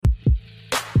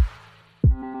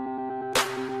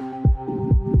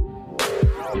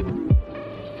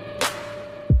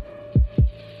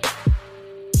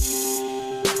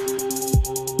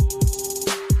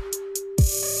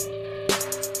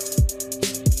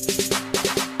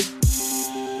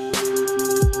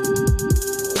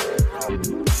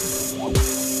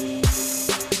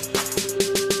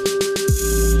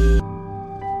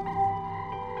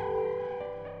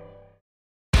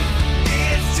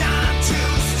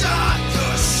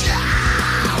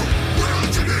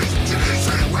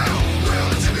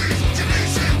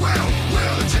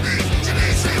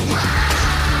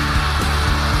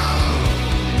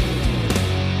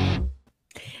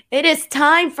It is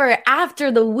time for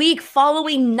After the Week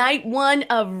following night one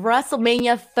of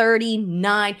WrestleMania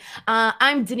 39.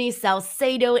 I'm Denise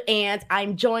Salcedo, and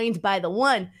I'm joined by the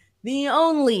one, the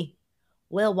only,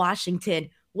 Will Washington.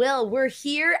 Will, we're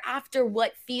here after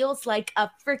what feels like a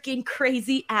freaking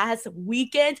crazy ass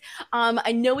weekend.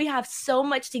 I know we have so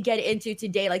much to get into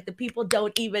today. Like the people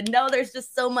don't even know. There's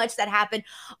just so much that happened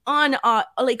on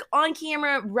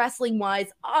camera wrestling wise,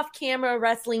 off camera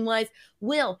wrestling wise.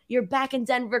 Will, you're back in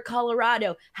Denver,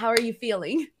 Colorado. How are you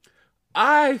feeling?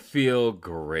 I feel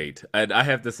great. And I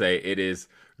have to say, it is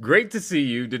great to see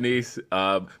you, Denise.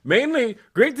 Mainly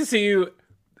great to see you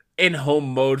in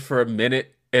home mode for a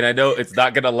minute. And I know it's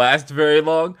not going to last very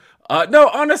long. No,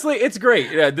 honestly, it's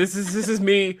great. Yeah, this is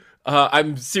me.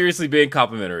 I'm seriously being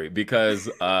complimentary because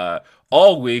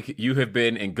all week you have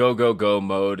been in go, go, go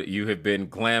mode. You have been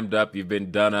glammed up. You've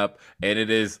been done up. And it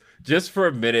is just for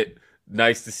a minute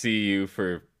nice to see you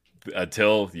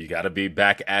until you got to be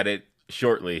back at it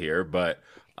shortly here, but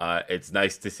it's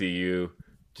nice to see you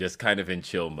just kind of in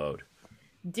chill mode.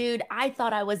 Dude, I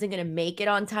thought I wasn't going to make it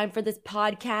on time for this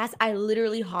podcast. I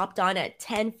literally hopped on at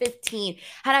 10:15.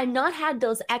 Had I not had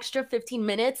those extra 15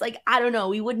 minutes, I don't know,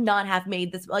 we would not have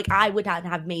made this. I would not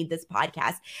have made this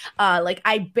podcast.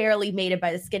 I barely made it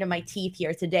by the skin of my teeth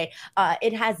here today.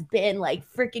 It has been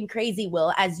freaking crazy,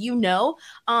 Will. As you know,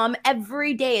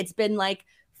 every day it's been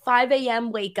 5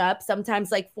 a.m. wake up, sometimes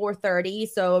 4:30,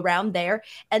 so around there,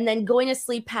 and then going to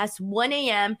sleep past 1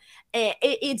 a.m.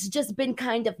 It's just been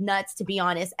kind of nuts, to be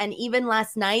honest. And even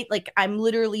last night, I'm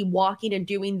literally walking and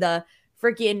doing the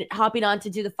freaking hopping on to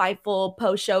do the Fightful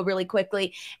post show really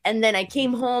quickly. And then I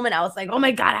came home and I was like, oh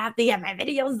my God, I have to get my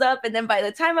videos up. And then by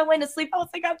the time I went to sleep, I was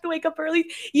like, I have to wake up early.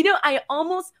 I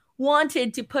almost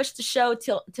wanted to push the show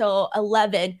till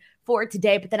 11 for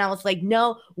today, but then I was like,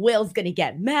 no, Will's gonna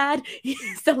get mad,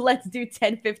 so let's do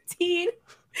 10:15.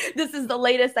 This is the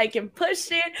latest I can push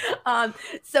it.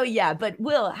 So yeah, but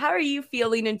Will, how are you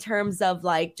feeling in terms of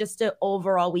just an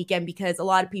overall weekend? Because a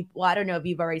lot of people, I don't know if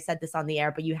you've already said this on the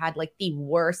air, but you had the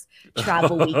worst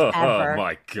travel week ever. Oh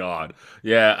my God.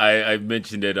 Yeah, I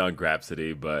mentioned it on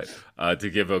Grapsity, but to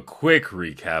give a quick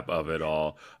recap of it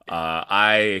all,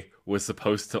 I was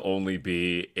supposed to only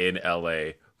be in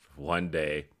LA for one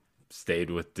day. Stayed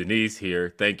with Denise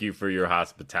here. Thank you for your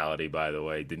hospitality, by the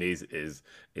way. Denise is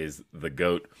the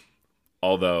GOAT.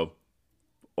 Although,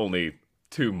 only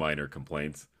two minor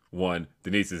complaints. One,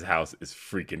 Denise's house is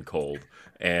freaking cold,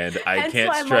 and I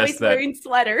can't I'm stress always that. wearing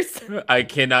sweaters. I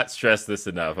cannot stress this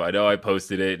enough. I know I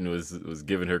posted it and was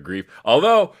giving her grief.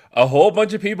 Although a whole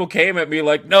bunch of people came at me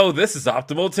like, "No, this is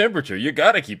optimal temperature. You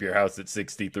got to keep your house at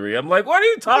 63." I'm like, "What are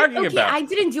you talking about?" I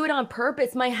didn't do it on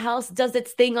purpose. My house does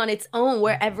its thing on its own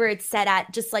wherever it's set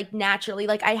at, just naturally.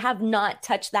 I have not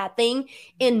touched that thing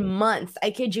in months.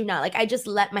 I kid you not. I just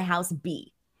let my house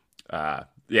be.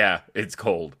 Yeah, it's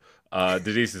cold.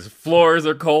 Denise's floors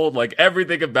are cold.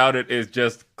 Everything about it is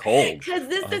just cold.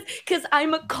 Because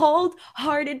I'm a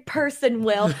cold-hearted person,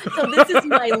 Will. So this is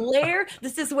my lair.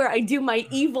 This is where I do my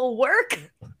evil work.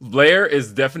 Lair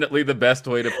is definitely the best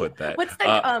way to put that. What's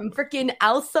that? Freaking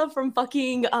Elsa from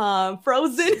fucking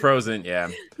Frozen. Frozen, yeah.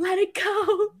 Let it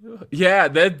go. Yeah,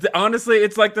 that honestly,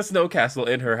 it's like the snow castle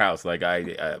in her house.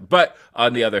 But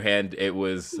on the other hand, it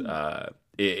was.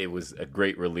 It was a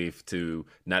great relief to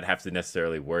not have to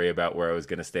necessarily worry about where I was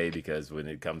going to stay, because when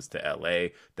it comes to LA,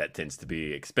 that tends to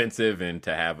be expensive, and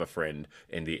to have a friend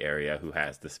in the area who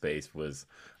has the space was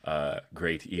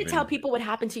great. You tell people what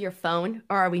happened to your phone,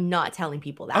 or are we not telling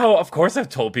people that? Oh, of course I've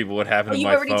told people what happened to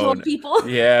my phone. You already told people?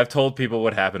 Yeah, I've told people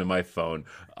what happened to my phone.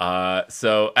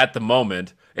 So at the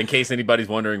moment, in case anybody's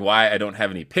wondering why I don't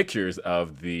have any pictures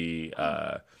of the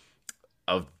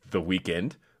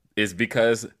weekend, is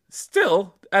because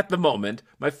still, at the moment,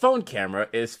 my phone camera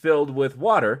is filled with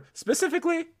water,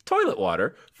 specifically toilet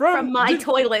water, from my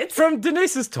toilet. From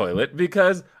Denise's toilet,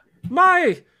 because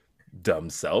my dumb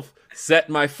self set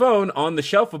my phone on the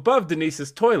shelf above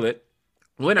Denise's toilet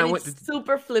when I went to...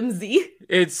 super flimsy.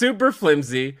 It's super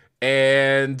flimsy,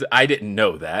 and I didn't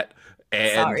know that.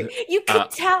 And, sorry. You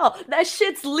could tell that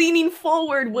shit's leaning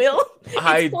forward, Will.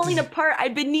 It's falling apart.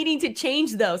 I've been needing to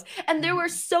change those. And there were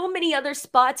so many other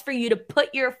spots for you to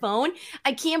put your phone.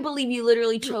 I can't believe you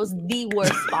literally chose the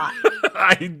worst spot.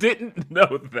 I didn't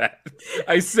know that.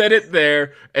 I set it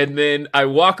there, and then I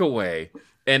walk away,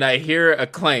 and I hear a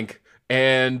clank,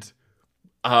 and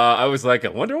I was like, I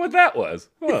wonder what that was.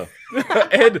 Huh.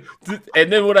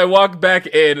 and then when I walked back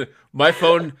in, my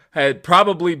phone had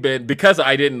probably been, because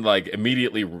I didn't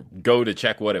immediately go to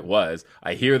check what it was,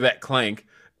 I hear that clank,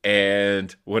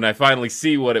 and when I finally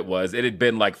see what it was, it had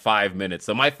been 5 minutes.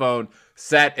 So my phone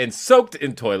sat and soaked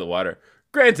in toilet water,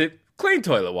 Granted, clean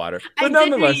toilet water, I but did,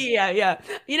 nonetheless, yeah, yeah.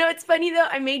 You know, it's funny though.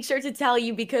 I made sure to tell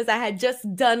you because I had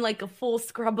just done like a full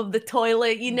scrub of the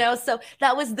toilet, so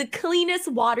that was the cleanest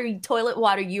toilet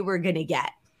water you were gonna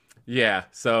get. yeah.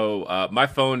 So my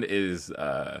phone is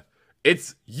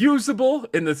it's usable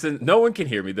in the sense no one can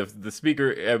hear me. The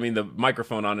speaker, I mean the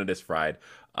microphone on it is fried.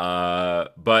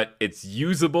 But it's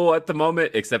usable at the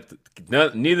moment, except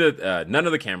none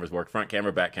of the cameras work. Front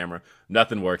camera, back camera,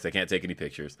 nothing works. I can't take any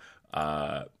pictures.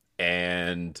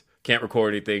 And can't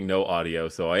record anything, no audio.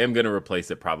 So I am gonna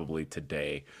replace it probably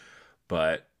today.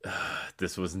 But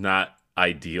this was not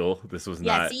ideal. This was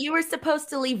Yeah, not. so you were supposed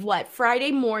to leave what,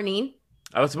 Friday morning?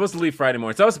 I was supposed to leave Friday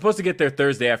morning. So I was supposed to get there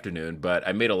Thursday afternoon, but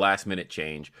I made a last minute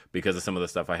change because of some of the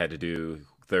stuff I had to do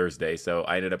Thursday. So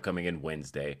I ended up coming in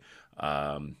Wednesday.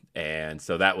 And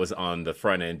so that was on the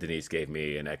front end. Denise gave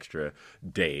me an extra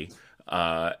day.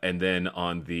 And then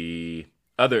on the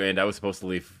other end, I was supposed to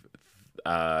leave,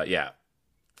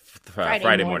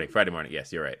 Friday morning. Friday morning.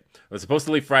 Yes, you're right. I was supposed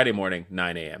to leave Friday morning,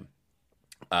 9 a.m.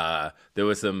 There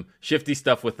was some shifty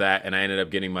stuff with that, and I ended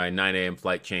up getting my 9 a.m.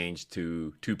 flight changed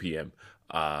to 2 p.m.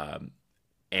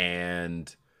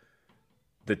 And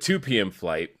the 2 p.m.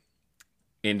 flight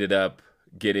ended up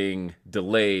getting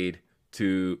delayed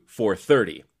to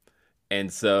 4:30. And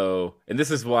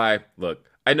this is why, look,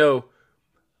 I know,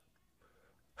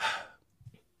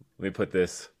 let me put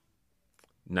this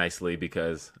nicely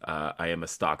because I am a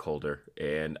stockholder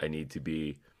and I need to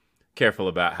be careful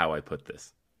about how I put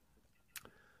this.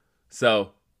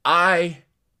 So I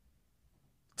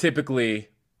typically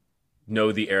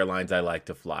know the airlines I like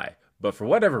to fly, but for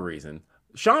whatever reason,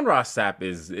 Sean Ross Sapp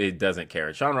it doesn't care.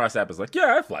 And Sean Ross Sapp is like,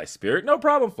 yeah, I fly Spirit, no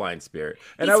problem flying Spirit.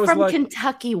 And He's I was from like,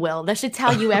 Kentucky, Will. That should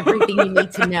tell you everything you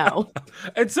need to know.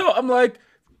 and so I'm like,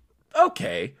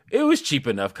 okay, it was cheap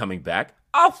enough coming back.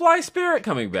 I'll fly Spirit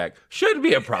coming back. Shouldn't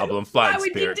be a problem flying Why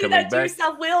would Spirit you do coming that to back.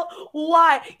 yourself, Will?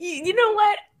 Why? You know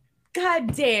what?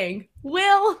 God dang.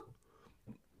 Will.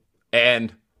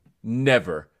 And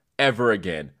never, ever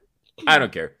again. I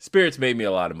don't care. Spirit's made me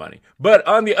a lot of money. But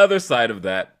on the other side of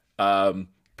that,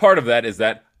 part of that is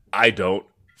that I don't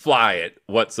fly it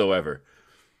whatsoever.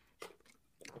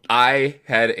 I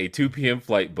had a 2 p.m.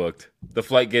 flight booked. The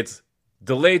flight gets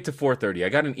delayed to 4:30. I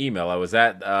got an email. I was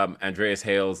at Andreas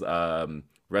Hale's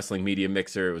wrestling media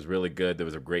mixer. It was really good. There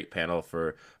was a great panel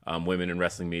for women in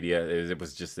wrestling media. It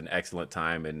was just an excellent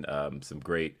time and some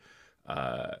great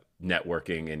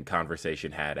networking and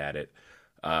conversation had at it.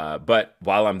 But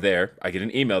while I'm there, I get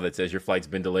an email that says your flight's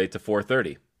been delayed to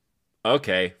 4:30.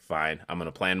 Okay, fine. I'm going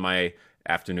to plan my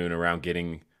afternoon around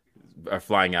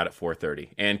flying out at 4:30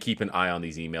 and keep an eye on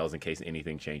these emails in case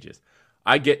anything changes.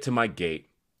 I get to my gate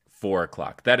 4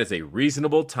 o'clock. That is a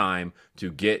reasonable time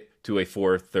to get to a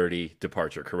 4:30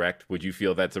 departure, correct? Would you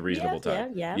feel that's a reasonable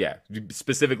time? Yeah.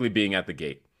 Specifically being at the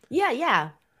gate. Yeah.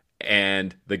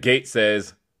 And the gate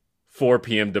says 4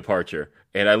 p.m. departure.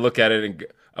 And I look at it and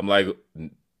I'm like,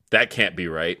 that can't be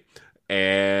right.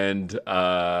 And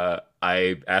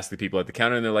I asked the people at the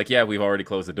counter and they're like, yeah, we've already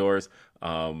closed the doors.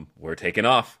 We're taking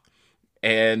off.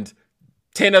 And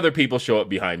 10 other people show up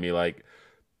behind me like,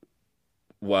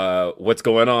 what's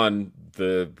going on?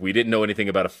 We didn't know anything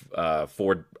about a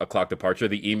 4 o'clock departure.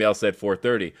 The email said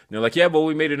 4:30. And they're like, yeah, well,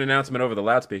 we made an announcement over the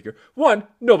loudspeaker. 1,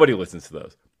 nobody listens to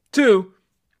those. 2,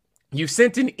 you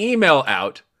sent an email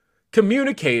out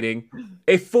communicating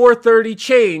a 4:30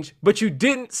 change, but you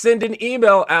didn't send an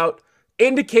email out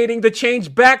indicating the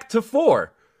change back to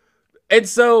 4. And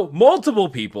so multiple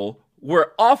people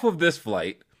were off of this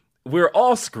flight. We're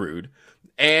all screwed.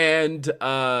 And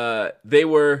they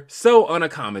were so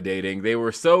unaccommodating. They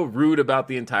were so rude about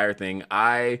the entire thing.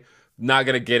 I'm not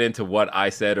going to get into what I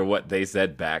said or what they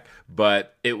said back,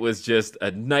 but it was just a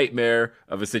nightmare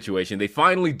of a situation. They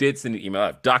finally did send an email. I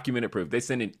have documented proof. They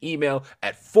sent an email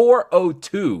at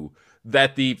 4:02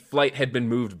 that the flight had been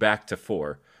moved back to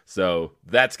 4. So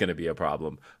that's going to be a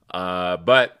problem.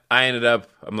 But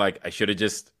I'm like, I should have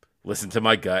just listened to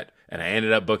my gut. And I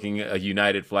ended up booking a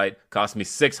United flight. Cost me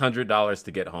 $600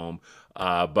 to get home.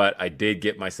 But I did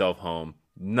get myself home.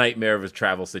 Nightmare of a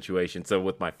travel situation. So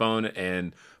with my phone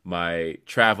and my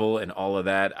travel and all of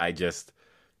that,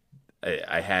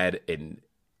 I had a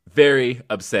very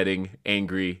upsetting,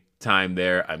 angry time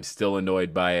there. I'm still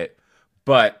annoyed by it.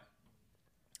 But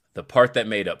the part that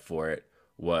made up for it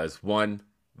was 1,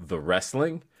 the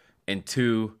wrestling, and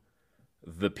 2,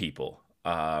 the people.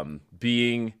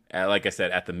 Being, like I said,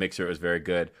 at the mixer, it was very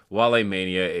good. Wale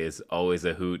Mania is always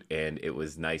a hoot, and it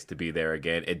was nice to be there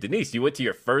again. And Denise, you went to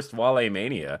your first Wale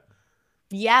Mania.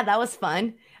 Yeah, that was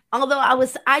fun. Although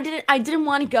I didn't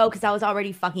want to go because I was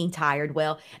already fucking tired,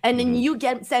 Will. And then Mhm.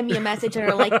 you send me a message and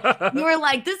you were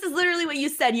like, this is literally what you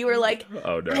said. You were like,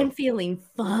 Oh I'm no. feeling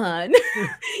fun.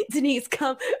 Denise,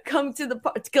 come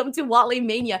to Wally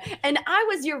Mania. And I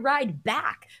was your ride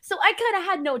back. So I kind of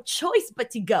had no choice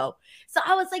but to go. So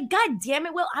I was like, God damn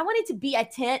it, Will. I wanted to be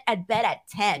at bed at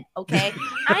 10. Okay.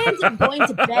 I ended up going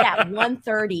to bed at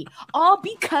 1:30, all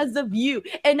because of you.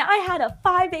 And I had a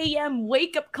 5 a.m.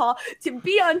 wake up call to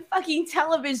be on fucking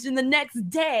television the next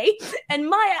day, and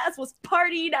my ass was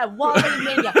partying at Wally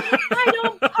Mania. I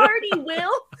don't party,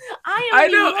 Will. I am I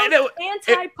the know, most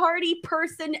anti-party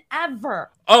person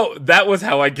ever. oh, that was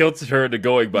how I guilted her into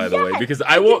going, by the way, Yes, because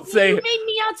I won't you say made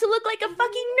me out to look like a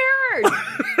fucking nerd.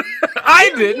 I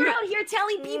You're didn't. out here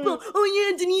telling people, oh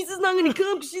yeah, Denise is not gonna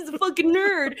come because she's a fucking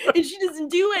nerd and she doesn't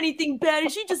do anything bad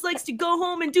and she just likes to go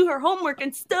home and do her homework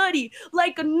and study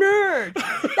like a nerd.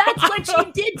 That's what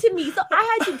she did to me. So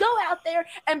I had to go out there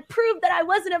and prove that I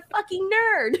wasn't a fucking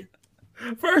nerd.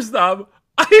 First off,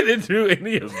 I didn't do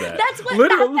any of that. That's what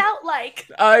Literally, that felt like.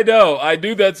 I know. I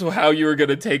knew that's how you were going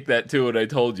to take that too, and I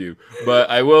told you. But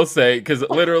I will say, because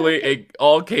literally it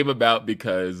all came about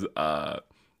because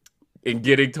in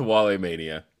getting to Wale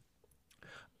Mania,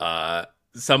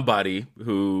 somebody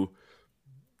who,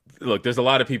 look, there's a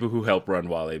lot of people who help run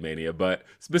Wale Mania, but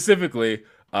specifically,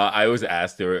 I was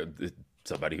asked,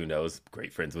 somebody who knows,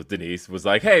 great friends with Denise, was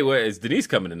like, "Hey, where is Denise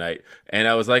coming tonight?" And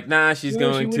I was like, "Nah, she's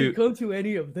going to come to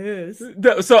any of this."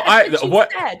 No, so That's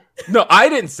what she said. No, I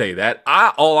didn't say that.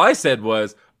 All I said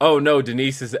was, "Oh no,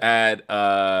 Denise is at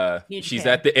she's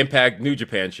Japan. at the Impact New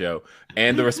Japan show."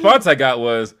 And the response I got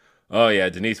was, "Oh yeah,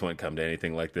 Denise wouldn't come to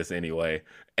anything like this anyway."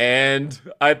 And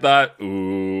I thought,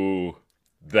 "Ooh,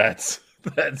 that's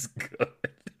good."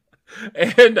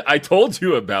 And I told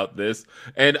you about this,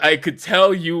 and I could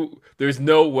tell you there's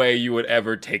no way you would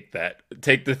ever take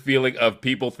the feeling of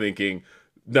people thinking,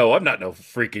 no, I'm not no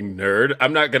freaking nerd.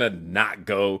 I'm not gonna not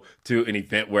go to an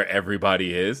event where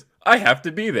everybody is. I have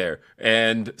to be there.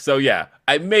 And so, yeah,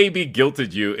 I maybe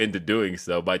guilted you into doing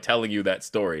so by telling you that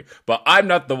story, but I'm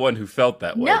not the one who felt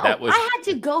that way. No, That was, I had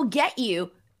to go get you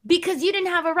because you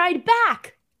didn't have a ride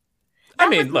back. I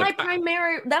mean, look,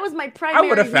 That was my I primary.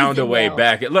 would have found a reason, way Will.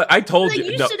 back. Look, I told Like, you.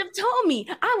 you No, should have told me.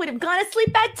 I would have gone to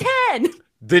sleep at 10.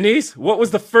 Denise, what was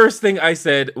the first thing I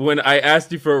said when I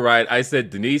asked you for a ride? I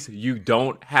said, Denise, you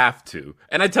don't have to.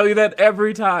 And I tell you that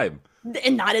every time.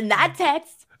 And not in that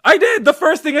text. I did. The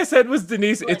first thing I said was,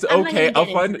 Denise, Look, it's I'm not okay. gonna I'll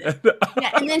get find. into Yeah,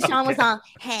 and then Sean was all,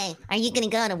 hey, are you going to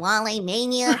go to Wale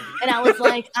Mania? And I was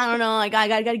like, I don't know. I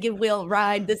got to give Will a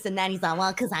ride, this and that. He's like,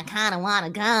 well, because I kind of want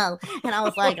to go. And I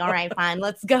was like, all right, fine,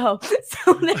 let's go.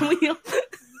 So then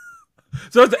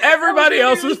So it's everybody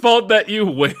else's fault that you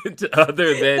went,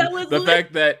 other than the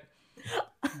fact that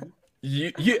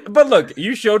you. But look,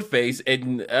 you showed face,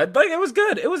 and like it was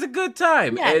good. It was a good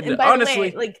time. Yeah, and by honestly,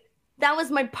 the way, like that was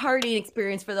my partying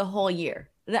experience for the whole year.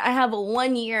 I have a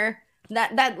 1 year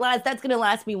that's gonna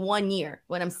last me 1 year.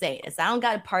 What I'm saying is, I don't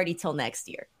got to party till next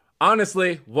year.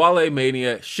 honestly, Wale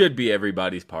Mania should be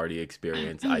everybody's party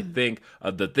experience. I think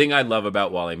the thing I love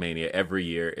about Wale Mania every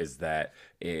year is that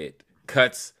it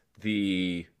cuts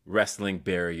the wrestling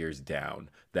barriers down.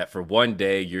 That for one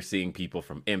day you're seeing people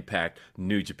from Impact,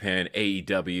 New Japan,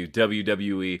 AEW,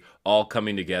 WWE all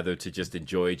coming together to just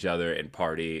enjoy each other and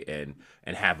party and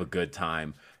have a good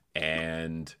time.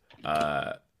 And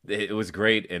it was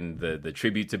great, and the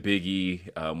tribute to Biggie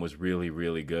was really,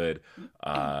 really good.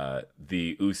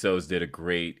 The Usos did a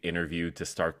great interview to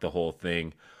start the whole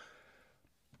thing.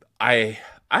 I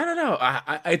don't know.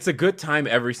 It's a good time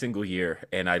every single year,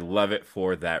 and I love it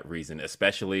for that reason,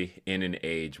 especially in an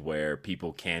age where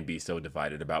people can be so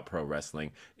divided about pro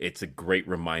wrestling. It's a great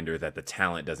reminder that the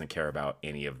talent doesn't care about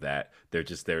any of that. They're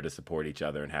just there to support each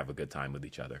other and have a good time with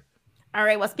each other. All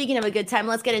right. Well, speaking of a good time,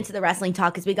 let's get into the wrestling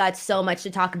talk because we got so much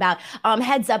to talk about.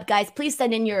 Heads up, guys, please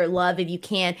send in your love if you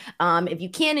can. If you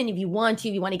can and if you want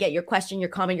to get your question, your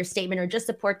comment, your statement, or just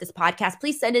support this podcast,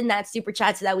 please send in that super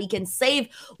chat so that we can save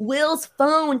Will's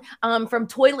phone from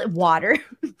toilet water.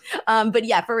 But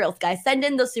yeah, for reals, guys, send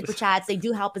in those super chats. They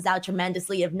do help us out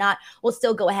tremendously. If not, we'll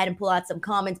still go ahead and pull out some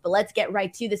comments. But let's get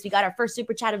right to this. We got our first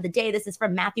super chat of the day. This is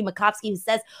from Matthew Makovsky, who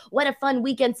says, what a fun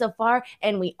weekend so far,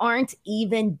 and we aren't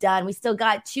even done. We still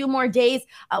got 2 more days,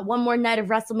 one more night of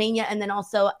WrestleMania, and then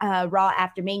also Raw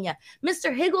after Mania.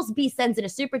 Mr. Higglesby sends in a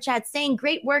super chat saying,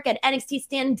 great work at NXT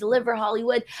Stand and Deliver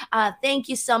Hollywood. Thank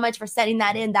you so much for sending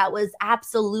that in. That was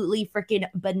absolutely freaking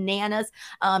bananas.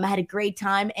 I had a great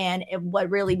time, and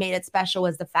what really made it special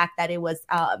was the fact that it was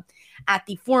at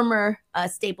the former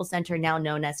Staples Center, now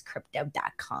known as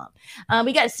Crypto.com.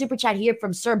 We got a super chat here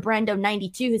from Sir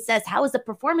Brando92 who says, how was the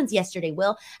performance yesterday,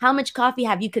 Will? How much coffee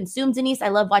have you consumed, Denise? I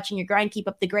love watching your grind. Keep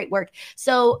up the great work.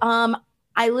 So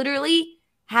I literally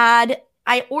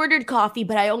I ordered coffee,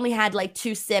 but I only had like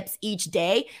 2 sips each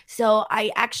day. So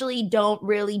I actually don't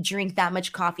really drink that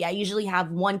much coffee. I usually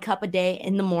have 1 cup a day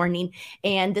in the morning.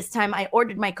 And this time I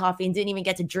ordered my coffee and didn't even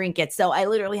get to drink it. So I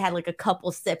literally had like a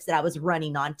couple sips that I was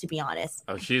running on, to be honest.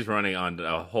 Oh, she's running on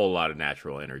a whole lot of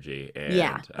natural energy. And,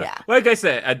 yeah. Like I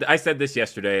said, I said this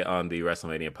yesterday on the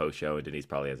WrestleMania post show, and Denise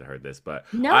probably hasn't heard this, but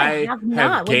no, I have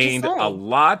not. have gained a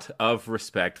lot of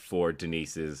respect for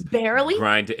Denise's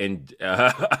grind. And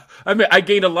I mean, I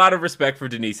gained a lot of respect for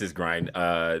Denise's grind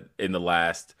in the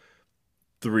last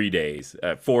 4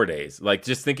 days. Like,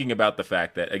 just thinking about the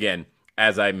fact that, again,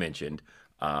 as I mentioned,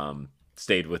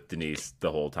 stayed with Denise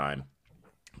the whole time.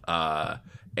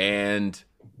 And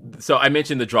so I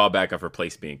mentioned the drawback of her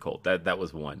place being cold. That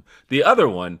was one. The other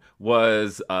one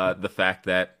was the fact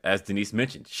that, as Denise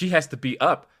mentioned, she has to be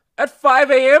up at 5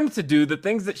 a.m. to do the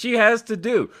things that she has to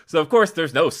do. So, of course,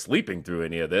 there's no sleeping through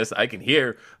any of this. I can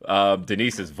hear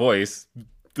Denise's voice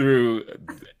through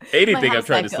anything I'm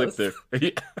trying to sleep through.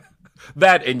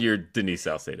 That and your Denise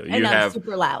Salcedo. And I'm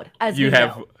super loud, as you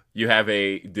know. You have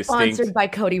a distinct... Sponsored by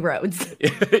Cody Rhodes.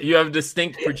 You have a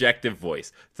distinct projective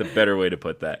voice. It's a better way to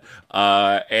put that.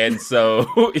 And so,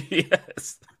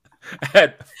 yes,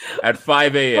 at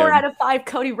 5 a.m. 4 out of 5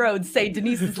 Cody Rhodes say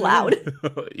Denise is loud.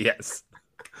 Yes.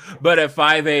 But at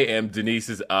 5 a.m., Denise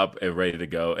is up and ready to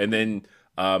go. And then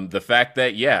the fact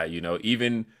that, yeah, you know,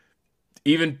 even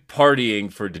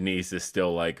partying for Denise is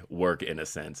still like work in a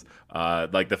sense.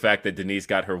 Like the fact that Denise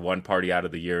got her one party out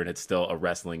of the year and it's still a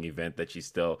wrestling event that she's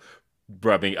still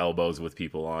rubbing elbows with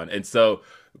people on. And so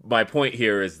my point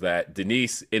here is that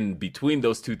Denise, in between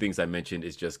those two things I mentioned,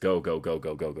 is just go, go, go,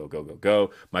 go, go, go, go, go,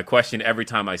 go. My question every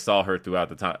time I saw her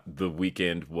throughout the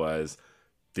weekend was,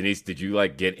 Denise, did you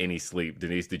like get any sleep?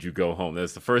 Denise, did you go home?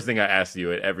 That's the first thing I asked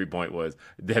you at every point was,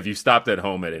 have you stopped at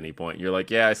home at any point? You're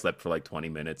like, yeah, I slept for like 20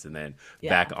 minutes and then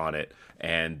back on it.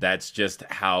 And that's just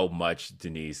how much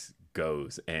Denise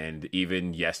goes. And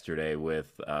even yesterday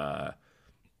with, I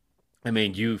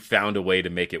mean, you found a way to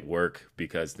make it work,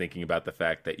 because thinking about the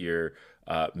fact that your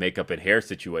makeup and hair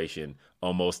situation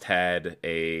almost had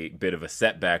a bit of a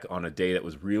setback on a day that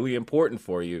was really important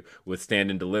for you with Stand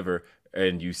and Deliver,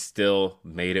 and you still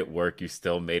made it work. You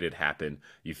still made it happen.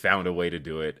 You found a way to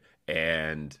do it.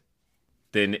 And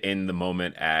then in the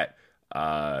moment at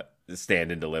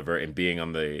Stand and Deliver and being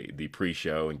on the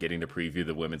pre-show and getting to preview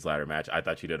the women's ladder match, I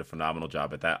thought you did a phenomenal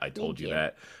job at that. I told you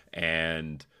that.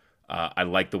 And I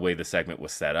like the way the segment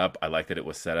was set up. I like that it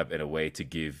was set up in a way to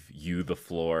give you the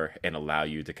floor and allow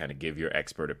you to kind of give your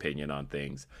expert opinion on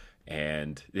things.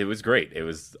 And it was great. It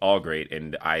was all great.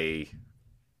 And I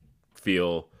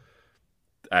feel...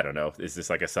 I don't know. Is this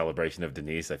like a celebration of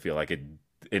Denise? I feel like it,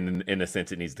 in a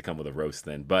sense, it needs to come with a roast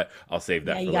then. But I'll save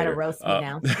that for later. Yeah, you got to roast me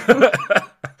now.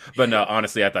 But no,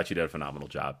 honestly, I thought you did a phenomenal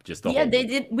job. Just the whole they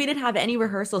did. We didn't have any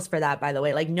rehearsals for that, by the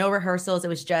way. Like no rehearsals. It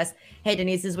was just, hey,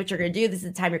 Denise, this is what you're going to do. This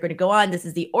is the time you're going to go on. This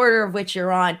is the order of which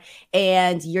you're on,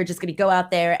 and you're just going to go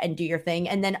out there and do your thing.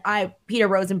 And then Peter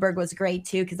Rosenberg was great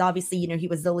too, because obviously, you know, he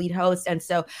was the lead host, and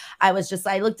so I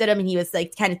looked at him, and he was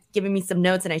like kind of giving me some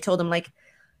notes, and I told him like,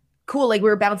 cool, like we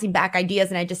were bouncing back ideas,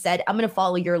 and I just said, I'm gonna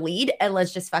follow your lead and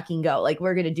let's just fucking go. Like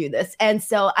we're gonna do this. And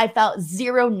so I felt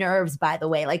zero nerves, by the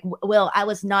way. Like, Will, I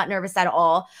was not nervous at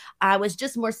all. I was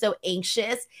just more so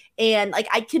anxious, and like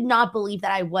I could not believe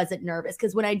that I wasn't nervous,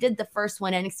 because when I did the first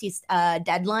one, NXT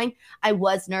Deadline, I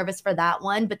was nervous for that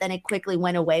one, but then it quickly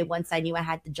went away once I knew I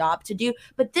had the job to do.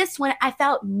 But this one, I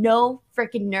felt no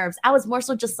freaking nerves. I was more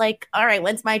so just like, all right,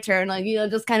 when's my turn? Like, you know,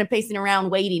 just kind of pacing around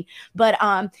waiting. But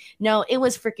no, it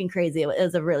was freaking crazy. It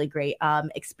was a really great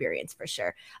experience for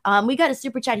sure. We got a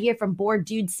super chat here from Bored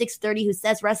Dude 630 who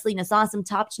says wrestling is awesome,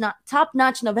 top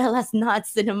notch novellas, not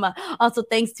cinema. Also,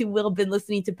 thanks to Will, been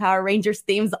listening to Power Rangers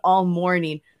themes all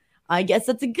morning. I guess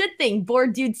that's a good thing.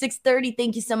 Bored Dude 630,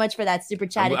 thank you so much for that super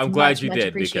chat. I'm glad you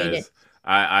did, because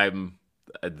I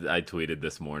tweeted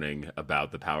this morning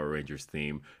about the Power Rangers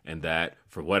theme, and that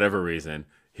for whatever reason,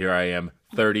 here I am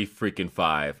 30 freaking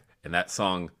 5, and that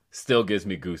song still gives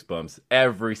me goosebumps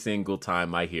every single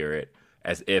time I hear it,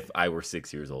 as if I were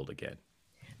 6 years old again.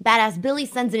 Badass Billy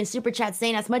sends in a super chat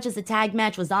saying, as much as the tag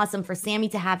match was awesome for Sami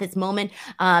to have his moment,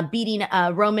 beating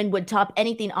Roman would top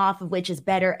anything off of which is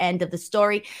better end of the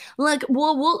story. Look,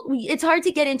 it's hard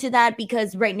to get into that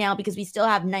because right now, because we still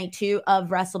have night 2 of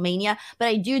WrestleMania, but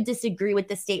I do disagree with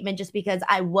the statement just because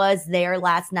I was there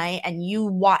last night and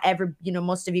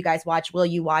most of you guys watched,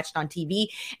 you watched on TV,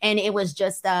 and it was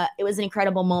just, it was an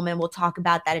incredible moment. We'll talk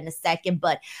about that in a second,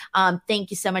 but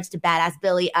thank you so much to Badass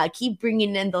Billy. Keep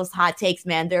bringing in those hot takes,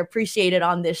 man. They're appreciated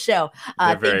on this show.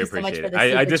 They're very appreciated.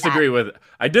 I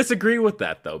disagree with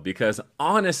that though, because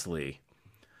honestly,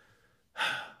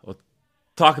 we'll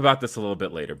talk about this a little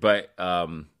bit later. But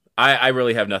I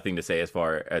really have nothing to say as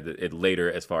far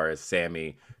as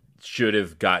Sami should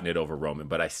have gotten it over Roman.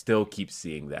 But I still keep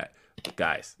seeing that,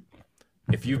 guys.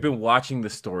 If you've been watching the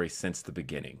story since the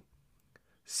beginning,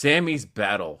 Sami's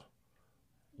battle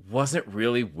wasn't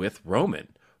really with Roman.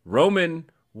 Roman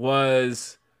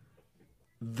was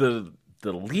the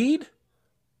lead,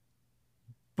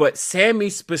 but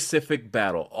Sami's specific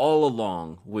battle all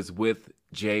along was with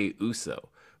Jey Uso.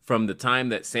 From the time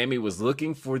that Sami was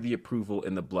looking for the approval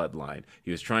in the bloodline,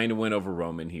 he was trying to win over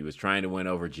Roman, he was trying to win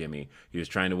over Jimmy, he was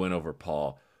trying to win over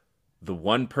Paul. The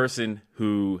one person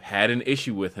who had an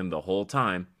issue with him the whole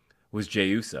time was Jey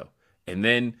Uso. And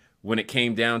then when it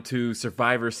came down to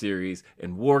Survivor Series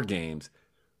and War Games,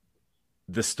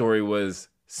 the story was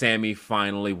Sami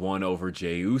finally won over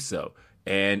Jey Uso.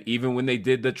 And even when they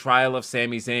did the trial of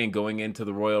Sami Zayn going into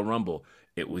the Royal Rumble,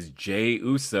 it was Jey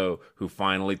Uso who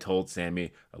finally told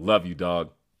Sami, I love you,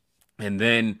 dog. And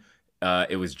then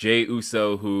it was Jey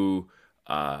Uso who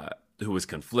was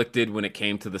conflicted when it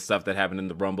came to the stuff that happened in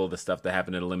the Rumble, the stuff that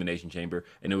happened in Elimination Chamber.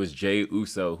 And it was Jey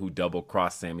Uso who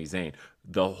double-crossed Sami Zayn.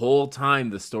 The whole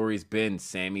time, the story's been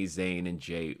Sami Zayn and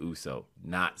Jey Uso,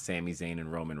 not Sami Zayn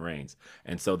and Roman Reigns.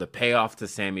 And so the payoff to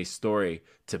Sami's story,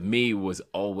 to me, was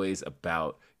always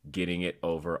about getting it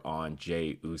over on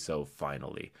Jey Uso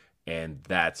finally. And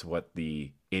that's what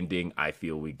the ending I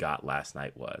feel we got last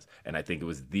night was. And I think it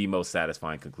was the most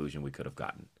satisfying conclusion we could have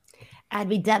gotten.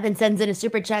 Adby Devin sends in a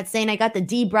super chat saying, I got the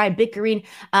D-Bry bickering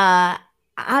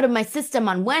out of my system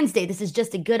on Wednesday. This is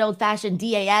just a good old-fashioned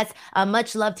DAS.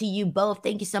 Much love to you both.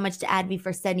 Thank you so much to Adby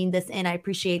for sending this in. I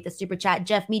appreciate the super chat.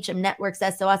 Jeff Meacham Network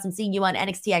says, so awesome seeing you on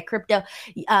NXT Crypto.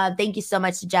 Thank you so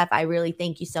much to Jeff. I really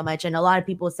thank you so much. And a lot of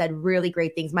people said really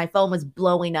great things. My phone was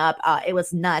blowing up. It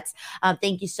was nuts.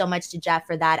 Thank you so much to Jeff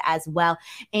for that as well.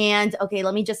 And okay,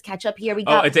 let me just catch up here.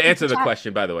 And to answer the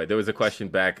question, by the way, there was a question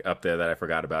back up there that I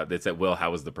forgot about. That said, Will,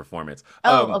 how was the performance?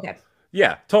 Okay.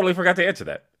 Yeah, totally forgot to answer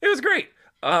that. It was great.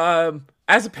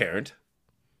 As a parent,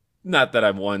 not that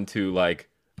I'm one to like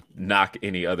knock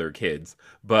any other kids,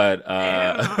 but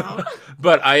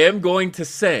but I am going to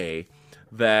say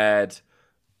that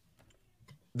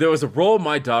there was a role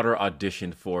my daughter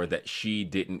auditioned for that she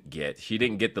didn't get. She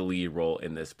didn't get the lead role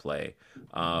in this play,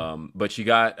 but she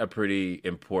got a pretty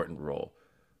important role.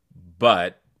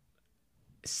 But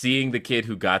seeing the kid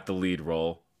who got the lead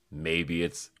role, maybe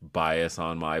it's bias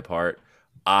on my part,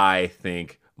 I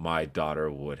think my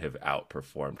daughter would have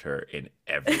outperformed her in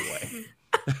every way.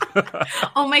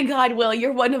 Oh my God, Will,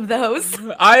 you're one of those.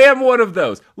 I am one of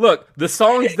those. Look, the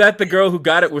songs that the girl who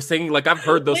got it was singing, like I've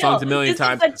heard those songs a million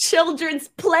times. This is a children's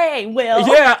play, Will.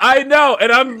 Yeah, I know.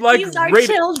 And I'm like, these are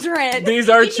children. These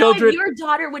are children. If your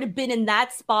daughter would have been in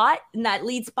that spot, in that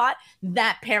lead spot,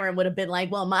 that parent would have been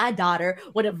like, well, my daughter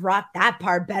would have rocked that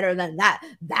part better than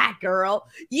that girl.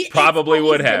 Probably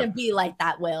would have. It's going to be like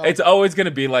that, Will. It's always going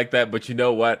to be like that. But you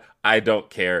know what? I don't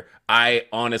care. I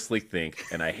honestly think,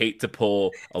 and I hate to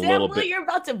pull a little bit. You're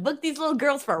about to book these little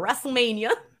girls for WrestleMania.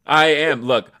 I am.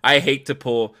 Look, I hate to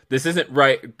pull. This isn't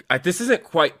right. This isn't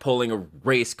quite pulling a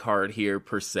race card here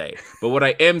per se. But what I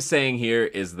am saying here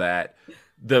is that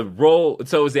the role,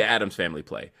 so it was the Addams Family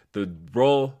play. The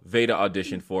role Veda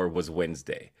auditioned for was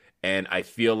Wednesday. And I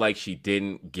feel like she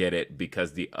didn't get it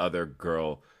because the other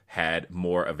girl had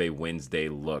more of a Wednesday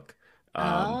look.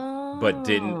 But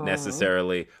didn't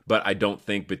necessarily. But I don't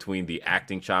think between the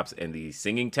acting chops and the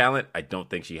singing talent, I don't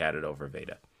think she had it over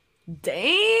Veda.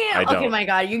 Damn. Okay, my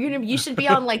God, you should be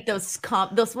on like those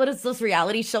those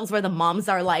reality shows where the moms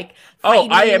are like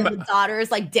fighting the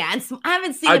daughters like dance. I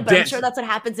haven't seen it, but I'm sure that's what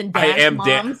happens in Dance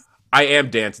Moms. I am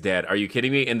Dance Dad. Are you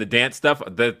kidding me? In the dance stuff,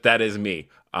 that is me.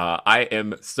 I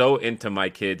am so into my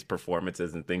kids'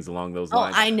 performances and things along those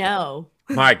lines. Oh, I know.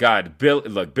 My God,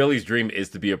 Billy's dream is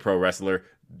to be a pro wrestler.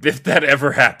 If that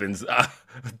ever happens,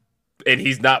 and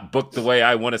he's not booked the way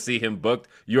I want to see him booked,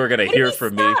 you're going to hear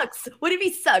from me. What if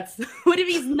he sucks? What if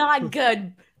he's not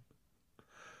good?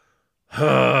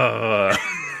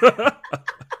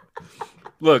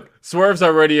 Look, Swerve's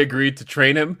already agreed to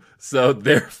train him, so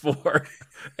therefore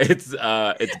it's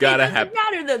gotta It doesn't happen.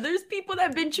 matter though. There's people that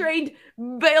have been trained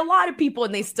by a lot of people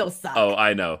and they still Oh, suck.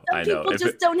 I know. Some people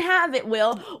just don't have it,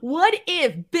 Will. What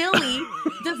if Billy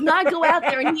does not go out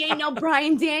there and he ain't no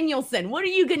Bryan Danielson? What are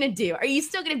you going to do? Are you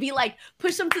still going to be like,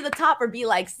 push him to the top or be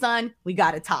like, son, we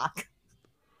got to talk?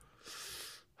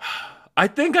 I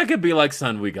think I could be like,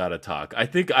 son, we gotta talk. I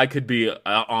think I could be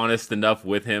honest enough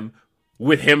with him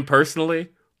personally.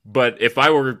 But if I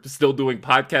were still doing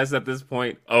podcasts at this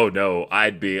point, oh no,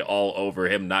 I'd be all over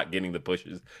him not getting the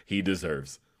pushes he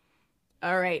deserves.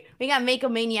 All right. We got Mako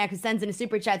Maniac who sends in a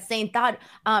super chat saying, thought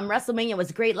WrestleMania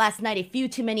was great last night. A few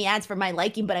too many ads for my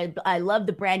liking, but I love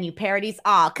the brand new parodies.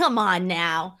 Aw, come on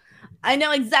now. I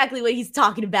know exactly what he's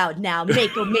talking about now.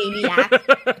 Mako Maniac.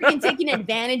 Freaking taking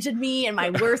advantage of me and my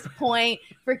worst point.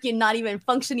 Freaking not even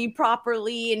functioning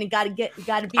properly and gotta be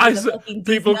the fucking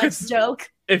people joke.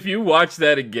 If you watch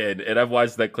that again, and I've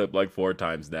watched that clip like 4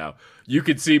 times now, you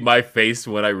could see my face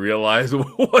when I realize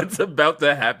what's about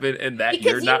to happen and that because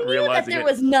you're not realizing that there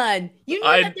was none. You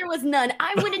knew that there was none.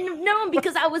 I wouldn't have known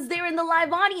because I was there in the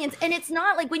live audience. And it's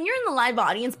not like when you're in the live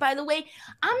audience, by the way,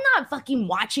 I'm not fucking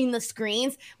watching the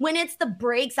screens. When it's the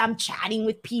breaks, I'm chatting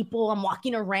with people. I'm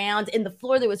walking around. In the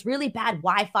floor, there was really bad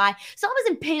Wi-Fi. So I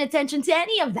wasn't paying attention to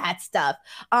any of that stuff.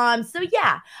 So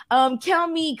yeah, Call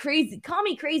Me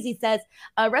Crazy says,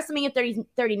 WrestleMania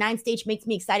 39 stage makes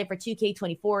me excited for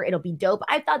 2K24. It'll be dope.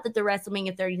 I thought that the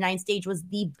WrestleMania 39 stage was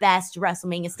the best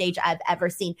WrestleMania stage I've ever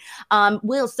seen.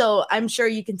 Will, so I'm sure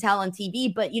you can tell on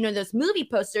TV, but you know, those movie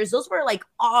posters, those were like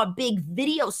all big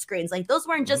video screens. Like those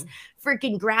weren't just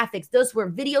freaking graphics. Those were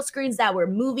video screens that were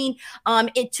moving.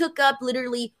 It took up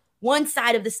literally one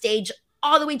side of the stage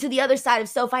all the way to the other side of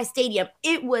SoFi Stadium.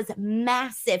 It was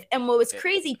massive. And what was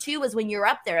crazy too was when you're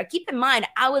up there, keep in mind,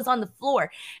 I was on the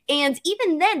floor. And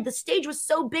even then, the stage was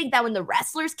so big that when the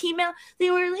wrestlers came out,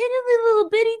 they were little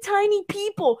bitty tiny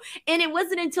people. And it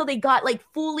wasn't until they got like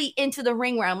fully into the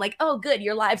ring where I'm like, oh, good,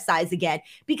 you're life size again.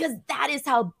 Because that is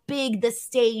how big the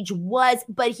stage was.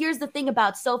 But here's the thing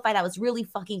about SoFi that was really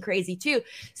fucking crazy too.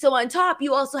 So on top,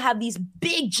 you also have these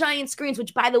big giant screens,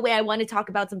 which by the way, I want to talk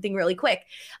about something really quick.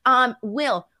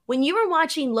 Will, when you were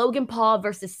watching Logan Paul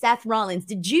versus Seth Rollins,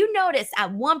 did you notice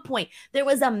at one point there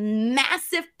was a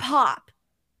massive pop?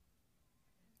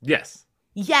 Yes.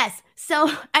 Yes. So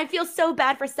I feel so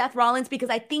bad for Seth Rollins because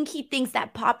I think he thinks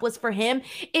that pop was for him.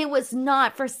 It was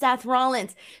not for Seth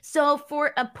Rollins. So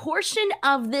for a portion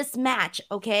of this match,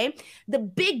 okay, the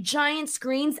big giant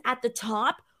screens at the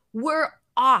top were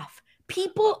off.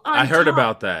 People on I heard top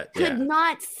about that. could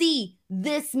not see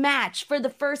this match for the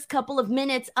first couple of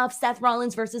minutes of Seth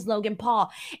Rollins versus Logan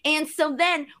Paul. And so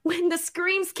then when the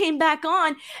screams came back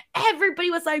on,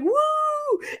 everybody was like,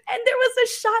 woo! And there was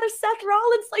a shot of Seth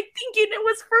Rollins like thinking it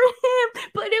was for him,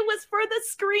 but it was for the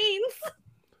screens.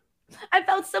 I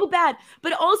felt so bad.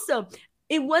 But also,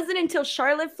 it wasn't until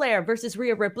Charlotte Flair versus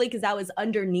Rhea Ripley, because I was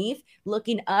underneath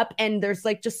looking up and there's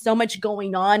like just so much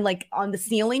going on like on the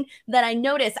ceiling that I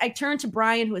noticed. I turned to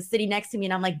Brian, who was sitting next to me,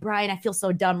 and I'm like, Brian, I feel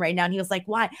so dumb right now. And he was like,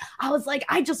 why? I was like,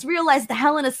 I just realized the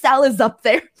Hell in a Cell is up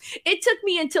there. It took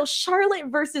me until Charlotte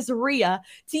versus Rhea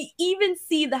to even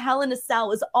see the Hell in a Cell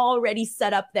was already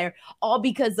set up there, all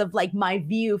because of like my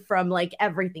view from like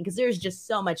everything, because there's just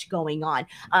so much going on.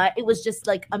 It was just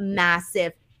like a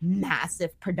massive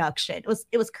production.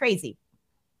 It was crazy.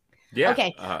 Yeah.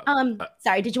 Okay.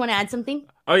 Sorry, did you want to add something?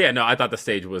 Oh yeah, no, I thought the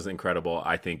stage was incredible.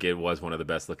 I think it was one of the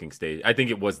best looking stage. I think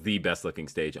it was the best looking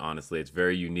stage, honestly. It's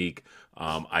very unique.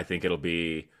 I think it'll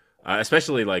be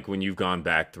especially like when you've gone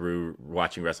back through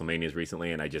watching WrestleManias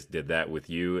recently, and I just did that with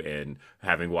you, and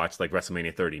having watched like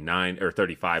WrestleMania 39 or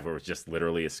 35 where it was just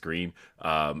literally a screen,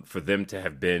 for them to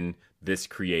have been this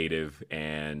creative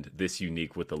and this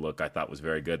unique with the look, I thought was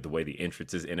very good. The way the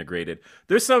entrance is integrated.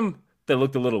 There's some that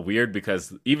looked a little weird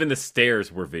because even the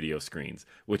stairs were video screens,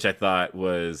 which I thought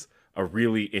was a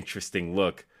really interesting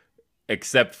look,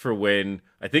 except for when,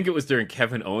 I think it was during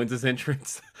Kevin Owens'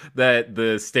 entrance, that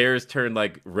the stairs turned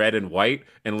like red and white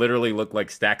and literally looked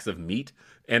like stacks of meat.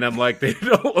 And I'm like, they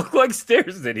don't look like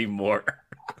stairs anymore.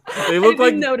 They look I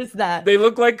didn't notice that. They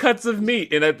look like cuts of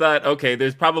meat. And I thought, okay,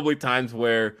 there's probably times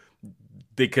where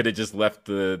they could have just left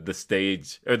the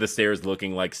stage or the stairs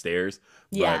looking like stairs.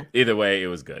 Yeah. But either way, it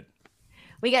was good.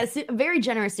 We got a very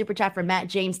generous super chat from Matt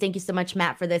James. Thank you so much,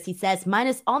 Matt, for this. He says,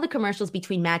 minus all the commercials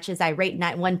between matches, I rate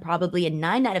night one probably a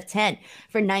 9 out of 10.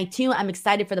 For night two, I'm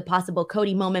excited for the possible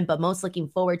Cody moment, but most looking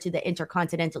forward to the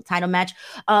Intercontinental title match.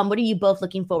 What are you both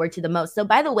looking forward to the most? So,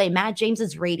 by the way, Matt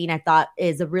James's rating, I thought,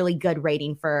 is a really good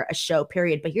rating for a show,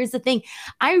 period. But here's the thing.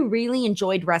 I really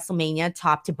enjoyed WrestleMania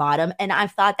top to bottom, and I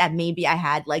thought that maybe I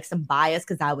had like some bias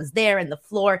because I was there in the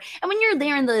floor. And when you're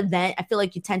there in the event, I feel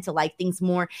like you tend to like things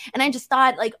more. And I just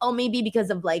thought like, oh, maybe because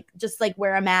of like just like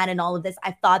where I'm at and all of this,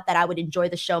 I thought that I would enjoy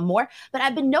the show more. But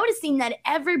I've been noticing that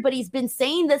everybody's been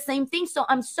saying the same thing. So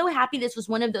I'm so happy this was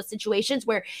one of those situations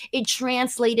where it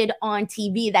translated on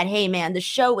TV that, hey, man, the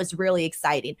show was really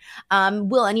exciting.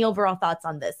 Will, any overall thoughts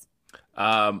on this?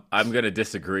 I'm gonna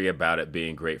disagree about it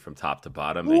being great from top to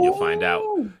bottom, and you'll find out.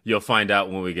 You'll find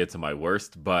out when we get to my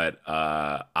worst. But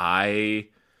I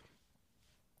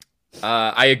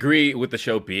agree with the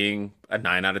show being a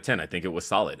 9 out of 10. I think it was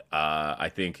solid. I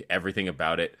think everything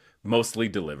about it mostly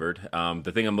delivered.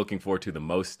 The thing I'm looking forward to the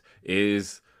most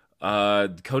is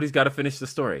Cody's got to finish the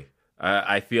story.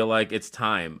 I feel like it's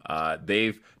time.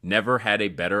 They've never had a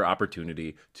better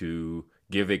opportunity to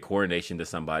give a coronation to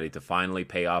somebody, to finally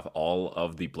pay off all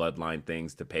of the bloodline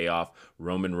things, to pay off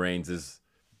Roman Reigns'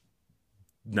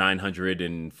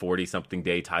 940-something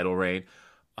day title reign.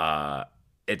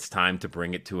 It's time to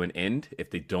bring it to an end. If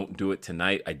they don't do it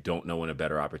tonight, I don't know when a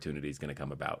better opportunity is going to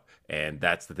come about. And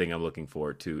that's the thing I'm looking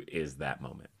forward to, is that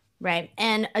moment. Right.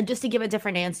 And just to give a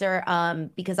different answer,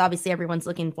 because obviously everyone's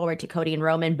looking forward to Cody and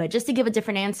Roman, but just to give a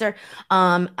different answer,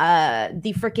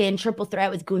 the freaking triple threat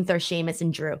with Gunther, Sheamus,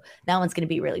 and Drew. That one's going to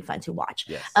be really fun to watch.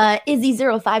 Yes.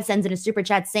 Izzy05 sends in a super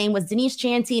chat saying, was Denise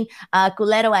chanting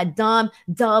Culero at Dom?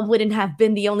 Dom wouldn't have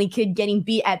been the only kid getting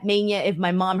beat at Mania if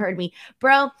my mom heard me.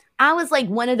 Bro, I was like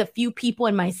one of the few people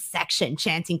in my section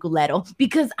chanting Culero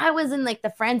because I was in like the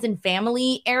friends and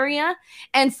family area.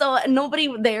 And so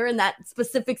nobody there in that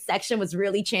specific section was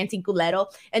really chanting Culero.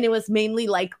 And it was mainly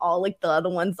like all like the other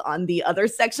ones on the other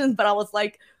sections. But I was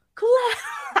like, Culero.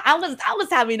 I was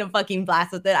having a fucking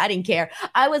blast with it. I didn't care.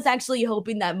 I was actually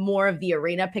hoping that more of the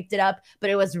arena picked it up, but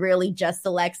it was really just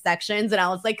select sections. And I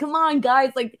was like, come on,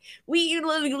 guys, like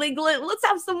let's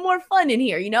have some more fun in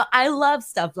here. You know, I love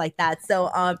stuff like that. So,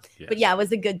 yes. But yeah, it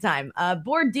was a good time.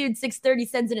 Board Dude 630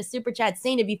 sends in a super chat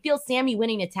saying, if you feel Sami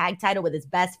winning a tag title with his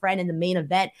best friend in the main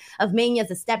event of Mania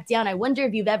is a step down, I wonder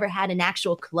if you've ever had an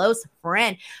actual close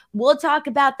friend. We'll talk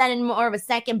about that in more of a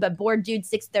second, but Board Dude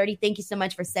 630, thank you so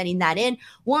much for sending that in.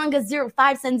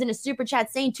 Wonga05 sends in a super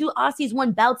chat saying 2 Aussies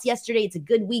won belts yesterday. It's a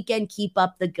good weekend. Keep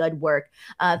up the good work.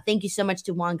 Thank you so much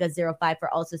to Wonga05 for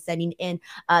also sending in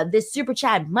this super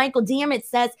chat. Michael Dammit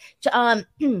says,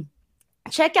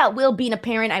 check out Will being a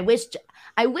parent. I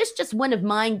wish just one of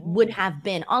mine would have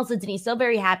been. Also, Denise, so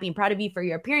very happy and proud of you for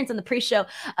your appearance on the pre-show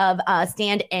of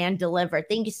Stand and Deliver.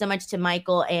 Thank you so much to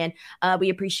Michael, and we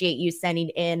appreciate you sending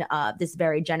in this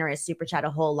very generous super chat a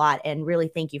whole lot, and really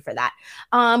thank you for that.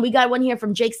 We got one here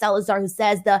from Jake Salazar who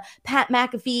says the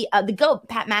GOAT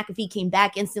Pat McAfee came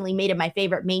back, instantly made it my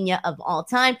favorite Mania of all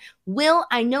time. Will,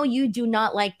 I know you do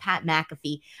not like Pat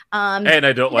McAfee. And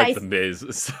I don't like The Miz.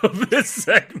 So this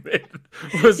segment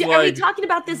was Are we talking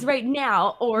about this right now?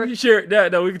 Or sure,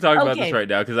 no, we can talk about this right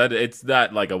now because it's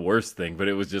not like a worse thing, but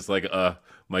it was just like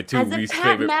my two least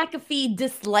favorite. As a Pat McAfee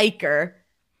disliker,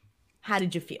 how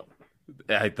did you feel?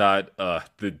 I thought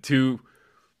the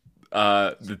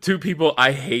two people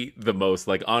I hate the most,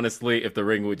 like honestly, if the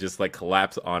ring would just like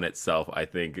collapse on itself, I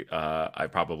think I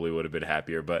probably would have been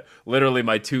happier. But literally,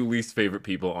 my two least favorite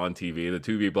people on TV, the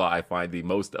two people I find the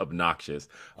most obnoxious,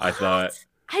 I thought.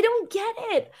 I don't get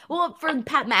it. Well, for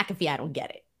Pat McAfee, I don't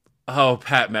get it. Oh,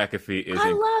 Pat McAfee is.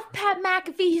 I love Pat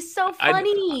McAfee. He's so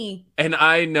funny. And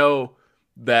I know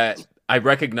that I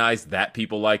recognize that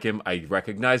people like him. I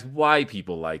recognize why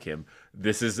people like him.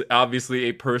 This is obviously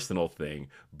a personal thing,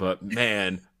 but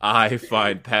man, I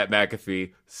find Pat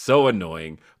McAfee so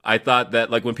annoying. I thought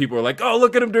that like when people were like, oh,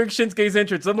 look at him during Shinsuke's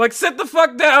entrance, I'm like, sit the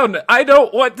fuck down. I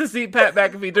don't want to see Pat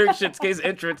McAfee during Shinsuke's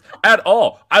entrance at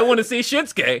all. I want to see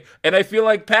Shinsuke. And I feel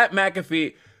like Pat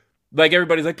McAfee, like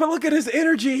everybody's like, but look at his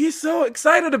energy. He's so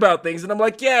excited about things. And I'm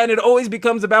like, yeah, and it always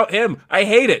becomes about him. I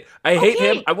hate it. I hate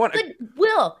him. I want. But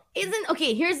Will,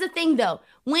 here's the thing though.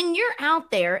 When you're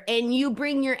out there and you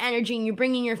bring your energy and you're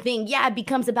bringing your thing, yeah, it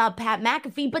becomes about Pat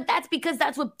McAfee, but that's because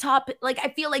that's what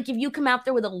I feel like if you come out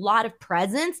there with a lot of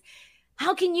presence,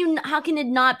 how can it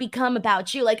not become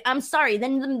about you? Like, I'm sorry,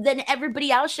 then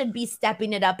everybody else should be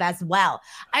stepping it up as well.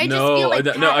 I just feel No, like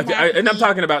no, Pat and I'm McAfee.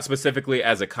 talking about specifically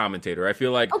as a commentator. I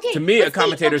feel like, to Okay, me, a but see,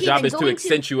 commentator's okay, job then is to going to.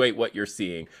 accentuate what you're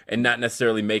seeing and not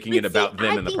necessarily making it But see, about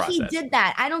them I in the think he process. did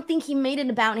that. I don't think he made it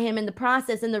about him in the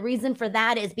process. And the reason for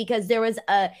that is because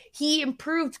he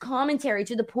improved commentary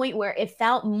to the point where it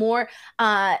felt more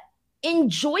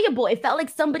enjoyable. It felt like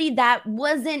somebody that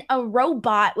wasn't a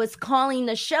robot was calling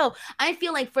the show. I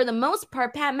feel like for the most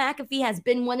part, Pat McAfee has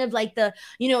been one of like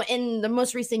in the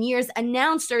most recent years,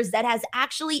 announcers that has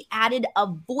actually added a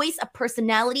voice, a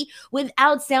personality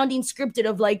without sounding scripted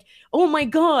of like, oh my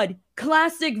God,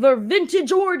 classic or vintage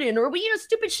Jordan or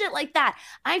stupid shit like that.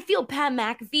 I feel Pat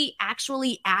McAfee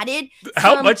actually added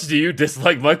How some. much do you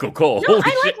dislike Michael Cole? No, Holy I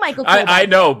shit. like Michael Cole, by I the way.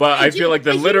 know, but I I feel do. like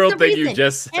the But here's literal the thing you reason.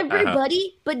 just.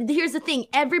 But here's the thing.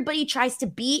 Everybody tries to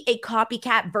be a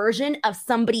copycat version of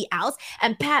somebody else.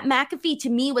 And Pat McAfee, to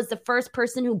me, was the first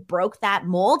person who broke that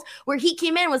mold, where he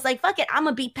came in and was like, fuck it, I'm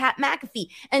going to be Pat McAfee.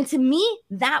 And to me,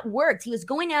 that worked. He was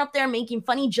going out there making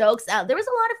funny jokes. There was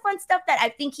a lot of fun stuff that I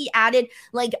think he added.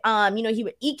 Like,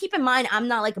 keep in mind, I'm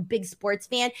not like a big sports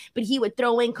fan, but he would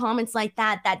throw in comments like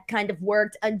that kind of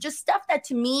worked. Just stuff that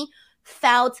to me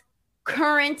felt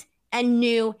current and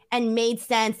new and made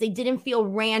sense. They didn't feel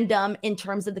random in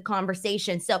terms of the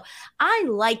conversation. So I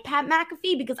like Pat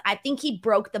McAfee because I think he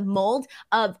broke the mold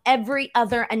of every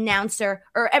other announcer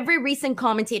or every recent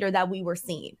commentator that we were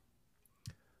seeing.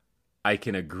 I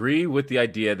can agree with the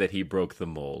idea that he broke the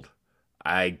mold.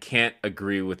 I can't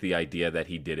agree with the idea that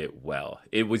he did it well.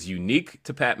 It was unique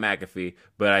to Pat McAfee,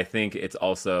 but I think it's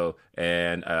also,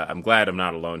 and I'm glad I'm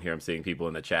not alone here. I'm seeing people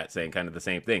in the chat saying kind of the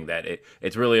same thing, that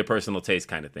it's really a personal taste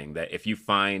kind of thing, that if you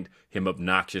find him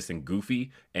obnoxious and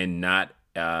goofy and not,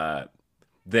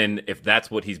 then if that's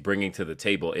what he's bringing to the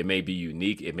table, it may be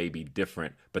unique, it may be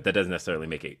different, but that doesn't necessarily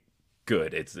make it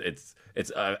good. It's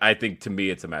I think to me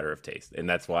it's a matter of taste, and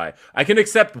that's why I can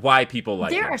accept why people like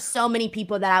there him. are so many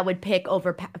people that I would pick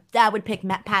over that would pick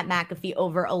Pat McAfee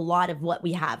over a lot of what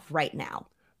we have right now.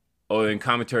 Oh, in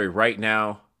commentary right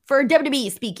now, for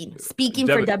WWE speaking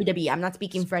for WWE. I'm not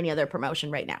speaking for any other promotion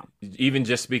right now. Even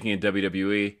just speaking in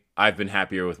WWE, I've been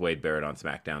happier with Wade Barrett on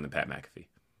SmackDown than Pat McAfee.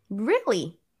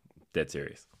 Really? Dead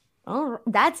serious. Oh,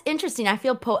 that's interesting. I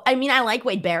like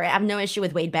Wade Barrett. I have no issue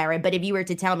with Wade Barrett. But if you were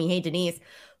to tell me, hey, Denise,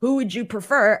 who would you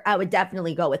prefer? I would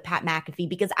definitely go with Pat McAfee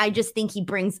because I just think he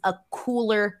brings a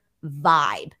cooler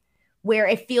vibe where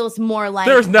it feels more like.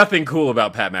 There's nothing cool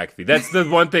about Pat McAfee. That's the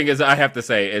one thing is I have to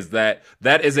say is that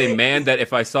is a man that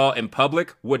if I saw in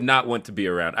public would not want to be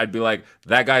around. I'd be like,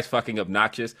 that guy's fucking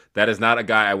obnoxious. That is not a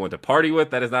guy I want to party with.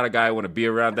 That is not a guy I want to be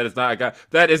around. That is not a guy.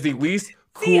 That is the least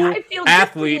cool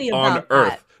athlete on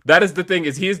earth. That is the thing,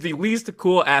 is he is the least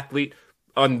cool athlete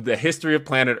on the history of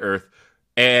planet Earth.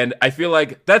 And I feel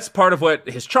like that's part of what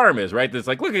his charm is, right? It's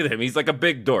like, look at him. He's like a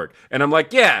big dork. And I'm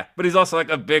like, yeah, but he's also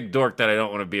like a big dork that I don't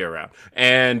want to be around.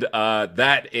 And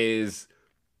that is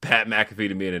Pat McAfee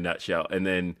to me in a nutshell. And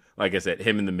then, like I said,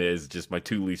 him and The Miz, just my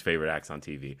two least favorite acts on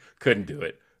TV. Couldn't do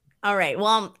it. All right.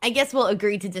 Well, I guess we'll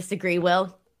agree to disagree,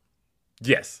 Will.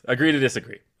 Yes. Agree to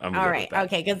disagree. All right.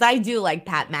 Okay. Because I do like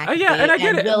Pat McAfee. Yeah, and I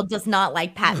get it. Will does not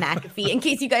like Pat McAfee. In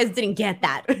case you guys didn't get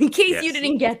that. You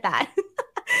didn't get that.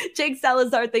 Jake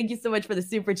Salazar, thank you so much for the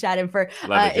super chat and for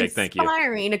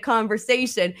inspiring a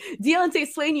conversation. Deontay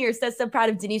Slanier says, so proud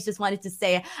of Denise. Just wanted to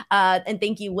say, and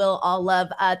thank you, Will, all love.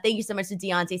 Thank you so much to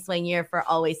Deontay Slanier for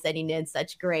always sending in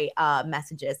such great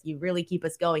messages. You really keep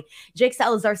us going. Jake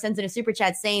Salazar sends in a super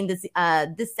chat saying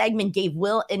this segment gave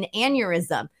Will an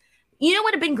aneurysm. You know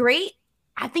what would have been great?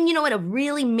 I think you know what have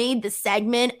really made the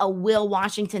segment a Will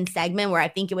Washington segment where I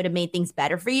think it would have made things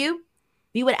better for you?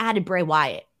 You would have added Bray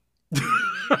Wyatt.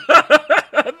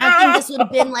 I think this would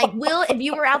have been like, Will, if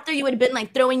you were out there, you would have been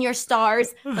like throwing your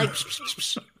stars, like,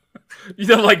 you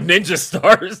know, like ninja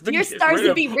stars. Your stars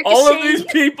would be ricocheting. All of these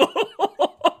people.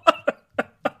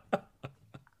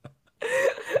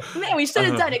 Man, we should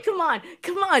have done it. Come on.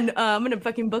 I'm gonna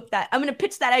fucking book that. I'm gonna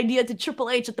pitch that idea to Triple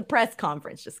H at the press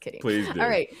conference. Just kidding. Please do. All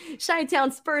right.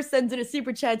 Chi-Town Spurs sends in a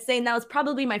super chat saying that was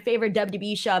probably my favorite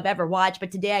WWE show I've ever watched,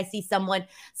 but today I see someone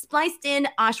spliced in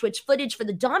Auschwitz footage for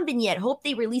the Dawn vignette. Hope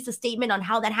they release a statement on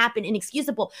how that happened.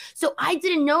 Inexcusable. So I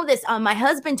didn't know this. My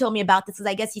husband told me about this because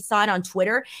I guess he saw it on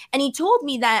Twitter, and he told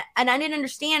me that, and I didn't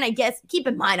understand. I guess keep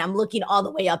in mind I'm looking all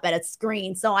the way up at a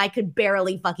screen, so I could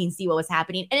barely fucking see what was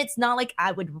happening, and it's not like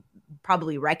I would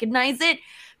probably recognize it,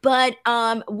 but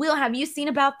Will, have you seen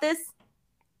about this?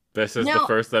 This is the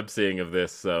first I'm seeing of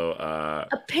this, so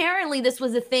apparently this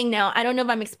was a thing. Now I don't know if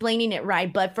I'm explaining it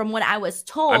right, but from what I was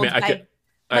told,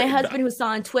 my husband who saw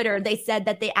on Twitter, they said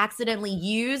that they accidentally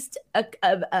used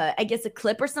I guess a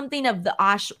clip or something of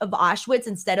of Auschwitz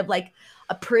instead of like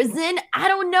a prison. I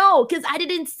don't know because I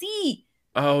didn't see.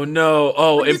 Oh no!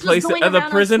 Oh, But in this was place going of the around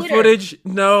on prison Twitter. footage?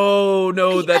 No,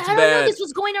 no, I that's don't know. bad. This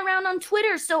was going around on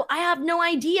Twitter, so I have no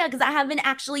idea because I haven't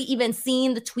actually even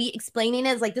seen the tweet explaining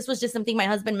it. Like this was just something my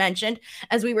husband mentioned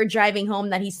as we were driving home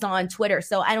that he saw on Twitter.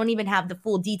 So I don't even have the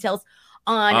full details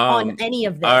on any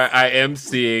of this. I am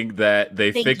seeing that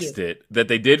they Thank you. fixed it. That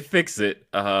they did fix it.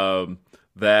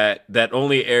 That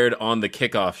only aired on the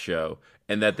kickoff show,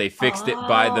 and that they fixed it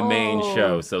by the main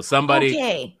show. Oh, So somebody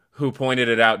okay. who pointed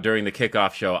it out during the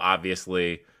kickoff show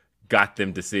obviously got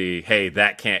them to see, hey,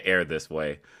 that can't air this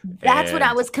way. That's what I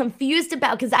And was confused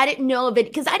about because I didn't know of it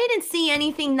because I didn't see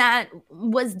anything that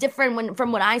was different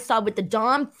from what I saw with the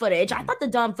Dom footage. I thought the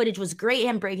Dom footage was great,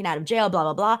 him breaking out of jail, blah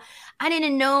blah blah. I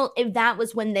didn't know if that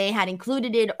was when they had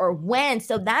included it or when.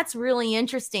 So that's really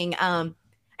interesting. I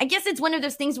guess it's one of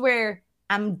those things where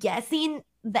I'm guessing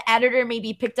the editor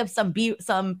maybe picked up some yeah,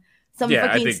 I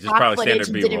freaking think just stock probably footage standard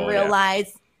and B didn't roll. Yeah.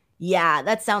 realize. Yeah,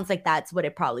 that sounds like that's what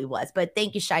it probably was. But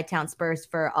thank you, Chi-Town Spurs,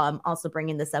 for also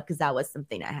bringing this up because that was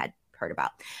something I had heard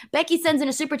about. Becky sends in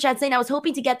a super chat saying, I was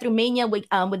hoping to get through Mania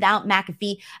without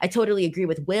McAfee. I totally agree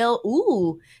with Will.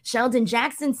 Ooh, Sheldon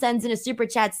Jackson sends in a super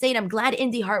chat saying, I'm glad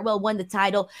Indy Hartwell won the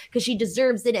title because she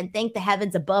deserves it and thank the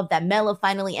heavens above that Melo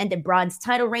finally ended Braun's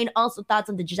title reign. Also thoughts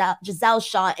on the Giselle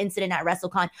Shaw incident at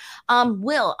WrestleCon.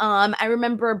 Will, I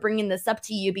remember bringing this up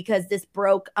to you because this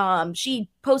broke. She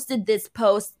posted this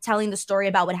post telling the story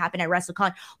about what happened at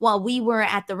WrestleCon while we were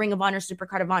at the Ring of Honor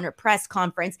Supercard of Honor press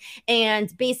conference.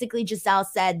 And basically Giselle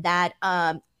said that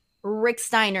Rick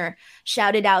Steiner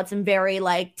shouted out some very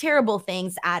like terrible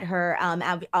things at her.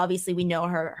 Obviously we know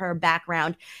her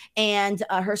background and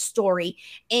her story.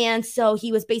 And so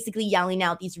he was basically yelling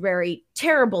out these very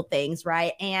terrible things,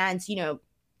 right? And, you know,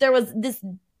 there was this,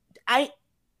 I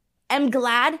am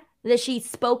glad that she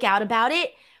spoke out about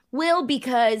it, Will,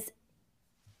 because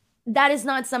that is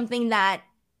not something that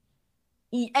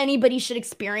anybody should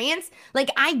experience. Like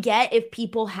I get if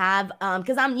people have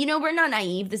because we're not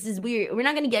naive. This is weird. We're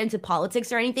not going to get into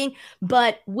politics or anything,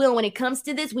 but Will, when it comes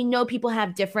to this, we know people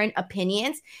have different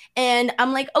opinions, and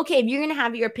I'm like, okay, if you're going to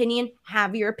have your opinion,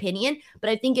 have your opinion,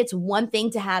 but I think it's one thing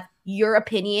to have your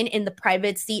opinion in the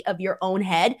private seat of your own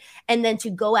head and then to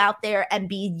go out there and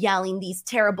be yelling these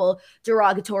terrible,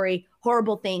 derogatory,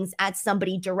 horrible things at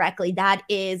somebody directly.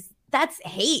 That's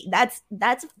hate. That's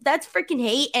freaking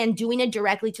hate, and doing it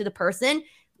directly to the person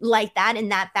like that in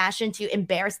that fashion to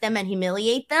embarrass them and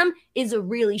humiliate them is a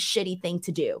really shitty thing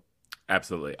to do.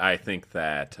 Absolutely. I think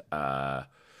that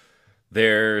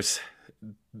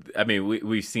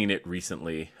we've seen it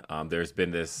recently. There's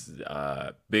been this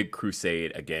big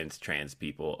crusade against trans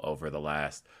people over the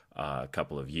last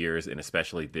couple of years, and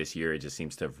especially this year, it just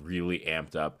seems to have really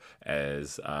amped up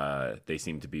as they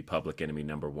seem to be public enemy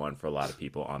number one for a lot of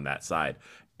people on that side.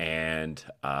 And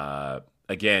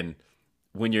again,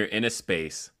 when you're in a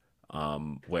space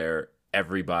where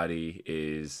everybody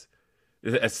is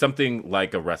something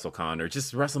like a WrestleCon or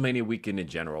just WrestleMania weekend in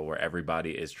general, where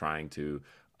everybody is trying to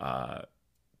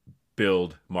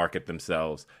build, market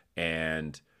themselves,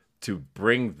 and to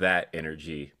bring that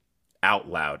energy out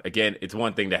loud. Again, it's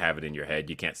one thing to have it in your head.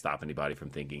 You can't stop anybody from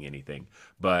thinking anything,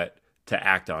 but to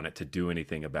act on it, to do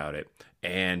anything about it,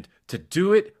 and to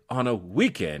do it on a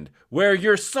weekend where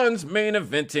your son's main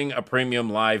eventing a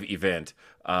premium live event,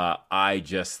 I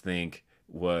just think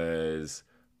was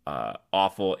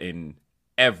awful in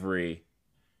every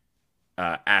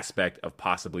aspect of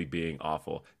possibly being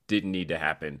awful. Didn't need to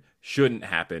happen, shouldn't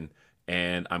happen.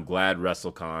 And I'm glad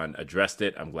WrestleCon addressed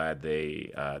it. I'm glad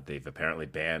they've apparently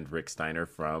banned Rick Steiner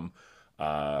from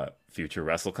future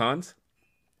WrestleCons,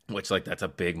 which that's a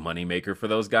big moneymaker for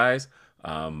those guys.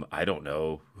 I don't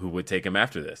know who would take him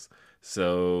after this.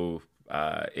 So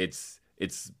it's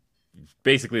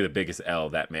basically the biggest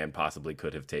L that man possibly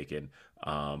could have taken.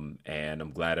 And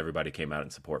I'm glad everybody came out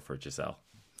in support for Giselle.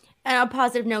 And on a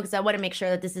positive note, because I want to make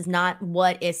sure that this is not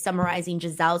what is summarizing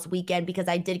Giselle's weekend, because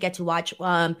I did get to watch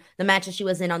the matches she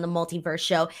was in on the Multiverse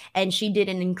show, and she did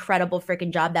an incredible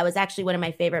freaking job. That was actually one of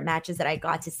my favorite matches that I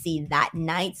got to see that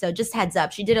night. So just heads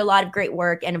up, she did a lot of great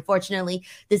work, and unfortunately,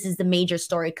 this is the major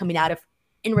story coming out of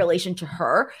in relation to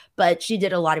her, but she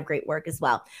did a lot of great work as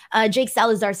well. Jake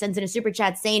Salazar sends in a super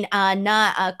chat saying,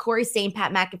 Corey saying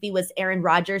Pat McAfee was Aaron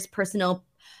Rodgers' personal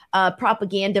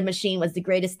propaganda machine was the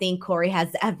greatest thing Corey has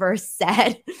ever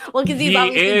said. Well, because he's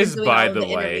obviously been doing all of the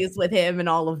interviews with him and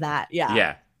all of that. Yeah.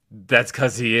 Yeah, that's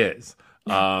because he is.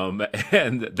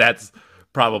 And that's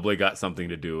probably got something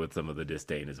to do with some of the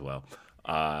disdain as well.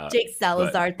 Jake But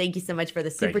Salazar, thank you so much for the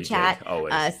thank super you, Jake. chat.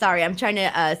 Always. Sorry, I'm trying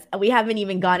to. We haven't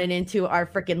even gotten into our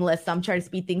freaking list, so I'm trying to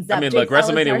speed things I up. mean, Jake look,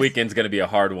 WrestleMania Salazar, weekend's going to be a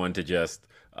hard one to just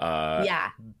yeah.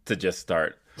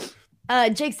 start.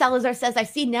 Jake Salazar says, "I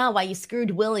see now why you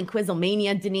screwed Will in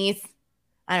Quizlemania, Denise."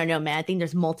 I don't know, man. I think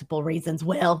there's multiple reasons.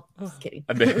 Will, just kidding.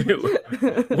 I mean,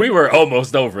 we were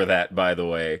almost over that, by the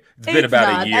way. It's been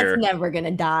about a year. That's never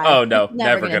gonna die. Oh It's no,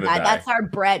 never gonna die. That's our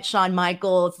Brett Shawn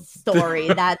Michaels story.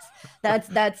 That's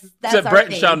Except our Brett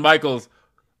thing. and Shawn Michaels,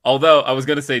 although I was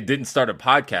gonna say didn't start a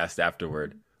podcast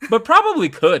afterward, but probably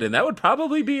could, and that would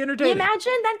probably be entertaining. Can you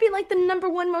imagine? That'd be like the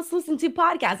 #1 most listened to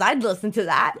podcast. I'd listen to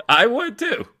that. I would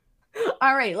too.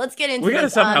 All right, let's get into We gotta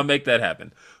this. somehow make that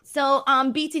happen. So,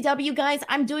 BTW guys,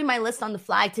 I'm doing my list on the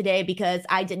fly today because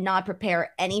I did not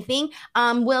prepare anything.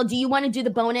 Will, do you want to do the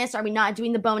bonus? Are we not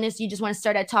doing the bonus? You just want to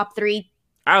start at top 3?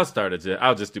 I'll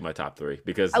just do my top 3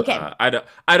 because Okay.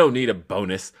 I don't need a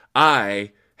bonus.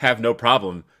 I have no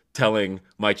problem telling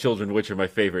my children which are my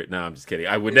favorite. No, I'm just kidding.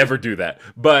 I would never do that.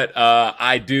 But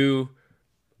I do.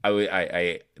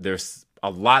 There's a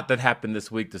lot that happened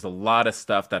this week. There's a lot of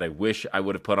stuff that I wish I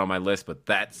would have put on my list, but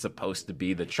that's supposed to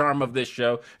be the charm of this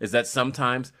show, is that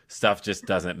sometimes stuff just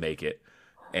doesn't make it.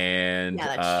 And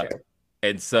Yeah, that's true.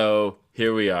 And so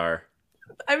here we are.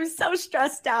 I'm so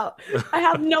stressed out. I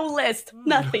have no list.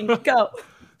 Nothing. Go.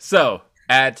 So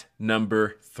at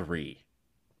number 3,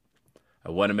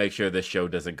 I want to make sure this show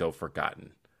doesn't go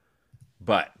forgotten.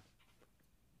 But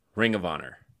Ring of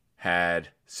Honor had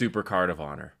Super Card of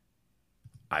Honor.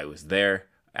 I was there.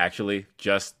 Actually,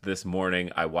 just this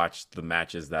morning, I watched the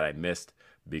matches that I missed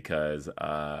because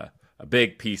a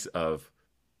big piece of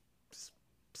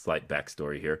slight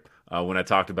backstory here. When I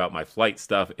talked about my flight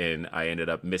stuff and I ended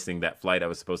up missing that flight I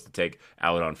was supposed to take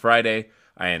out on Friday,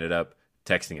 I ended up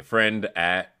texting a friend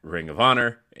at Ring of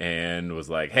Honor and was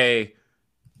like, hey,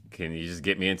 can you just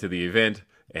get me into the event?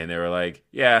 And they were like,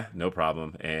 yeah, no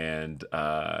problem. And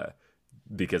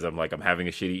because I'm having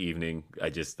a shitty evening,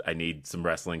 I need some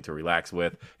wrestling to relax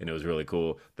with. And it was really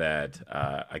cool that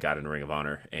I got in Ring of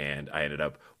Honor and I ended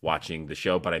up watching the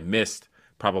show, but I missed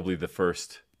the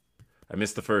first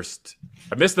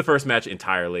match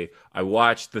entirely. I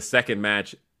watched the second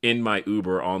match in my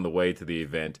Uber on the way to the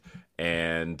event,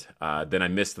 and then I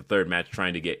missed the third match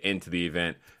trying to get into the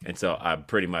event, and so I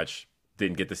pretty much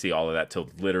didn't get to see all of that till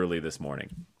literally this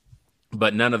morning.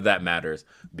 But none of that matters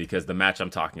because the match I'm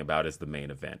talking about is the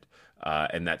main event,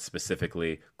 and that's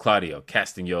specifically Claudio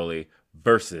Castagnoli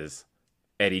versus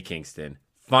Eddie Kingston,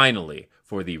 finally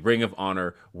for the Ring of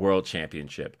Honor World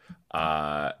Championship.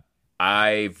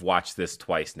 I've watched this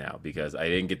twice now because I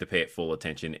didn't get to pay it full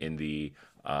attention in the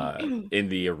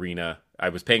arena. I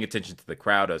was paying attention to the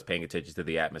crowd. I was paying attention to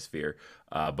the atmosphere,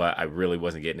 but I really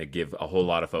wasn't getting to give a whole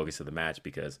lot of focus to the match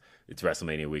because it's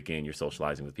WrestleMania weekend. You're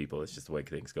socializing with people. It's just the way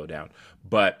things go down.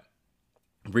 But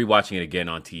rewatching it again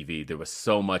on TV, there was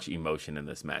so much emotion in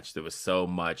this match. There was so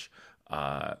much.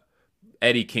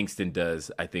 Eddie Kingston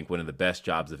does, I think, one of the best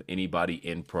jobs of anybody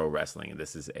in pro wrestling, and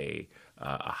this is a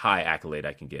high accolade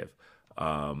I can give,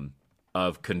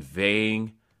 of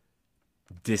conveying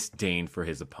disdain for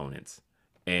his opponents.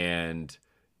 And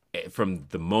from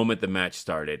the moment the match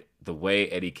started, the way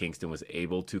Eddie Kingston was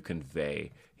able to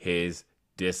convey his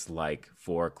dislike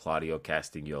for Claudio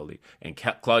Castagnoli, and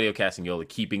Claudio Castagnoli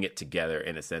keeping it together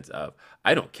in a sense of,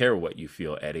 I don't care what you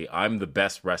feel, Eddie. I'm the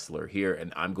best wrestler here,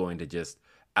 and I'm going to just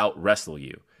out wrestle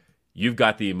you. You've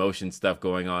got the emotion stuff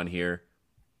going on here.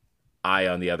 I,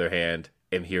 on the other hand,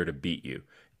 am here to beat you.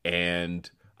 And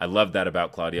I love that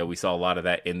about Claudio. We saw a lot of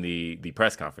that in the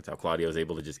press conference, how Claudio is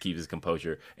able to just keep his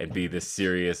composure and be this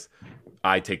serious,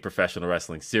 I take professional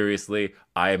wrestling seriously.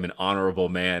 I am an honorable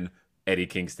man. Eddie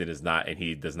Kingston is not, and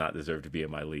he does not deserve to be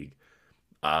in my league.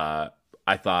 I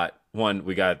thought, one,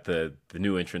 we got the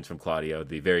new entrance from Claudio,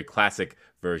 the very classic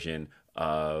version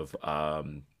of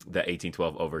the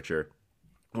 1812 Overture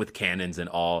with cannons and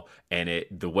all, and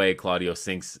the way Claudio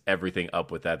syncs everything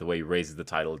up with that, the way he raises the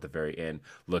title at the very end,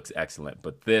 looks excellent.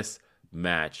 But this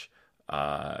match,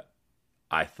 I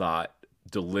thought,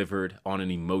 delivered on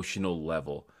an emotional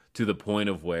level to the point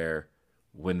of where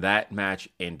when that match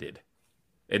ended,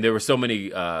 and there were so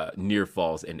many near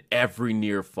falls, and every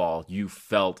near fall, you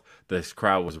felt this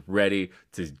crowd was ready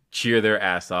to cheer their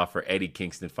ass off for Eddie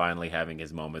Kingston finally having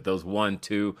his moment. Those 1,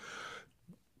 2,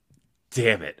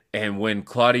 damn it. And when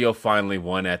Claudio finally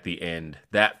won at the end,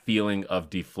 that feeling of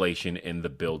deflation in the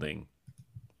building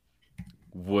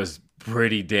was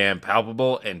pretty damn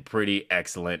palpable and pretty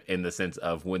excellent in the sense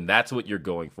of when that's what you're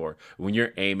going for, when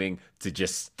you're aiming to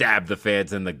just stab the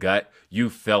fans in the gut, you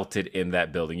felt it in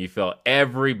that building. You felt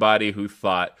everybody who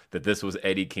thought that this was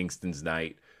Eddie Kingston's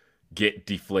night get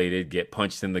deflated, get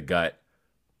punched in the gut.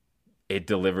 It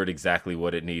delivered exactly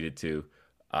what it needed to.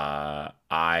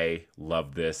 I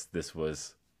love this. This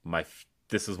was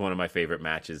one of my favorite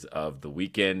matches of the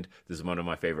weekend. This is one of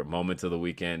my favorite moments of the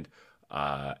weekend.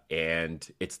 And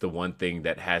it's the one thing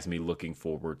that has me looking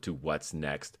forward to what's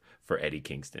next for Eddie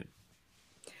Kingston.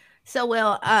 So,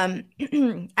 Will,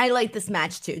 I like this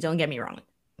match too, don't get me wrong.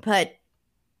 But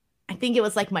I think it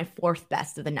was like my fourth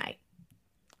best of the night.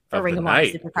 For Ring of Honor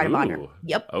Supercard of Honor.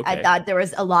 Yep. Okay. I thought there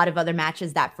was a lot of other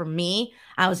matches that for me,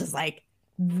 I was just like,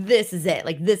 this is it.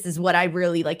 Like, this is what I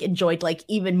really like enjoyed, like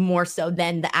even more so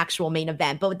than the actual main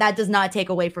event. But that does not take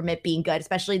away from it being good,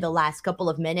 especially the last couple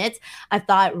of minutes. I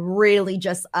thought really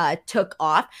just took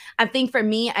off. I think for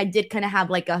me, I did kind of have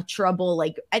like a trouble.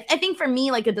 Like, I think for me,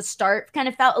 like at the start kind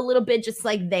of felt a little bit just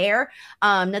like there.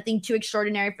 Nothing too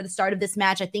extraordinary for the start of this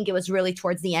match. I think it was really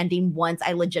towards the ending once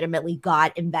I legitimately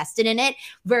got invested in it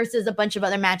versus a bunch of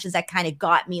other matches that kind of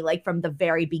got me like from the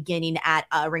very beginning at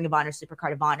Ring of Honor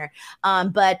Supercard of Honor.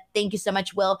 But thank you so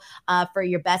much, Will, for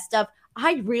your best stuff.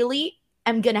 I really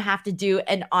am going to have to do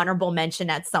an honorable mention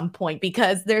at some point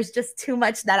because there's just too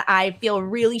much that I feel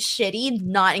really shitty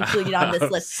not included on this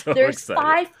list. So there's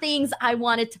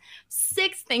excited.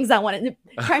 6 things I wanted,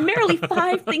 primarily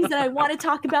 5 things that I want to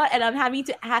talk about, and I'm having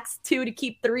to ask 2 to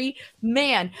keep 3.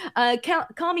 Man,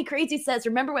 Call Me Crazy says,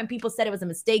 remember when people said it was a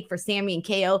mistake for Sami and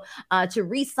KO to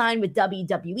re-sign with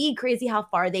WWE? Crazy how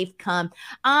far they've come.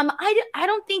 I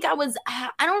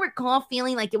don't recall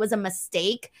feeling like it was a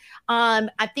mistake.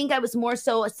 I think I was more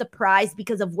so surprised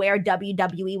because of where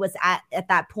WWE was at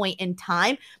that point in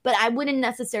time, but I wouldn't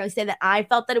necessarily say that I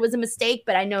felt that it was a mistake,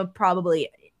 but I know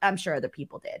I'm sure other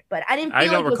people did, but I didn't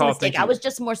feel like it was a mistake. I was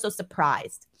just more so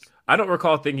surprised. I don't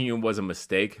recall thinking it was a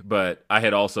mistake, but I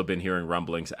had also been hearing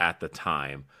rumblings at the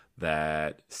time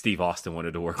that Steve Austin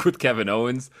wanted to work with Kevin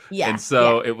Owens. Yeah. And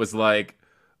so it was like,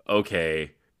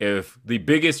 okay, if the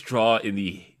biggest draw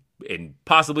in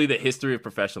possibly the history of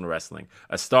professional wrestling,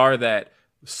 a star that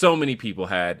so many people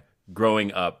had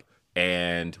growing up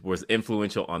and was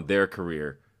influential on their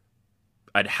career,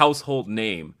 a household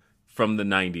name from the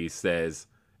 90s says,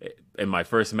 in my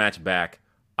first match back,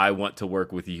 I want to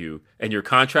work with you, and your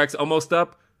contract's almost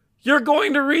up, you're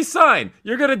going to re-sign.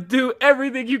 You're going to do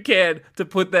everything you can to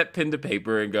put that pen to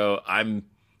paper and go, I'm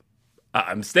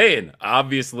staying,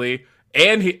 obviously,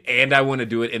 and I want to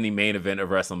do it in the main event of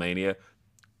WrestleMania.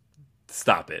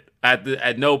 Stop it.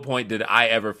 At no point did I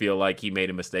ever feel like he made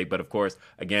a mistake. But of course,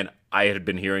 again, I had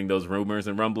been hearing those rumors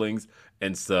and rumblings.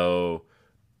 And so,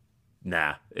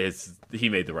 he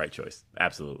made the right choice.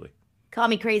 Absolutely. Call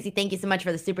Me Crazy. Thank you so much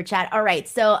for the super chat. All right.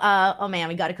 So, oh man,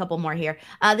 we got a couple more here.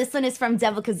 This one is from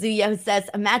Devil Kazuya, who says,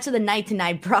 a match of the night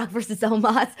tonight, Brock versus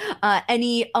Omos.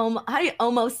 Any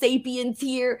Homo sapiens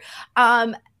here?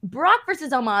 Brock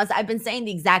versus Omos, I've been saying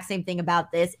the exact same thing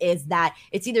about this, is that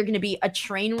it's either going to be a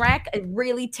train wreck, a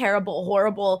really terrible,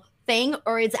 horrible thing,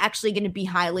 or it's actually going to be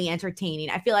highly entertaining.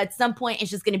 I feel at some point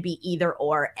it's just going to be either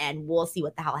or, and we'll see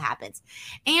what the hell happens.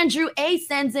 Andrew A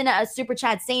sends in a super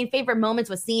chat saying favorite moments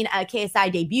was seeing a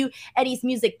KSI debut, Eddie's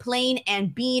music playing,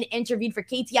 and being interviewed for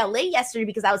KTLA yesterday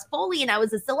because I was Foley and I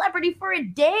was a celebrity for a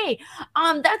day.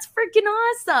 That's freaking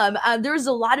awesome. There's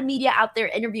a lot of media out there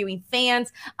interviewing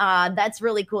fans. That's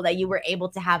really cool that you were able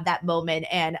to have that moment,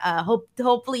 and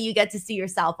hopefully you get to see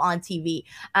yourself on TV.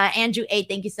 Andrew A,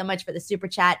 thank you so much for the super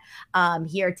chat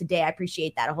here today. I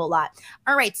appreciate that a whole lot.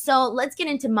 All right, so let's get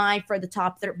into my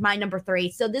number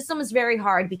 3. So this one was very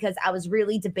hard because I was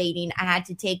really debating. I had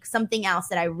to take something else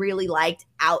that I really liked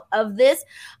out of this.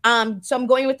 So I'm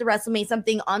going with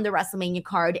something on the WrestleMania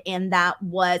card, and that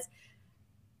was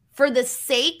for the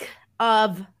sake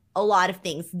of a lot of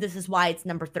things. This is why it's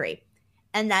number 3,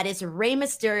 and that is Rey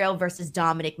Mysterio versus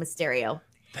Dominic Mysterio.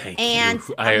 Thank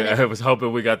you. I was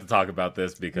hoping we got to talk about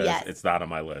this because it's not on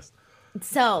my list.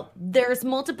 So there's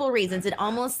multiple reasons. There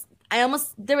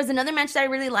was another match that I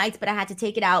really liked, but I had to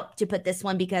take it out to put this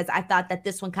one because I thought that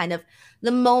this one kind of,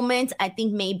 the moment, I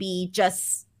think maybe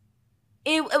just,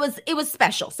 it was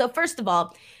special. So first of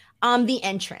all, the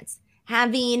entrance.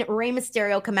 Having Rey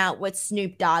Mysterio come out with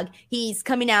Snoop Dogg. He's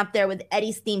coming out there with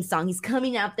Eddie's theme song. He's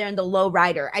coming out there in the Low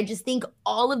Rider. I just think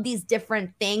all of these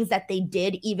different things that they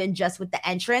did, even just with the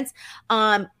entrance,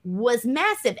 was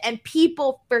massive. And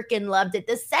people freaking loved it.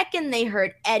 The second they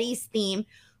heard Eddie's theme,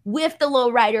 with the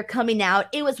lowrider coming out.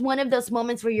 It was one of those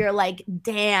moments where you're like,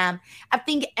 damn. I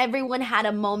think everyone had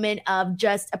a moment of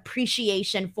just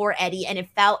appreciation for Eddie. And it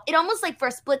almost like for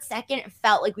a split second, it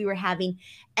felt like we were having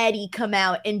Eddie come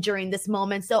out and during this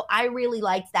moment. So I really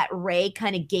liked that Ray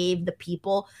kind of gave the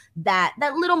people that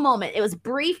little moment. It was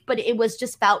brief, but it was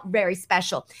just felt very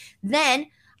special. Then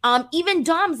even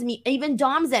Dom's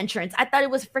entrance, I thought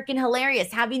it was freaking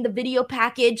hilarious having the video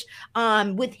package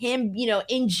with him,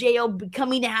 in jail,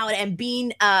 coming out and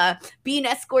being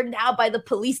escorted out by the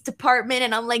police department.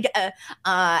 And I'm like,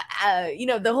 the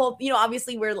whole,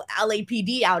 obviously we're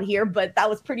LAPD out here, but that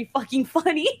was pretty fucking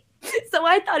funny. So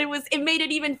I thought it made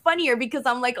it even funnier because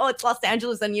I'm like, oh, it's Los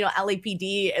Angeles and,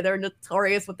 LAPD, they're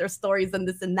notorious with their stories and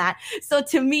this and that. So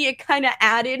to me, it kind of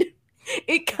added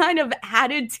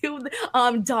to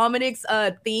Dominic's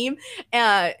theme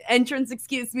entrance,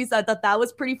 excuse me. So I thought that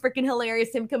was pretty freaking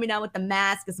hilarious, him coming out with the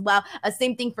mask as well.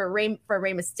 Same thing for Rey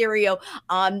Mysterio.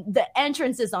 The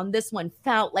entrances on this one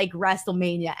felt like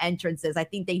WrestleMania entrances. I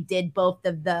think they did both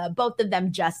of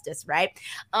them justice, right?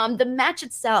 The match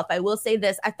itself, I will say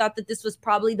this, I thought that this was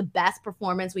probably the best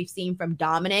performance we've seen from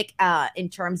Dominic in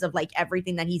terms of like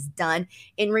everything that he's done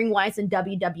in ring wise in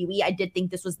WWE. I did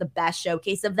think this was the best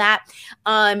showcase of that.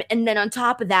 And then on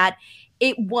top of that,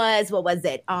 it was, what was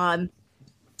it?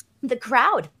 The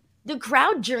crowd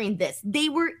during this, they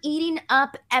were eating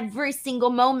up every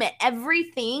single moment.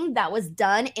 Everything that was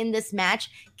done in this match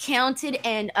counted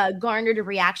and garnered a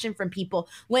reaction from people.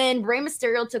 When Rey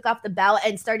Mysterio took off the belt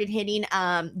and started hitting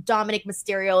Dominic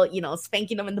Mysterio,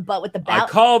 spanking him in the butt with the belt. I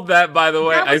called that, by the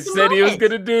way. I said he was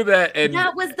going to do that. And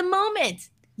that was the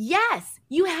moment. Yes,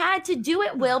 you had to do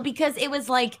it, Will, because it was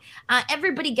like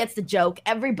everybody gets the joke,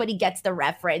 everybody gets the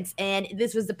reference, and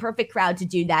this was the perfect crowd to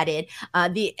do that in.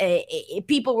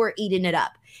 People were eating it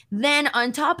up. Then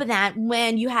on top of that,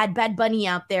 when you had Bad Bunny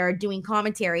out there doing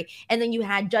commentary, and then you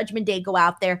had Judgment Day go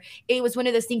out there, it was one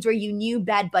of those things where you knew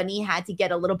Bad Bunny had to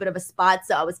get a little bit of a spot.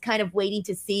 So I was kind of waiting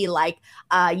to see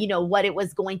what it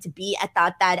was going to be. I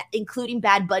thought that including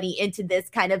Bad Bunny into this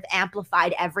kind of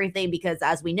amplified everything because,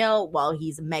 as we know, well,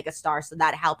 he's a mega star, so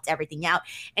that helped everything out.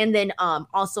 And then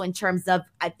also in terms of,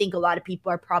 I think a lot of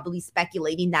people are probably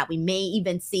speculating that we may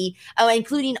even see,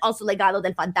 including also Legado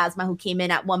del Fantasma, who came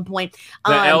in at one point.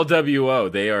 The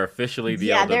LWO, they are officially the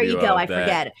LWO. Yeah, there you go. I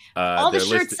forget. All the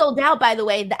shirts sold out, by the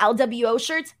way. The LWO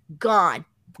shirts, gone.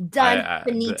 Done.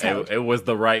 Finito. It was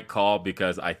the right call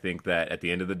because I think that at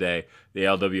the end of the day, the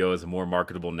LWO is a more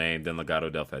marketable name than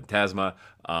Legado del Fantasma.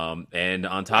 And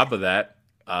on top of that,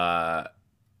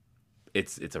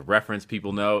 it's a reference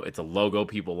people know. It's a logo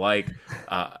people like.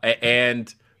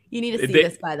 And you need to see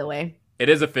this, by the way. It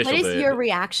is official. What is your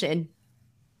reaction?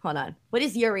 Hold on. What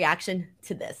is your reaction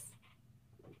to this?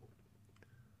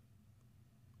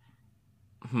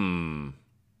 I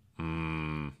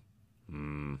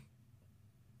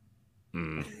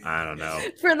don't know.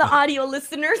 For the audio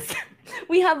listeners,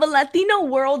 we have a Latino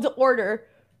World Order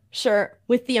shirt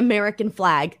with the American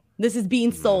flag. This is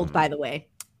being sold, by the way.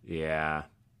 Yeah.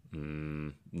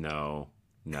 No.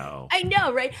 I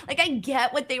know, right? Like, I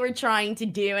get what they were trying to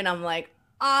do, and I'm like,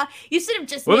 you should have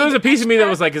just. Well, there was a piece of me that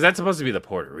was like, is that supposed to be the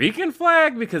Puerto Rican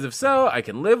flag? Because if so, I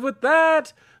can live with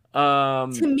that. To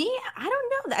me, I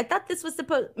don't know. I thought this was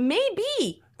supposed,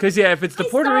 maybe. Because if it's the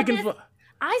Puerto Rican,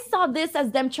 I saw this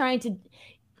as them trying to.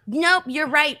 Nope, you're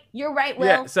right. You're right, Will.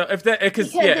 Yeah. So if that, because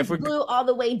it's blue all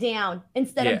the way down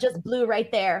instead of just blue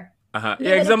right there. Yeah,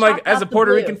 because I'm like, as a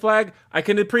Puerto Rican flag, I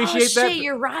can appreciate that.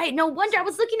 You're right. No wonder I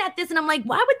was looking at this and I'm like,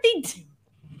 why would they?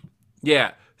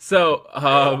 Yeah.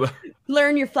 So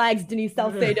learn your flags, Denise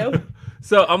Salcedo.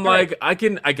 So I'm like, I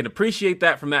can appreciate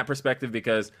that from that perspective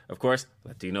because, of course,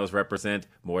 Latinos represent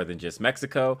more than just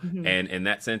Mexico, and in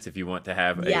that sense, if you want to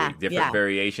have a different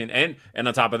variation, and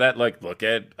on top of that, like look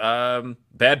at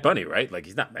Bad Bunny, right? Like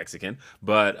he's not Mexican,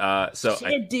 but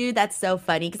dude, that's so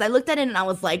funny because I looked at it and I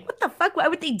was like, what the fuck? Why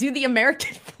would they do the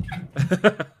American?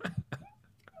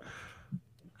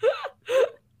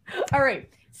 All right,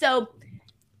 so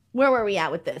where were we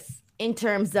at with this in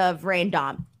terms of Ray and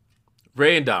Dom?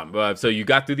 Ray and Dom. So you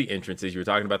got through the entrances. You were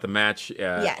talking about the match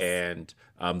yes. and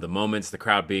the moments, the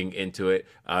crowd being into it.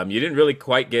 You didn't really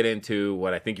quite get into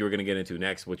what I think you were going to get into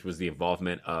next, which was the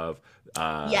involvement of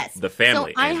the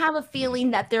family. So I have a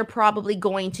feeling that they're probably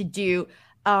going to do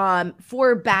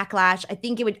for Backlash. I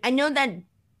think it would. I know that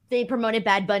they promoted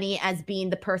Bad Bunny as being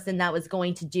the person that was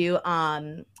going to do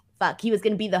fuck, he was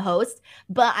going to be the host.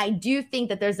 But I do think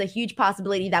that there's a huge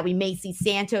possibility that we may see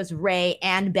Santos, Ray,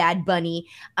 and Bad Bunny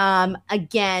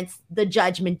against the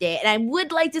Judgment Day. And I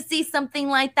would like to see something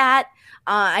like that.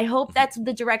 I hope that's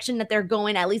the direction that they're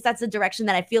going. At least that's the direction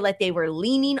that I feel like they were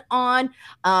leaning on.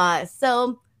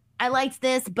 So I liked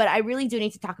this, but I really do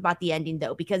need to talk about the ending,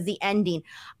 though, because the ending,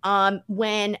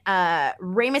 when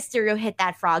Rey Mysterio hit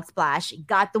that frog splash,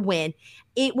 got the win,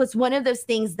 it was one of those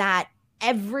things that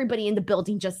everybody in the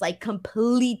building just like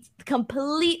completely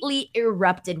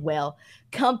erupted. Will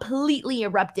completely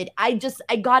erupted. I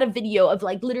got a video of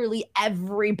like literally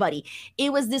everybody.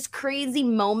 It was this crazy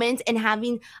moment, and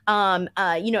having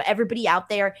everybody out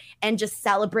there and just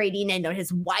celebrating, and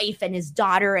his wife and his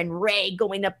daughter and Ray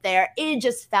going up there. It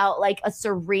just felt like a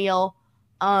surreal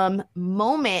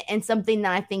moment, and something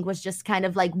that I think was just kind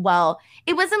of like, well,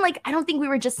 it wasn't like, I don't think we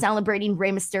were just celebrating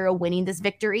Rey Mysterio winning this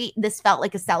victory. This felt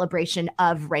like a celebration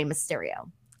of Rey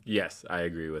Mysterio. Yes, I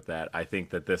agree with that. I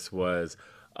think that this was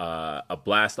a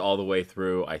blast all the way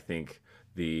through. I think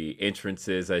the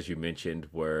entrances, as you mentioned,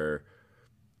 were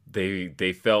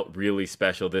they felt really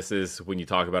special. This is when you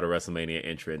talk about a WrestleMania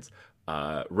entrance.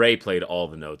 Ray played all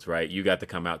the notes, right? You got to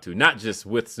come out to, not just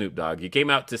with Snoop Dogg, you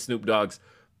came out to Snoop Dogg's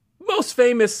most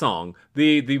famous song,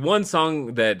 the one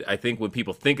song that I think when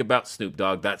people think about Snoop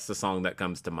Dogg, that's the song that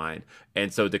comes to mind.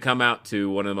 And so to come out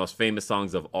to one of the most famous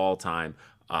songs of all time,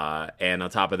 and on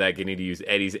top of that, getting to use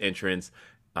Eddie's entrance,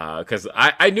 because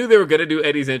I knew they were going to do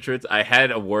Eddie's entrance. I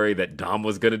had a worry that Dom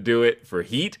was going to do it for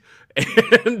Heat,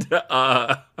 and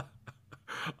I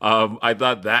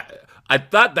thought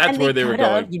that's where they were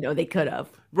going. They could have.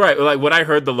 Right, like when I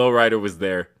heard the lowrider was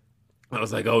there, I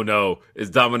was like, oh no, is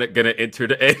Dominic going to enter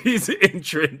the Eddie's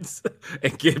entrance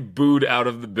and get booed out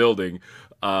of the building?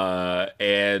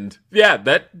 And yeah,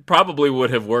 that probably would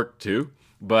have worked too,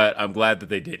 but I'm glad that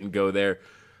they didn't go there.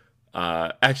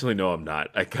 Actually, no, I'm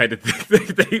not. I kind of think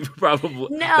they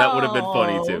probably, that would have been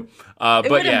funny too. It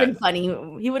would have been funny.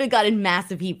 He would have gotten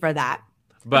massive heat for that.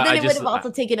 But then it would have also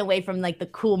taken away from like the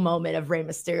cool moment of Rey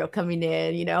Mysterio coming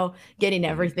in, getting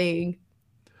everything.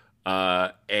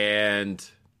 And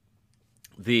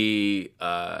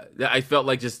I felt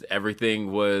like just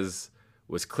everything was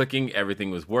clicking,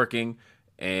 everything was working,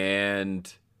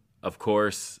 and of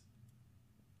course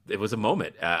it was a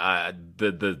moment.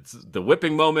 The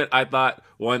whipping moment, I thought,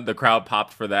 the crowd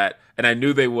popped for that, and I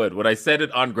knew they would. When I said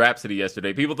it on Grapsody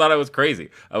yesterday, people thought I was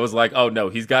crazy. I was like, oh no,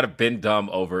 he's got to bend Dom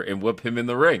over and whip him in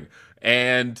the ring.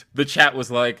 And the chat was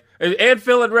like, and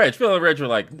Phil and Reg were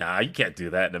like, nah, you can't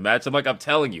do that in a match. I'm like, I'm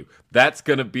telling you, that's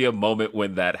going to be a moment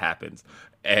when that happens.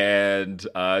 And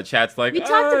chat's like, we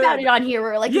talked about it on here.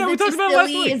 We're like, is it too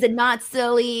silly? Is it not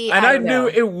silly? And I knew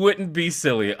it wouldn't be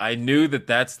silly. I knew that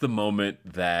that's the moment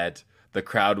that the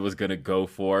crowd was going to go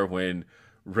for when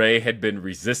Ray had been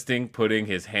resisting putting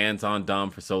his hands on Dom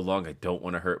for so long. I don't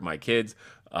want to hurt my kids.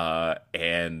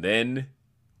 And then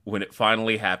when it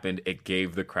finally happened, it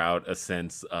gave the crowd a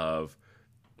sense of,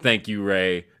 thank you,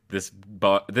 Ray. This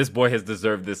boy has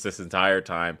deserved this entire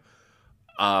time.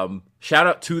 Shout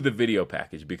out to the video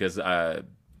package, because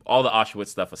all the Auschwitz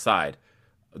stuff aside,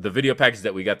 the video package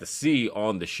that we got to see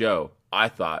on the show, I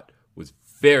thought was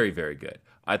very, very good.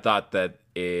 I thought that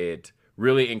it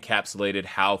really encapsulated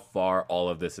how far all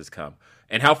of this has come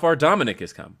and how far Dominic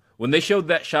has come. When they showed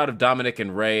that shot of Dominic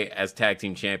and Ray as tag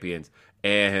team champions,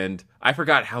 and I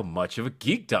forgot how much of a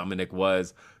geek Dominic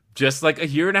was just like a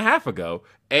year and a half ago,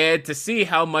 and to see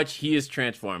how much he has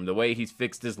transformed, the way he's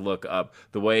fixed his look up,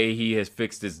 the way he has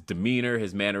fixed his demeanor,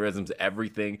 his mannerisms,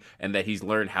 everything, and that he's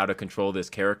learned how to control this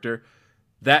character,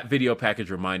 that video package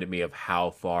reminded me of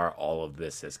how far all of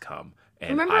this has come.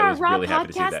 And remember I was our Raw really happy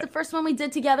to see podcast, that. the first one we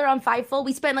did together on Fightful?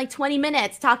 We spent like 20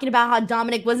 minutes talking about how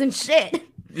Dominic wasn't shit.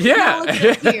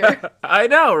 Yeah, I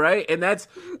know, right? And that's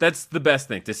the best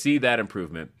thing, to see that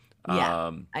improvement.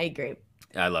 Yeah, I agree.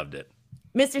 I loved it.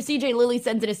 Mr. CJ Lilly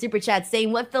sends in a super chat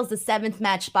saying, what fills the 7th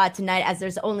match spot tonight, as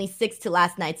there's only 6 to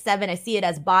last night's 7? I see it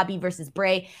as Bobby versus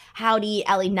Bray. Howdy,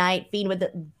 LA Knight,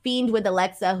 Fiend with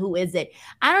Alexa. Who is it?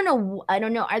 I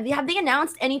don't know. Have they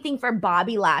announced anything for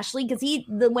Bobby Lashley? Because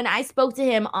when I spoke to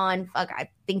him on, I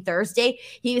think Thursday,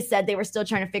 he said they were still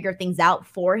trying to figure things out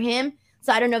for him.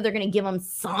 So I don't know if they're going to give him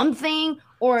something,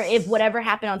 or if whatever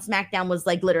happened on SmackDown was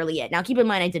like literally it. Now, keep in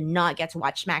mind, I did not get to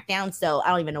watch SmackDown, so I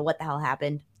don't even know what the hell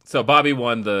happened. So Bobby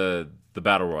won the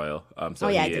Battle Royal.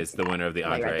 He is the winner of the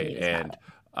Andre. And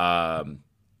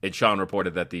Sean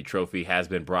reported that the trophy has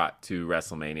been brought to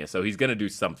WrestleMania. So he's going to do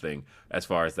something as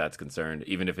far as that's concerned,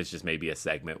 even if it's just maybe a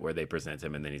segment where they present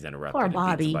him and then he's interrupted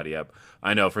and beats somebody up.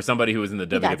 I know, for somebody who was in the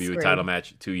WWE title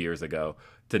match 2 years ago,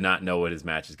 to not know what his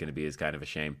match is going to be is kind of a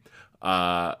shame.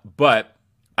 But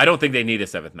I don't think they need a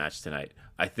seventh match tonight.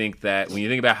 I think that when you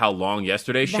think about how long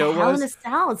yesterday's The show Hell in a was,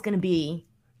 Cell is going to be.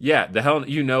 yeah, the hell,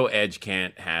 Edge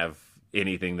can't have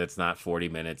anything that's not 40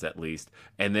 minutes at least.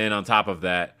 And then on top of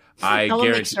that, I I will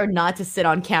make guarantee. sure not to sit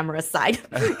on camera side.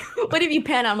 What if you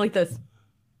pan out like this?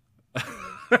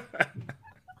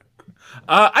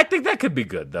 I think that could be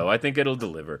good, though. I think it'll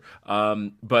deliver.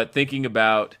 But thinking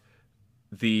about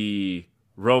the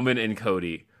Roman and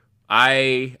Cody,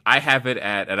 I have it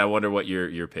at, and I wonder what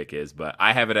your pick is, but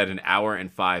I have it at 1 hour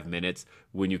and 5 minutes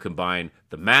when you combine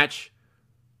the match,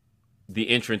 the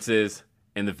entrances,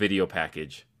 and the video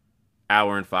package. 1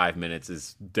 hour and 5 minutes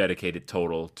is dedicated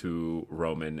total to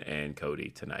Roman and Cody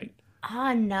tonight.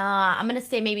 Nah. I'm gonna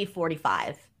say maybe 45.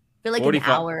 I feel like 45.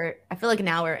 an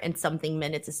hour and something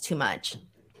minutes is too much.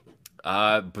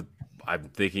 But I'm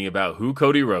thinking about who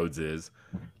Cody Rhodes is,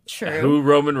 True. who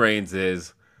Roman Reigns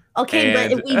is. Okay,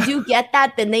 but And if we do get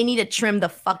that, then they need to trim the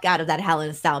fuck out of that Hell in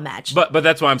a Cell match. but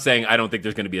that's why I'm saying I don't think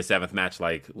there's going to be a seventh match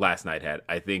like last night had.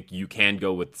 I think you can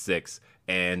go with 6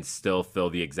 and still fill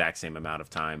the exact same amount of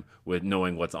time with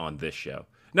knowing what's on this show.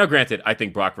 Now, granted, I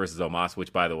think Brock versus Omos,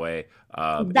 which by the way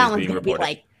that is one's being gonna be reported.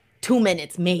 like 2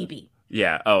 minutes, maybe.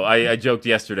 Yeah. Oh, I joked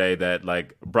yesterday that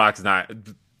like Brock's not.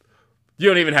 You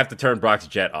don't even have to turn Brock's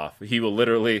jet off. He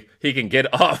can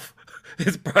get off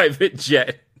his private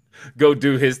jet, go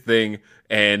do his thing,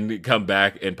 and come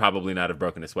back and probably not have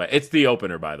broken a sweat. It's the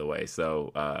opener, by the way,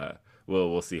 so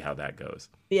we'll see how that goes.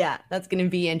 Yeah, that's going to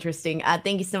be interesting.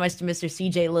 Thank you so much to Mr.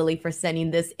 CJ Lilly for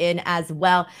sending this in as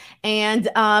well. And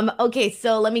okay,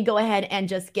 so let me go ahead and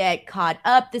just get caught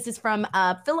up. This is from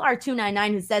Phil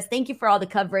R299 who says, thank you for all the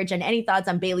coverage and any thoughts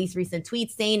on Bayley's recent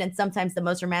tweet saying, and sometimes the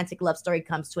most romantic love story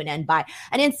comes to an end by.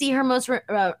 I didn't see her most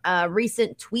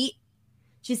recent tweet.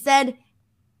 She said,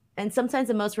 and sometimes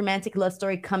the most romantic love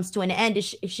story comes to an end.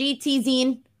 Is she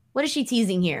teasing? What is she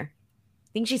teasing here? I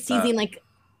think she's teasing like...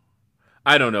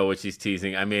 I don't know what she's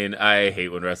teasing. I mean, I hate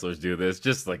when wrestlers do this.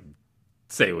 Just like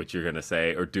say what you're gonna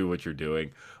say or do what you're doing.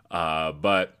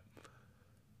 But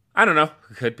I don't know.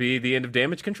 Could be the end of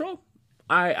Damage Control.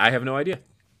 I have no idea.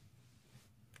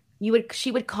 She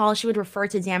would refer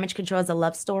to Damage Control as a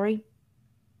love story.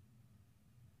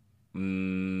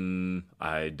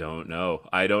 I don't know.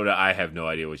 I have no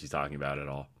idea what she's talking about at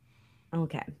all.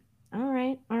 Okay. All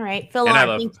right. Phil, I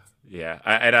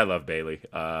love Bayley.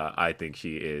 I think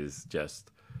she is just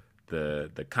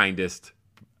the kindest.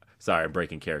 Sorry, I'm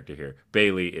breaking character here.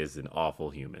 Bayley is an awful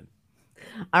human.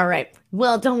 All right.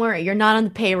 Well, don't worry. You're not on the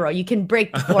payroll. You can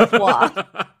break the fourth wall.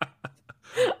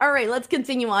 All right. Let's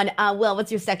continue on. Will,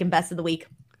 what's your second best of the week?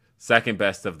 Second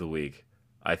best of the week.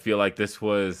 I feel like this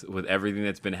was, with everything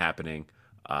that's been happening,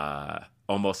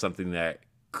 almost something that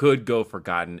could go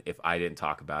forgotten if I didn't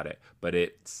talk about it. But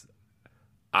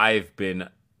I've been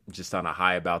just on a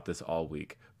high about this all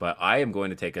week. But I am going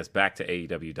to take us back to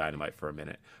AEW Dynamite for a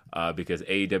minute because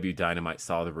AEW Dynamite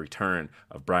saw the return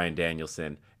of Bryan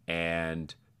Danielson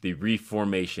and the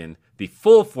reformation, the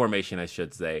full formation, I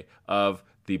should say, of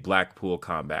the Blackpool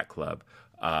Combat Club.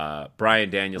 Bryan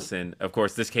Danielson, of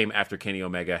course, this came after Kenny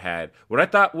Omega had what I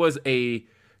thought was a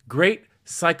great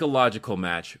psychological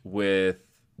match with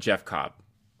Jeff Cobb.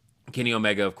 Kenny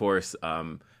Omega, of course,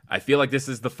 I feel like this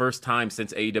is the first time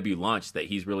since AEW launched that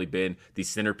he's really been the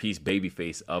centerpiece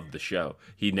babyface of the show.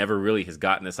 He never really has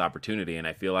gotten this opportunity, and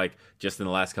I feel like just in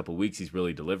the last couple of weeks he's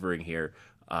really delivering here.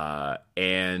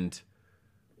 And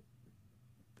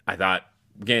I thought,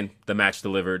 again, the match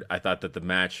delivered. I thought that the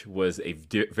match was a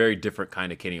very different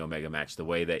kind of Kenny Omega match. The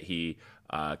way that he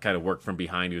kind of worked from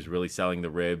behind, he was really selling the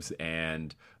ribs,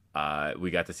 and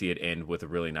we got to see it end with a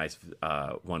really nice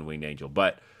one-winged angel.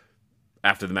 But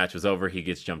after the match was over, he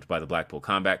gets jumped by the Blackpool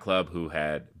Combat Club, who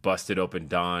had busted open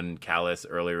Don Callis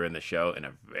earlier in the show in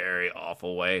a very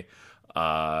awful way.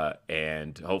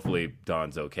 And hopefully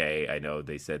Don's okay. I know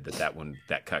they said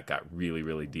that cut got really,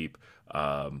 really deep.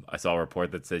 I saw a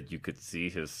report that said you could see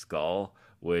his skull,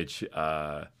 which,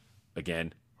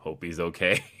 again, hope he's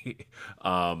okay.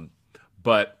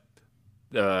 But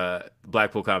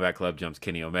Blackpool Combat Club jumps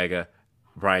Kenny Omega.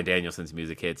 Bryan Danielson's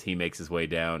music hits. He makes his way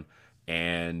down,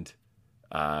 and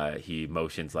he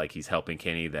motions like he's helping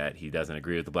Kenny, that he doesn't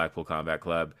agree with the Blackpool Combat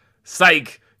Club.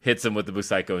 Psych! Hits him with the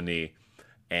Busaiku knee.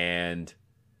 And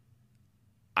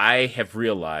I have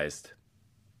realized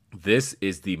this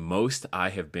is the most I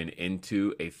have been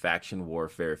into a faction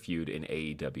warfare feud in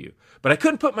AEW. But I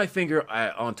couldn't put my finger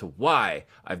onto why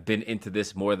I've been into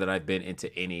this more than I've been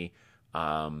into any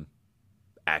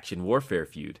faction warfare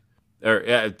feud.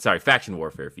 And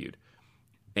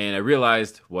I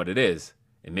realized what it is.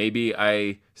 And maybe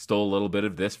I stole a little bit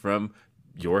of this from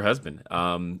your husband.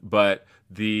 But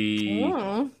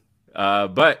the...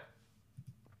 But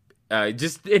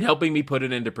just in helping me put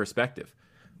it into perspective,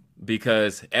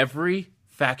 because every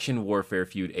faction warfare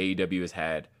feud AEW has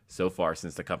had so far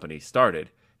since the company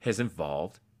started has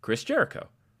involved Chris Jericho.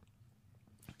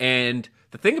 And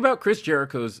the thing about Chris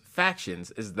Jericho's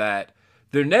factions is that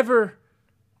they're never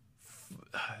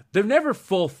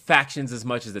full factions as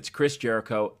much as it's Chris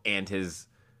Jericho and his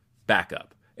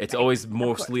backup. It's always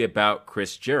mostly about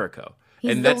Chris Jericho.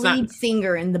 He's and the that's lead not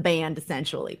singer in the band,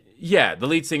 essentially. Yeah, the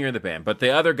lead singer of the band, but the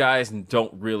other guys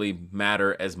don't really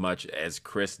matter as much as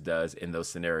Chris does in those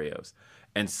scenarios.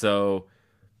 And so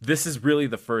this is really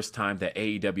the first time that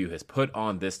AEW has put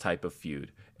on this type of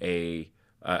feud.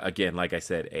 Again, like I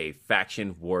said, a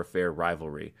faction warfare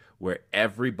rivalry where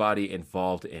everybody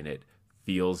involved in it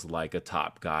feels like a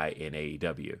top guy in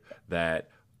AEW. That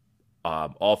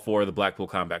all four of the Blackpool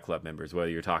Combat Club members,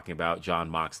 whether you're talking about Jon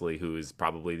Moxley, who is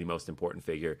probably the most important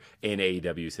figure in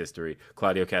AEW's history,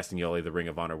 Claudio Castagnoli, the Ring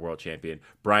of Honor World Champion,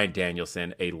 Bryan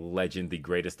Danielson, a legend, the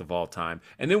greatest of all time,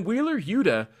 and then Wheeler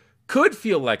Yuta could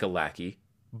feel like a lackey,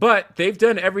 but they've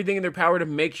done everything in their power to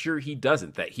make sure he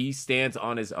doesn't, that he stands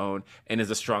on his own and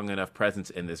is a strong enough presence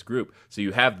in this group. So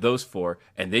you have those four,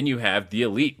 and then you have the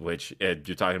Elite, which you're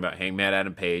talking about Hangman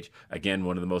Adam Page, again,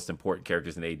 one of the most important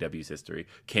characters in AEW's history.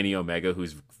 Kenny Omega,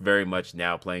 who's very much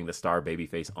now playing the star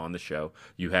babyface on the show.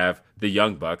 You have the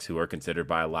Young Bucks, who are considered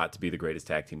by a lot to be the greatest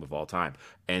tag team of all time.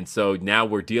 And so now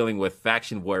we're dealing with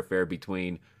faction warfare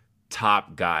between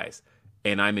top guys.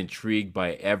 And I'm intrigued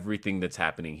by everything that's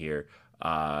happening here.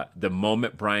 The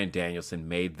moment Bryan Danielson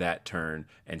made that turn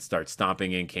and starts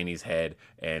stomping in Kenny's head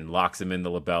and locks him in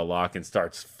the label lock and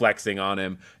starts flexing on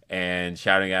him and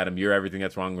shouting at him, "You're everything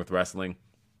that's wrong with wrestling."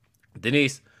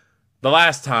 Denise, the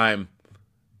last time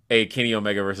a Kenny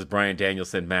Omega versus Bryan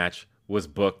Danielson match was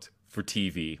booked for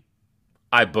TV,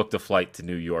 I booked a flight to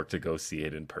New York to go see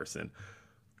it in person.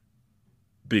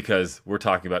 Because we're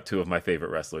talking about two of my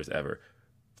favorite wrestlers ever.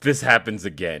 This happens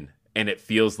again. And it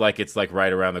feels like it's like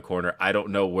right around the corner. I don't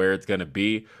know where it's going to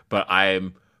be, but I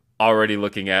am already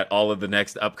looking at all of the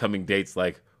next upcoming dates.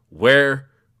 Like, where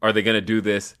are they going to do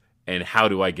this? And how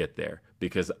do I get there?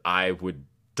 Because I would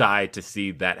die to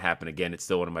see that happen again. It's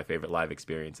still one of my favorite live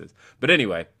experiences. But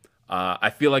anyway, I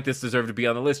feel like this deserved to be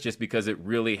on the list just because it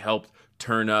really helped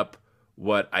turn up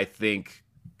what I think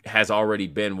has already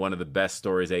been one of the best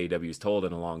stories AEW's told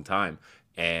in a long time.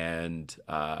 And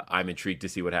I'm intrigued to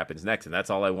see what happens next. And that's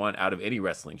all I want out of any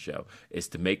wrestling show, is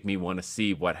to make me want to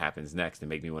see what happens next and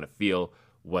make me want to feel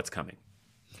what's coming.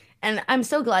 And I'm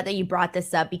so glad that you brought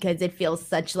this up because it feels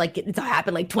such like it's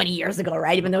happened like 20 years ago,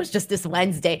 right? Even though it's just this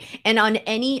Wednesday. And on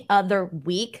any other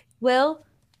week, Will,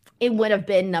 it would have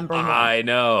been number one. I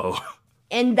know.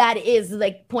 And that is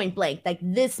like point blank. Like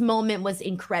this moment was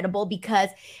incredible because,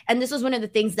 and this was one of the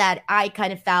things that I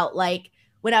kind of felt like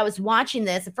when I was watching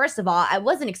this. First of all, I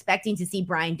wasn't expecting to see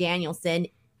Bryan Danielson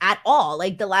at all.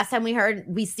 Like the last time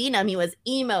we seen him, he was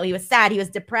emo, he was sad, he was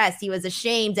depressed, he was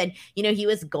ashamed, and he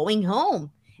was going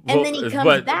home. And then he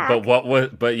comes back. But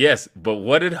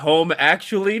what did home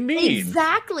actually mean?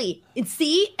 Exactly.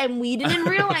 See, and we didn't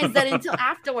realize that until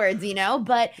afterwards,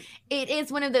 But it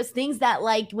is one of those things that,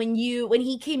 like, when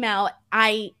he came out,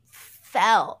 I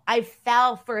fell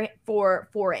for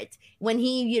it. When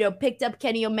he, picked up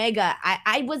Kenny Omega,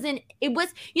 I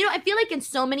feel like in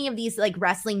so many of these like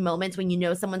wrestling moments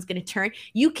when someone's going to turn,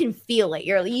 you can feel it.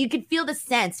 You can feel the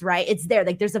sense, right? It's there.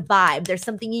 Like there's a vibe. There's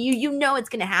something it's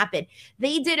going to happen.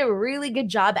 They did a really good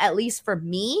job, at least for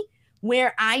me,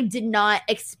 where I did not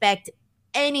expect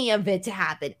any of it to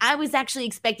happen. I was actually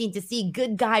expecting to see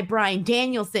good guy Bryan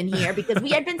Danielson here because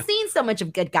we had been seeing so much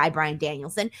of good guy Bryan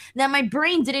Danielson that my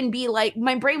brain didn't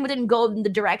go in the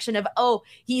direction of, oh,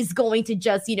 he's going to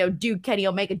just, do Kenny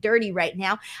Omega dirty right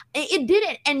now. It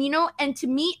didn't. And to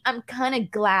me, I'm kind of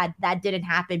glad that didn't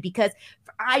happen because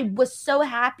I was so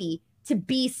happy to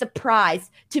be surprised,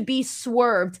 to be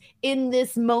swerved in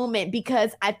this moment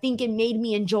because I think it made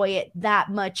me enjoy it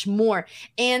that much more.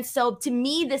 And so to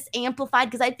me, this amplified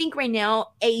because I think right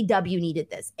now AEW needed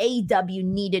this. AEW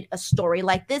needed a story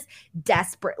like this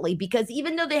desperately because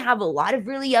even though they have a lot of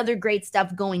really other great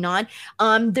stuff going on,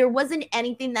 there wasn't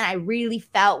anything that I really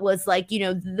felt was like,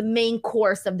 the main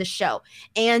course of the show.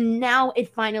 And now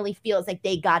it finally feels like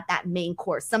they got that main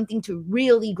course, something to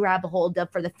really grab a hold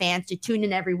of for the fans to tune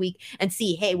in every week and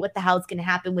see, hey, what the hell is going to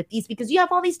happen with these? Because you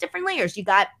have all these different layers. You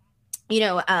got,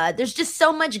 there's just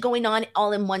so much going on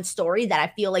all in one story that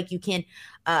I feel like you can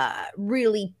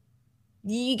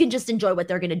you can just enjoy what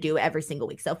they're going to do every single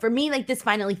week. So for me, like this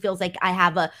finally feels like I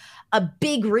have a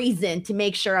big reason to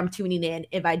make sure I'm tuning in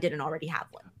if I didn't already have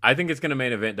one. I think it's going to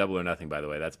main event Double or Nothing, by the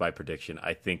way. That's my prediction.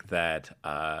 I think that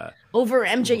over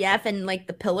MJF and like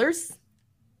the Pillars.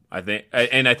 I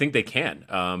think they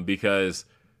can because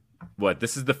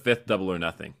this is the 5th Double or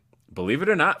Nothing. Believe it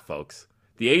or not, folks,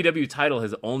 the AEW title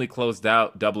has only closed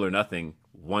out Double or Nothing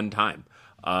one time,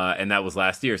 and that was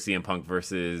last year, CM Punk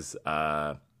versus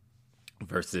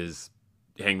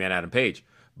Hangman Adam Page.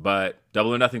 But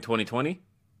Double or Nothing 2020.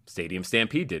 Stadium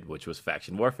Stampede did, which was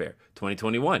Faction Warfare.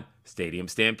 2021, Stadium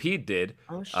Stampede did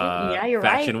Yeah, you're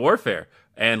Faction right. Warfare.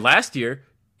 And last year,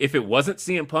 if it wasn't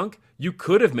CM Punk, you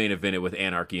could have main evented with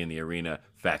Anarchy in the Arena,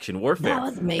 Faction Warfare. That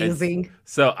was amazing. And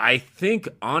so I think,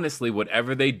 honestly,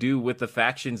 whatever they do with the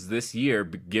factions this year,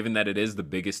 given that it is the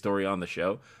biggest story on the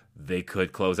show, they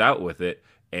could close out with it.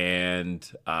 And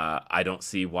I don't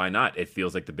see why not. It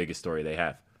feels like the biggest story they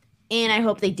have. And I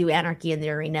hope they do Anarchy in the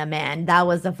Arena, man. That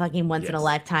was a fucking once in a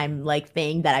lifetime like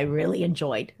thing that I really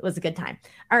enjoyed. It was a good time.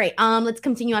 All right, let's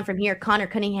continue on from here. Connor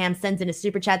Cunningham sends in a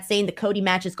super chat saying the Cody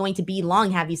match is going to be long.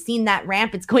 Have you seen that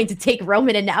ramp? It's going to take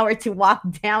Roman an hour to walk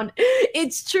down.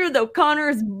 It's true though. Connor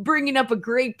is bringing up a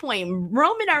great point.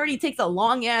 Roman already takes a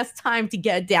long ass time to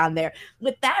get down there.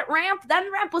 With that ramp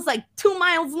was like 2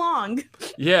 miles long.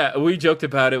 Yeah, we joked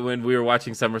about it when we were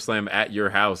watching SummerSlam at your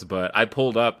house, but I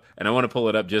pulled up, and I want to pull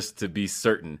it up just to be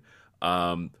certain.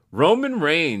 Roman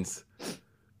Reigns,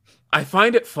 I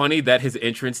find it funny that his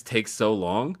entrance takes so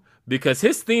long because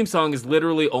his theme song is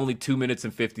literally only 2 minutes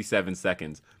and 57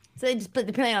 seconds. So they just play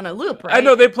it on a loop, right? I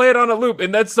know, they play it on a loop,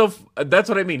 and that's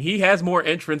what I mean. He has more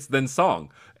entrance than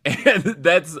song. And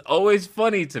that's always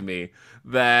funny to me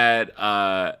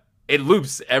that it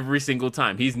loops every single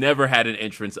time. He's never had an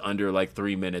entrance under like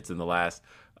 3 minutes in the last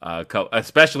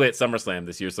especially at SummerSlam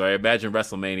this year. So I imagine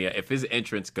WrestleMania, if his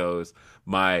entrance goes,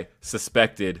 I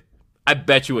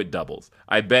bet you it doubles.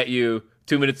 I bet you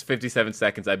 2 minutes 57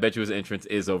 seconds. I bet you his entrance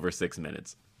is over 6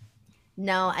 minutes.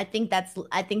 No, I think that's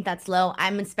low.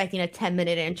 I'm expecting a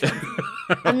 10-minute entrance.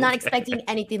 I'm not expecting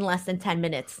anything less than 10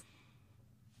 minutes.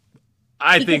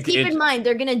 Keep in mind,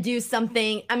 they're gonna do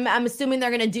something. I'm assuming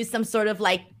they're gonna do some sort of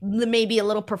like maybe a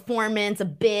little performance, a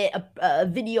bit, a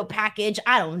video package.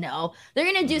 I don't know. They're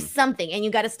gonna do something, and you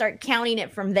got to start counting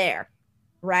it from there,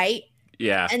 right?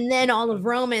 Yeah. And then all of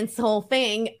Roman's whole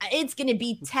thing, it's gonna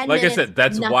be 10 like minutes. Like I said,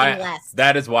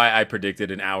 that is why I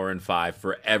predicted 1 hour and 5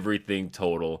 for everything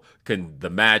total. The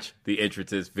match, the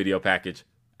entrances, video package,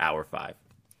 1 hour 5.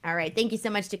 All right. Thank you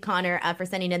so much to Connor for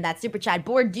sending in that super chat.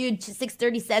 Bored Dude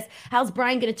 630 says, how's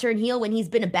Brian going to turn heel when he's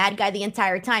been a bad guy the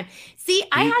entire time? See,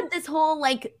 I had this whole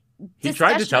like he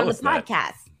tried to tell on us the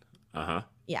podcast. Uh-huh.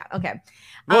 Yeah. Okay.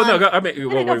 Well, no,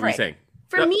 what were you saying?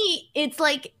 For me, it's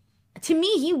like, to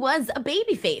me, he was a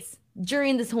babyface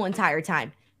during this whole entire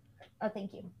time. Oh,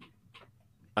 thank you.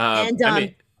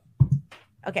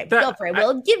 Okay, go for it.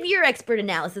 Well, give your expert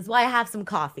analysis while I have some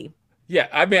coffee. Yeah,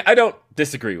 I mean, I don't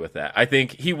disagree with that. I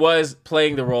think he was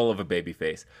playing the role of a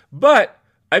babyface. But,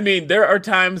 I mean, there are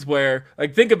times where,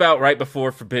 like, think about right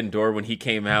before Forbidden Door when he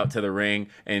came out to the ring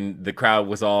and the crowd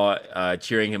was all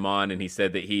cheering him on, and he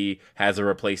said that he has a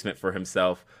replacement for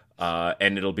himself,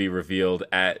 and it'll be revealed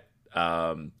at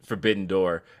Forbidden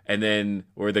Door. And then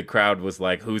where the crowd was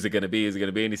like, who's it going to be? Is it going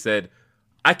to be? And he said,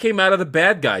 I came out of the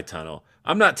bad guy tunnel.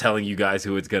 I'm not telling you guys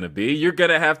who it's going to be. You're going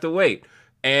to have to wait.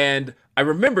 And I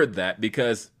remembered that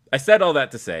because I said all that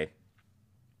to say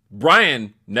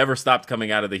Brian never stopped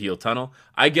coming out of the heel tunnel.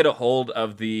 I get a hold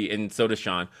of and so does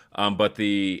Sean, but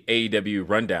the AEW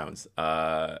rundowns,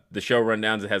 the show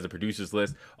rundowns, it has a producer's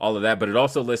list, all of that, but it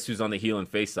also lists who's on the heel and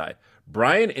face side.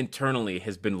 Brian internally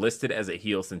has been listed as a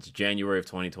heel since January of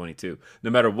 2022. No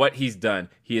matter what he's done,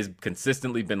 he has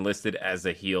consistently been listed as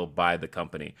a heel by the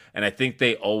company. And I think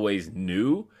they always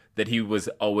knew that he was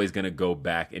always going to go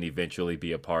back and eventually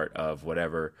be a part of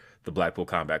whatever the Blackpool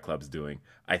Combat Club's doing.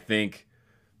 I think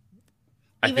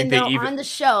on the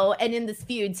show and in this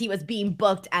feuds, he was being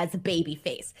booked as a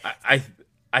babyface.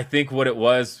 I think what it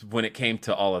was when it came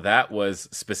to all of that was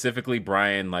specifically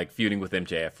Brian, like feuding with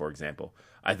MJF, for example.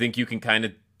 I think you can kind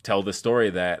of tell the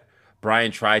story that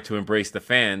Brian tried to embrace the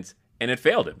fans and it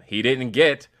failed him. He didn't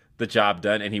get the job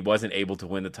done and he wasn't able to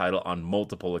win the title on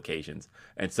multiple occasions.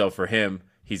 And so for him,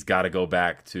 he's got to go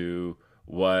back to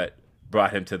what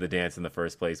brought him to the dance in the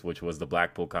first place, which was the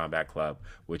Blackpool Combat Club,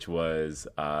 which was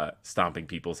stomping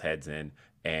people's heads in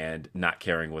and not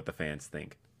caring what the fans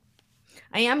think.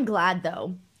 I am glad,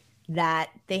 though, that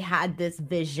they had this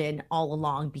vision all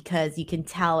along, because you can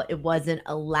tell it wasn't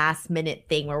a last minute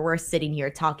thing where we're sitting here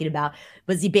talking about,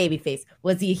 was he babyface?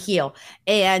 Was he a heel?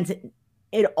 And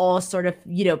it all sort of,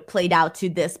 played out to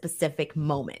this specific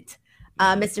moment.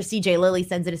 Mr. CJ Lilly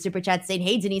sends in a super chat saying,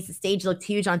 hey, Denise, the stage looked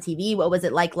huge on TV. What was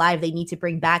it like live? They need to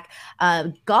bring back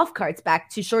golf carts back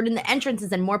to shorten the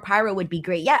entrances, and more pyro would be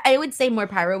great. Yeah, I would say more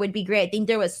pyro would be great. I think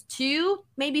there was 2,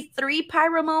 maybe 3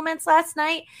 pyro moments last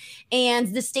night,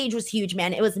 and the stage was huge,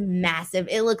 man. It was massive.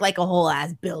 It looked like a whole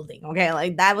ass building. Okay,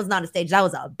 like that was not a stage. That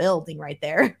was a building right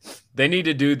there. They need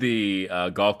to do the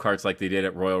golf carts like they did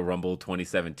at Royal Rumble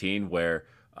 2017, where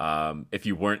if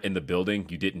you weren't in the building,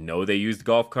 you didn't know they used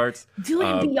golf carts.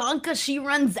 Dude, Bianca, she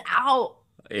runs out.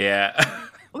 Yeah.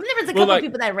 Well, there was a couple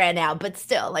people that ran out, but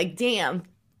still, like, damn.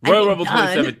 Royal Rumble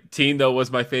 2017, though, was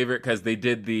my favorite because they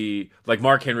did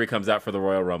Mark Henry comes out for the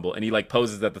Royal Rumble, and he,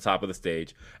 poses at the top of the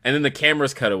stage, and then the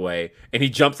cameras cut away, and he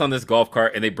jumps on this golf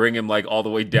cart, and they bring him, all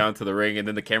the way down to the ring, and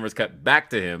then the cameras cut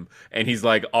back to him, and he's,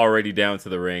 already down to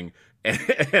the ring,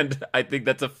 and I think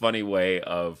that's a funny way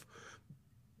of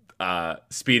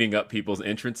speeding up people's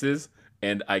entrances,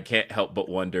 and I can't help but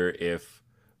wonder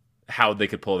how they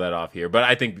could pull that off here. But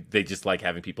I think they just like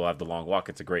having people have the long walk.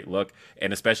 It's a great look,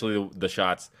 and especially the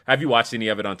shots. Have you watched any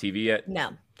of it on TV yet?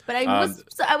 No, but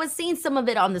I was seeing some of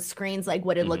it on the screens, like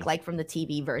what it looked like from the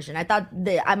TV version. I thought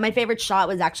my favorite shot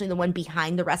was actually the one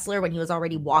behind the wrestler when he was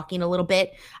already walking a little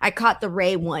bit. I caught the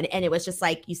Ray one, and it was just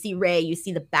like you see Ray, you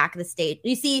see the back of the stage,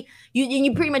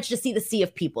 you pretty much just see the sea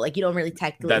of people. Like you don't really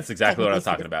technically. That's exactly what I was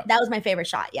talking about. That was my favorite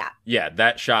shot. Yeah. Yeah,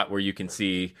 that shot where you can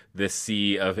see this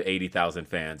sea of 80,000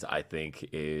 fans, I think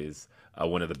is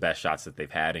one of the best shots that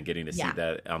they've had, and getting to see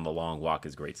that on the long walk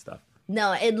is great stuff.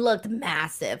 No, it looked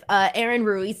massive. Aaron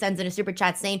Ruiz sends in a super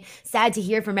chat saying, sad to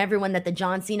hear from everyone that the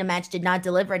John Cena match did not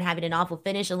deliver and having an awful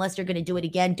finish. Unless you're going to do it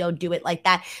again, don't do it like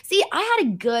that. See, I had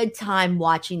a good time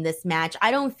watching this match.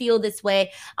 I don't feel this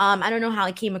way. I don't know how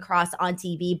it came across on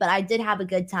TV, but I did have a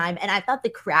good time. And I thought the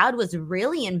crowd was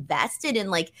really invested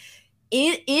in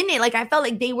in it. Like I felt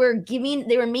like they were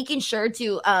making sure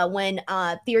to when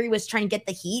Theory was trying to get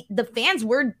the heat, the fans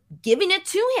were giving it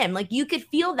to him. Like you could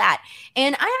feel that.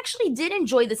 And I actually did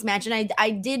enjoy this match, and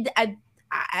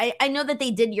I know that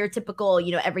they did your typical,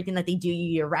 everything that they do,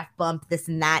 your ref bump, this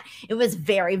and that. It was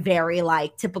very, very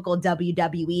typical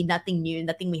WWE, nothing new,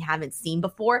 nothing we haven't seen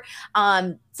before.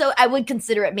 So I would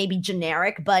consider it maybe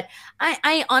generic, but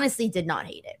I honestly did not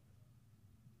hate it.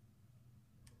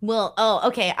 Well,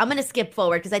 okay. I'm going to skip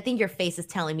forward because I think your face is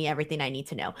telling me everything I need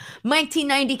to know. Mike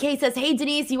T90K says, hey,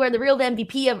 Denise, you are the real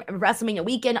MVP of WrestleMania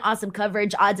weekend. Awesome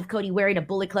coverage. Odds of Cody wearing a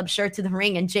Bullet Club shirt to the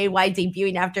ring and JY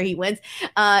debuting after he wins.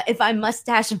 If I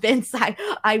mustache Vince,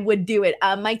 I would do it.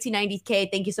 Mike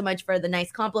T90K, thank you so much for the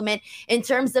nice compliment. In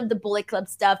terms of the Bullet Club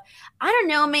stuff, I don't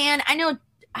know, man. I know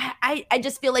I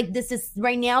just feel like this is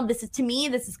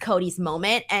Cody's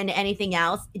moment, and anything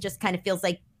else, it just kind of feels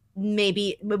like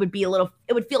maybe it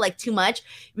would feel like too much.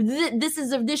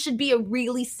 This should be a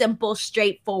really simple,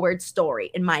 straightforward story,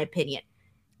 in my opinion.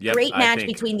 Yep, great match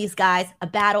between these guys, a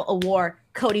battle, a war.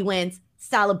 Cody wins,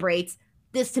 celebrates.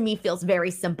 This to me feels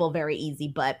very simple, very easy.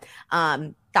 But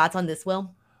thoughts on this,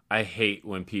 Will? I hate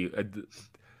when people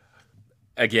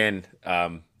don't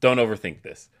overthink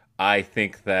this. I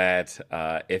think that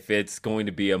if it's going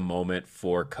to be a moment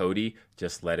for Cody,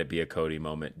 just let it be a Cody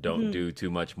moment. Don't do too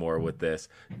much more with this.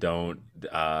 Don't.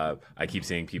 I keep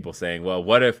seeing people saying, well,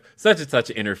 what if such and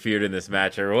such interfered in this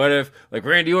match? Or what if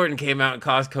Randy Orton came out and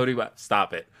caused Cody?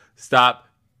 Stop it. Stop.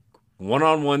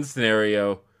 One-on-one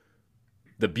scenario.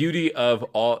 The beauty of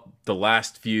all the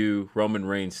last few Roman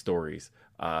Reigns stories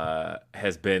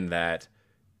has been that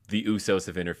the Usos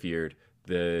have interfered.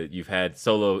 You've had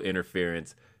solo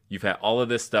interference. You've had all of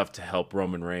this stuff to help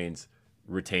Roman Reigns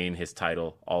retain his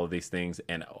title, all of these things.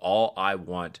 And all I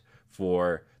want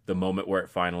for the moment where it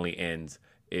finally ends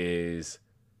is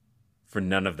for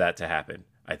none of that to happen.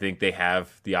 I think they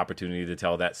have the opportunity to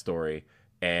tell that story.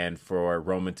 And for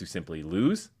Roman to simply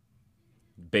lose,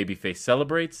 babyface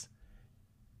celebrates,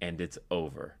 and it's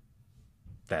over.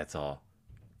 That's all.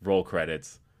 Roll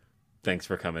credits. Thanks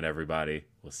for coming, everybody.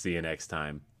 We'll see you next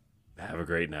time. Have a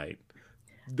great night.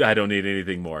 I don't need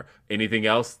anything more. Anything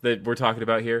else that we're talking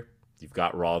about here? You've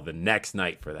got Raw the next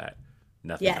night for that.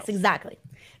 Nothing else. Yes, exactly.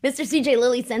 Mr. CJ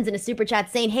Lilly sends in a super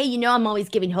chat saying, hey, I'm always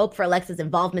giving hope for Alexa's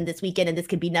involvement this weekend, and this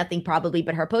could be nothing probably,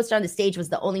 but her poster on the stage was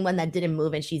the only one that didn't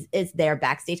move, and she is there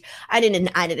backstage. I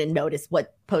didn't notice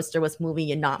what poster was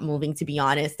moving and not moving, to be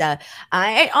honest.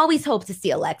 I always hope to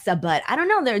see Alexa, but I don't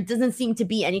know. There doesn't seem to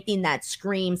be anything that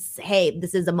screams, hey,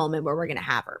 this is a moment where we're going to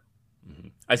have her.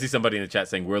 I see somebody in the chat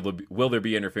saying, will there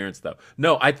be interference, though?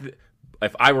 No,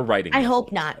 if I were writing I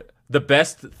hope not. The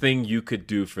best thing you could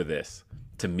do for this,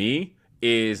 to me,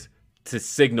 is to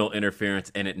signal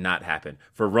interference and it not happen.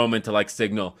 For Roman to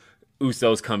signal,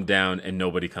 Usos come down and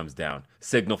nobody comes down.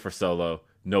 Signal for Solo,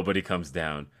 nobody comes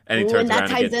down. And he Ooh, turns and that around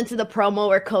ties and gets, into the promo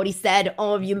where Cody said,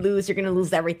 "Oh, if you lose, you're gonna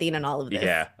lose everything and all of this."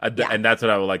 yeah, and that's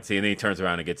what I would like to see. And then he turns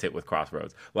around and gets hit with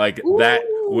Crossroads. Like that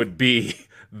Ooh. would be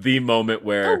the moment Oh,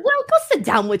 where well, go sit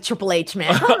down with Triple H,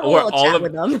 man. Go have a where little chat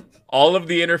with him. all of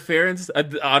the interference.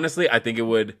 Honestly, I think it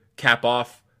would cap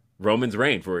off Roman's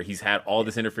reign, for he's had all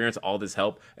this interference, all this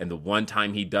help, and the one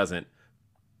time he doesn't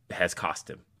has cost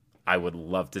him. I would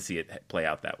love to see it play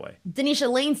out that way.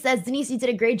 Denisha Lane says, Denise, you did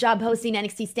a great job hosting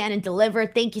NXT Stand and Deliver.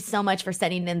 Thank you so much for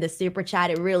sending in the super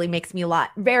chat. It really makes me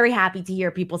very happy to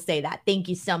hear people say that. Thank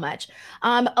you so much.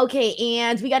 Okay,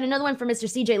 and we got another one from Mr.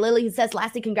 CJ Lilly who says,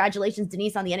 lastly, congratulations,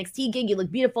 Denise, on the NXT gig. You look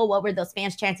beautiful. What were those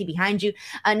fans chanting behind you?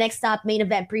 Next stop, main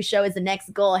event pre-show is the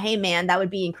next goal. Hey, man, that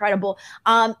would be incredible.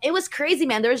 It was crazy,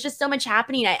 man. There was just so much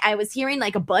happening. I was hearing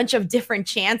like a bunch of different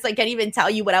chants. I can't even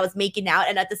tell you what I was making out.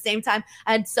 And at the same time,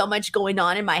 I had so much going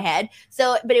on in my head.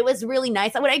 So, but it was really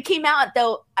nice. When I came out,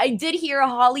 though, I did hear a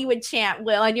Hollywood chant.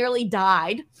 Will, I nearly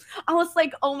died. I was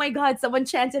like, oh my God, someone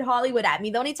chanted Hollywood at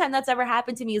me. The only time that's ever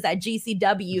happened to me is at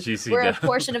GCW, where a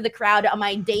portion of the crowd on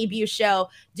my debut show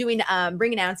doing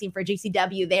ring announcing for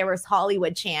GCW, there was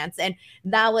Hollywood chants. And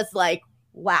that was like,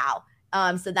 wow.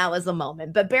 So that was a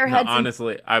moment. But Bear Hudson,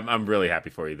 honestly, I'm really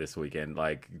happy for you this weekend.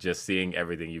 Like, just seeing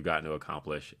everything you've gotten to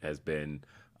accomplish has been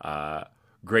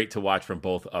great to watch from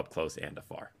both up close and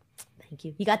afar. Thank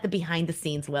you. You got the behind the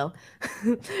scenes, Will.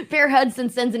 Bear Hudson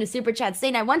sends in a super chat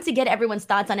saying, I want to get everyone's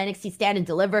thoughts on NXT Stand and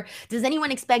Deliver. Does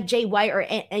anyone expect Jay White or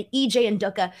EJ and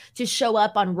Duka to show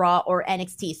up on Raw or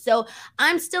NXT? So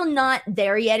I'm still not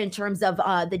there yet in terms of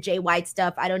the Jay White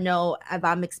stuff. I don't know if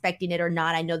I'm expecting it or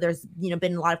not. I know there's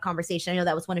been a lot of conversation. I know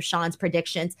that was one of Sean's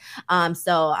predictions.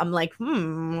 So I'm like, I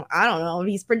don't know if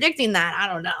he's predicting that. I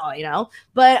don't know,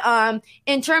 But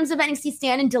in terms of NXT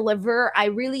Stand and Deliver, I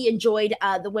really enjoyed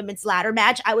the women's ladder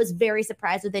match. I was very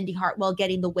surprised with Indy Hartwell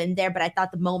getting the win there, but I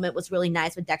thought the moment was really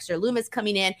nice with Dexter Lumis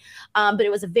coming in. But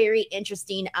it was a very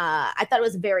interesting, I thought it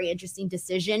was a very interesting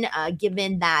decision,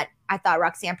 given that I thought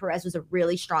Roxanne Perez was a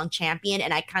really strong champion,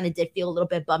 and I kind of did feel a little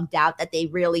bit bummed out that they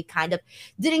really kind of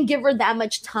didn't give her that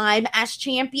much time as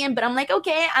champion. But I'm like,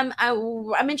 okay,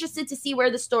 I'm interested to see where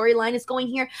the storyline is going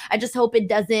here. I just hope it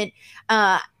doesn't,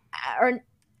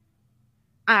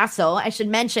 Also, I should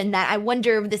mention that I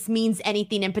wonder if this means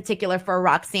anything in particular for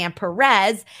Roxanne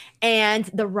Perez and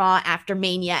the Raw after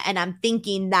Mania. And I'm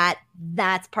thinking that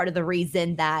that's part of the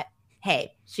reason that,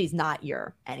 hey, she's not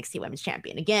your NXT Women's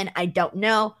Champion. Again, I don't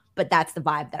know, but that's the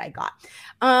vibe that I got.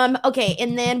 Okay,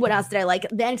 and then what else did I like?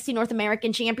 The NXT North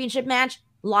American Championship match.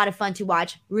 A lot of fun to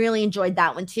watch. Really enjoyed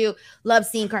that one too. Love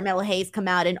seeing Carmelo Hayes come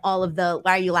out in all of the,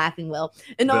 why are you laughing, Will?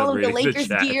 In all of the Lakers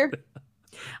gear.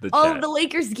 All of the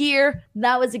Lakers gear.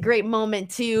 That was a great moment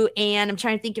too. And I'm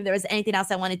trying to think if there was anything else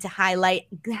I wanted to highlight.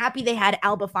 Happy they had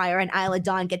Alba Fire and Isla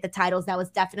Dawn get the titles. That was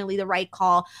definitely the right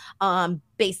call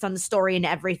based on the story and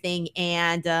everything.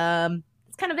 And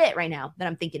it's kind of it right now that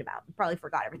I'm thinking about. Probably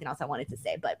forgot everything else I wanted to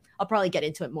say, but I'll probably get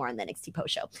into it more on the NXT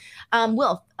post show.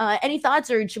 Will, any thoughts,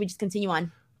 or should we just continue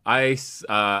on?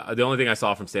 The only thing I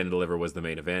saw from Stand and Deliver was the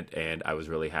main event, and I was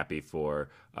really happy for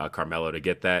Carmelo to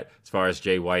get that. As far as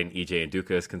Jay White and EJ and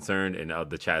Duka is concerned, and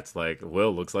the chat's like,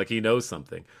 Will looks like he knows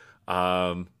something.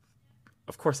 Of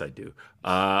course I do.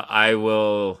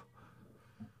 I'll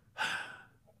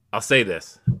say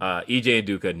this. EJ and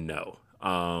Duka, no.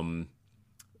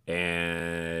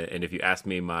 And if you ask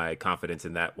me, my confidence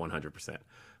in that, 100%.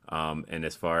 And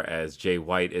as far as Jay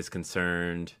White is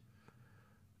concerned,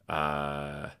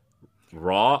 Raw,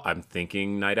 I'm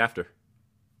thinking night after.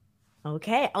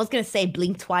 Okay. I was going to say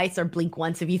blink twice or blink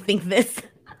once if you think this.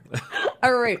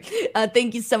 All right.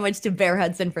 Thank you so much to Bear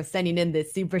Hudson for sending in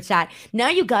this super chat. Now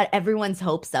you got everyone's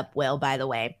hopes up, Will, by the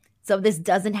way. So if this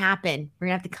doesn't happen, we're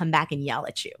going to have to come back and yell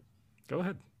at you. Go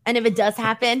ahead. And if it does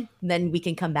happen, then we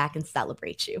can come back and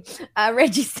celebrate you.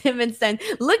 Reggie Simmons said,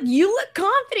 look, you look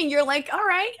confident. You're like, all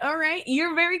right.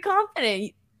 You're very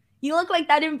confident. You look like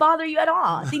that didn't bother you at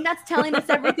all. I think that's telling us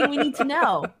everything we need to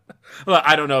know. Well,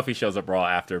 I don't know if he shows up Raw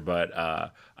after, but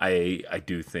I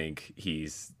do think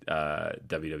he's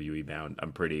WWE bound.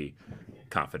 I'm pretty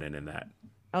confident in that.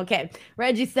 Okay.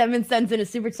 Reggie Simmons sends in a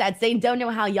super chat saying, don't know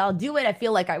how y'all do it. I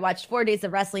feel like I watched 4 days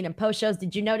of wrestling and post shows.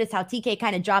 Did you notice how TK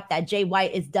kind of dropped that Jay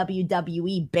White is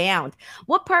WWE bound?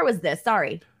 What part was this?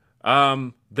 Sorry.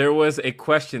 There was a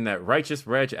question that Righteous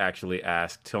Reg actually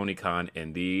asked Tony Khan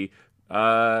in the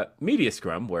media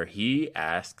scrum, where he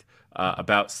asked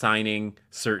about signing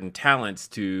certain talents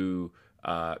to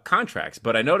contracts.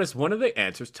 But I noticed one of the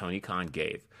answers Tony Khan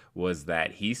gave was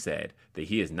that he said that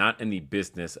he is not in the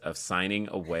business of signing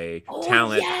away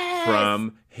talent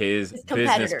from his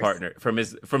business partner, from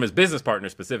his business partner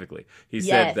specifically. He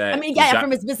said that. I mean,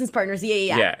 from his business partners.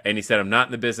 Yeah. And he said, I'm not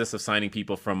in the business of signing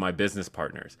people from my business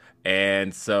partners.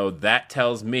 And so that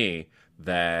tells me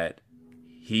that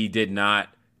he did not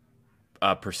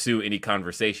pursue any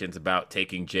conversations about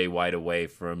taking Jay White away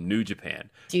from New Japan.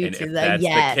 And if that's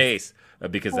the case,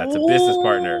 because that's a business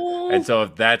partner. And so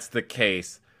if that's the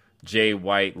case, Jay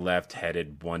White left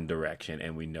headed one direction,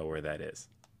 and we know where that is.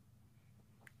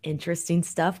 Interesting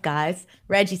stuff, guys.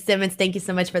 Reggie Simmons, thank you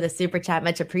so much for the super chat.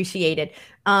 Much appreciated.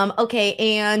 Okay,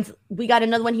 and we got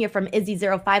another one here from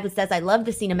Izzy05 who says, I love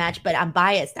the Cena match, but I'm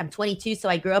biased. I'm 22, so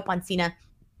I grew up on Cena.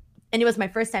 And it was my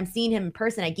first time seeing him in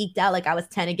person. I geeked out like I was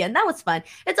 10 again. That was fun.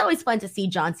 It's always fun to see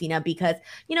John Cena because,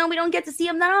 we don't get to see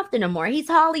him that often anymore. He's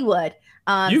Hollywood.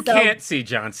 You can't see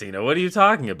John Cena. What are you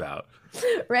talking about?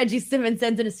 Reggie Simmons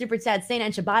sends in a super chat saying,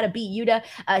 and Shibata beat Yuta.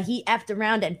 He effed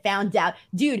around and found out.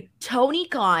 Dude, Tony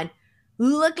Khan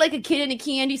looked like a kid in a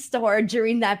candy store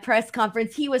during that press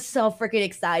conference. He was so freaking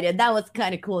excited. That was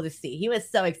kind of cool to see. He was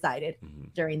so excited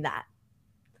during that.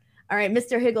 All right,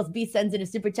 Mr. Higglesby sends in a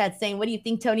super chat saying, what do you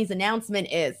think Tony's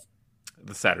announcement is?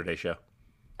 The Saturday show.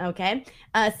 Okay.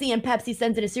 CM Pepsi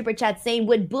sends in a super chat saying,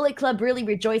 would Bullet Club really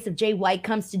rejoice if Jay White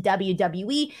comes to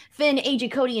WWE? Finn,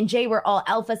 AJ, Cody, and Jay were all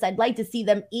alphas. I'd like to see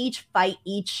them each fight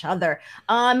each other.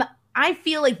 I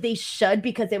feel like they should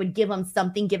because it would give them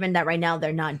something, given that right now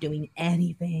they're not doing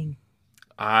anything.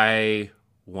 I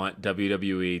want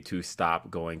WWE to stop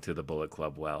going to the Bullet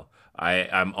Club well.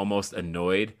 I'm almost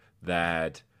annoyed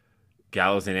that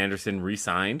Gallows and Anderson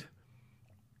re-signed.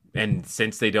 And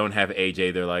since they don't have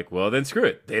AJ, they're like, well, then screw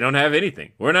it. They don't have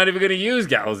anything. We're not even going to use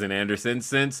Gallows and Anderson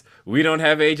since we don't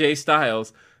have AJ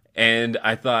Styles. And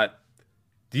I thought,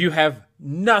 do you have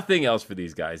nothing else for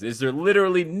these guys? Is there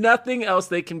literally nothing else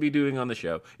they can be doing on the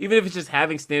show? Even if it's just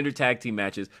having standard tag team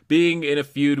matches, being in a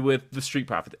feud with the Street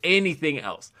Profits, anything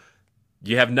else.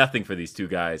 You have nothing for these two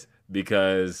guys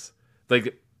because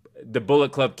the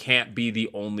Bullet Club can't be the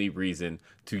only reason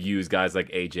to use guys like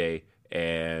AJ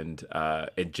and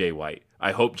Jay White.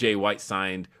 I hope Jay White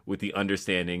signed with the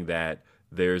understanding that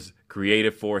there's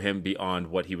creative for him beyond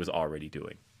what he was already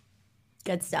doing.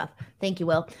 Good stuff. Thank you,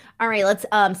 Will. All right, let's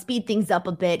speed things up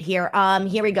a bit here.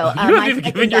 Here we go. You haven't even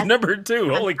given your number 2.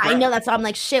 Holy crap. I know, that's why I'm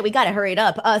like, shit, we got to hurry it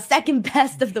up. Second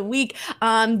best of the week.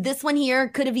 This one here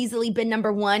could have easily been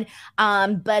number 1.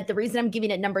 But the reason I'm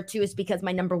giving it number 2 is because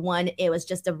my number 1, it was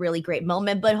just a really great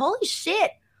moment. But holy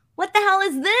shit, what the hell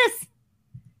is this?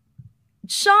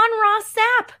 Sean Ross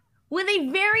Sapp with a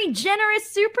very generous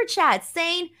super chat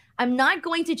saying, I'm not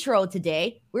going to troll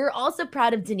today. We're also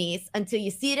proud of Denise. Until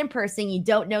you see it in person, you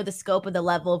don't know the scope of the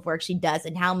level of work she does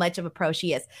and how much of a pro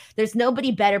she is. There's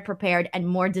nobody better prepared and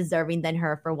more deserving than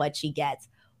her for what she gets.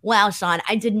 Wow, Sean,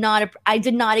 I did not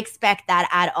expect that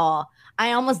at all.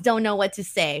 I almost don't know what to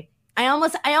say. I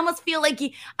almost feel like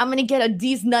I'm going to get a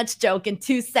D's nuts joke in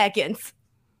 2 seconds.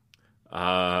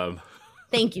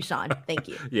 Thank you, Sean. Thank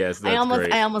you. Yes, that's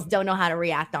great. I almost don't know how to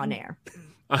react on air.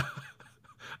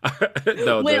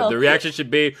 No, the reaction should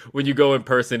be when you go in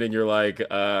person and you're like,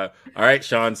 all right,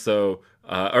 Sean, so,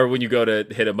 or when you go to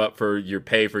hit him up for your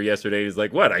pay for yesterday, he's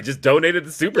like, what? I just donated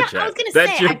the super chat. I was going to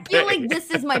say, I feel like this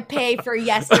is my pay for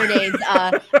yesterday's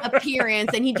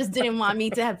appearance, and he just didn't want me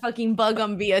to have fucking bug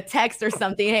him via text or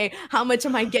something. Hey, how much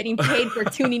am I getting paid for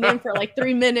tuning in for like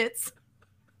 3 minutes?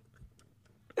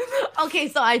 Okay,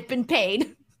 so I've been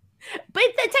paid. But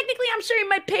technically, I'm sharing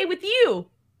my pay with you.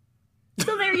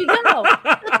 So there you go.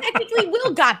 So technically,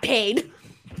 Will got paid.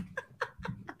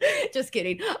 Just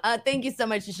kidding. Thank you so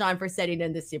much, Sean, for sending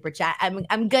in the super chat.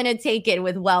 I'm going to take it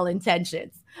with well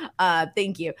intentions.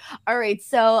 Thank you. All right,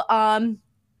 so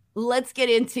let's get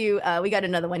into, we got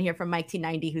another one here from Mike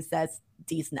T90 who says,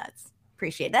 D's nuts.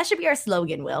 Appreciate it. That should be our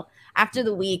slogan, Will. After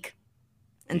the week,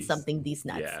 and something these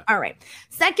nuts. Yeah. All right.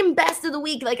 Second best of the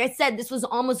week. Like I said, this was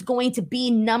almost going to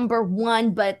be number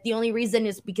 1, but the only reason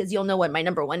is because you'll know what my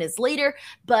number 1 is later.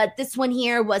 But this one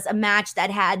here was a match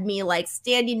that had me like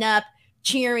standing up,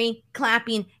 cheering,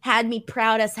 clapping, had me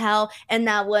proud as hell. And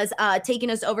that was taking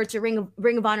us over to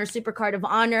Ring of Honor Supercard of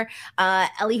Honor,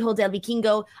 El Hijo del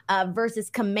Vikingo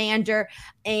versus Commander,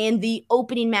 and the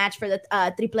opening match for the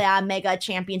AAA Mega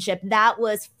Championship. That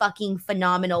was fucking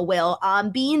phenomenal, Will.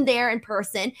 Being there in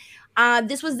person,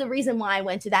 this was the reason why I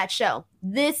went to that show.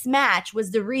 This match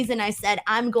was the reason I said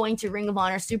I'm going to Ring of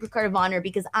Honor Supercard of Honor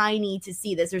because I need to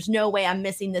see this. There's no way I'm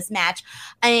missing this match.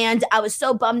 And I was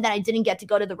so bummed that I didn't get to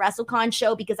go to the WrestleCon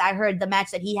show because I heard the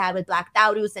match that he had with Black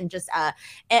Taurus and just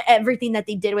everything that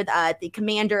they did with the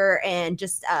Commander and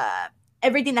just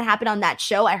everything that happened on that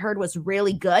show I heard was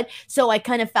really good. So I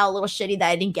kind of felt a little shitty that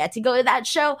I didn't get to go to that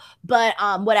show, but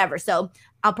whatever. So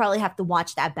I'll probably have to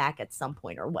watch that back at some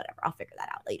point or whatever. I'll figure that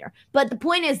out later. But the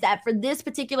point is that for this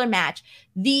particular match,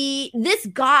 this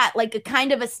got like a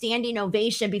kind of a standing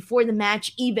ovation before the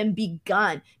match even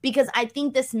begun, because I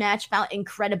think this match felt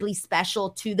incredibly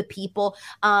special to the people.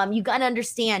 You got to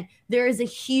understand, there is a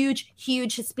huge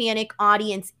Hispanic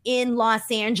audience in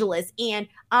Los Angeles, and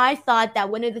I thought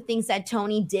that one of the things that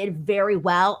Tony did very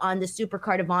well on the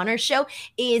Supercard of Honor show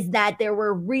is that there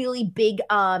were really big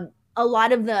a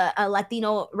lot of the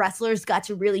Latino wrestlers got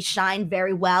to really shine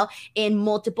very well in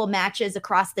multiple matches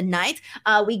across the night.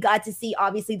 We got to see,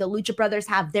 obviously, the Lucha Brothers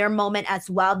have their moment as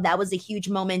well. That was a huge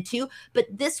moment too. But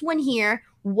this one here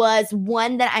was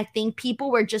one that I think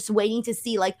people were just waiting to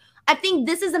see. Like, I think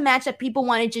this is a match that people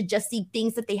wanted to just see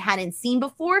things that they hadn't seen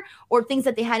before, or things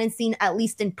that they hadn't seen at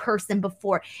least in person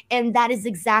before. And that is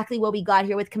exactly what we got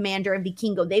here with Commander and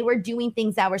Vikingo. They were doing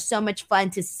things that were so much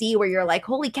fun to see, where you're like,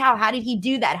 holy cow, how did he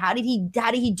do that? How did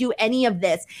he do any of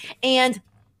this? And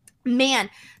man,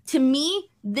 to me,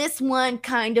 this one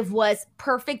kind of was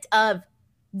perfect of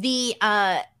the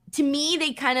to me,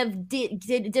 they kind of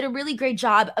did a really great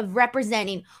job of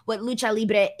representing what Lucha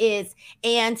Libre is.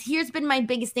 And here's been my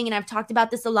biggest thing, and I've talked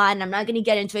about this a lot, and I'm not going to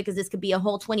get into it because this could be a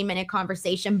whole 20-minute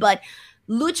conversation, but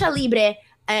Lucha Libre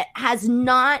has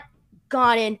not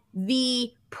gotten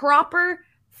the proper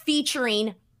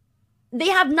featuring. They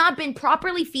have not been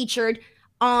properly featured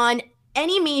on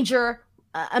any major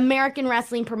American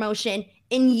wrestling promotion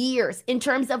in years, in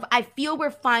terms of, I feel we're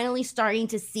finally starting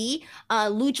to see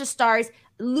lucha stars,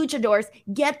 luchadors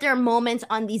get their moments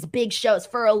on these big shows.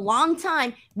 For a long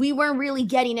time, we weren't really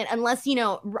getting it, unless, you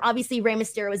know, obviously Rey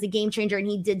Mysterio was a game changer and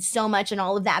he did so much and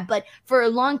all of that. But for a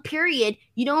long period,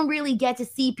 you don't really get to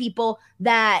see people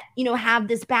that, you know, have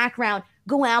this background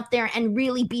go out there and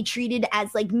really be treated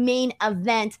as like main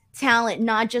event talent,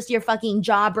 not just your fucking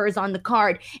jobbers on the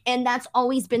card. And that's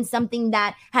always been something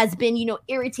that has been, you know,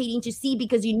 irritating to see,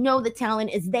 because you know the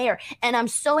talent is there. And I'm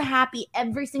so happy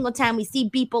every single time we see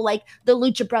people like the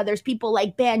Lucha Brothers, people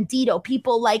like Bandito,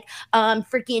 people like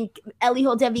freaking El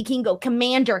Hijo de Vikingo,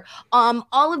 Commander,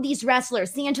 all of these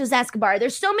wrestlers, Santos Escobar.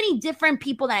 There's so many different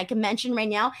people that I can mention right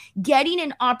now getting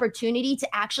an opportunity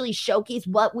to actually showcase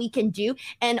what we can do.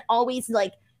 And always,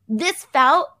 like, this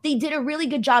felt, they did a really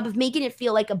good job of making it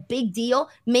feel like a big deal,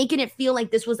 making it feel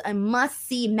like this was a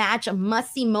must-see match, a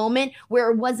must-see moment, where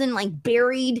it wasn't like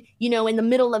buried, you know, in the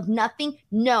middle of nothing.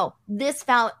 No, this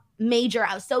felt major.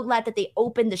 I was so glad that they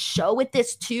opened the show with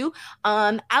this too.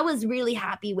 I was really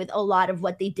happy with a lot of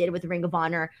what they did with Ring of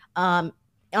Honor on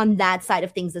that side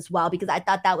of things as well, because I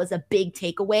thought that was a big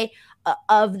takeaway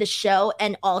of the show,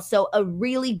 and also a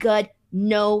really good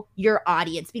know your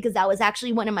audience, because that was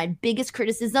actually one of my biggest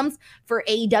criticisms for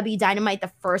AEW Dynamite,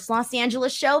 the first Los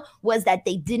Angeles show, was that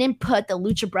they didn't put the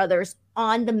Lucha Brothers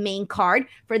on the main card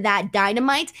for that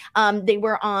Dynamite. They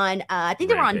were on, I think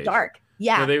they were on Dark.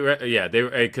 Yeah. No, they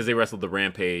were because they wrestled the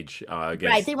Rampage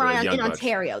against right. They were in Bucks.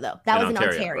 Ontario, though. That was in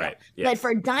Ontario. Right. Yes. But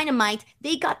for Dynamite,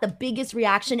 they got the biggest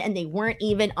reaction, and they weren't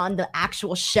even on the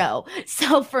actual show.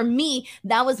 So for me,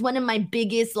 that was one of my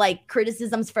biggest like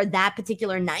criticisms for that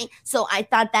particular night. So I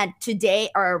thought that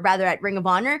today, or rather at Ring of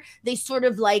Honor, they sort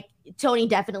of like, Tony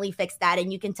definitely fixed that,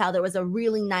 and you can tell there was a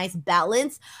really nice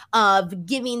balance of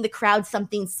giving the crowd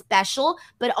something special.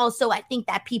 But also, I think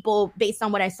that people, based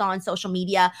on what I saw on social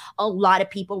media, a lot of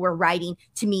people were writing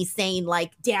to me saying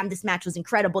like, damn, this match was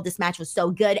incredible, this match was so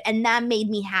good. And that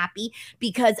made me happy,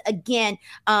 because again,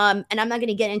 and I'm not going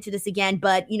to get into this again,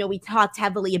 but you know, we talked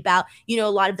heavily about, you know,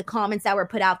 a lot of the comments that were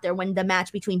put out there when the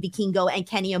match between Vikingo and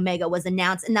Kenny Omega was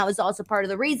announced. And that was also part of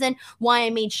the reason why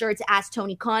I made sure to ask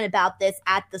Tony Khan about this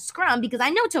at the Scrum, because I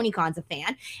know Tony Khan's a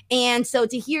fan. And so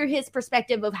to hear his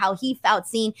perspective of how he felt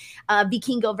seeing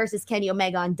Vikingo versus Kenny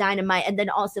Omega on Dynamite, and then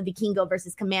also Vikingo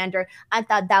versus Commander, I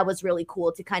thought that was really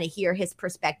cool to kind of hear his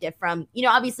perspective from, you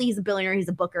know, obviously he's a billionaire, he's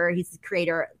a booker, he's a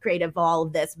creative, all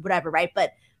of this, whatever, right?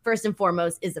 But first and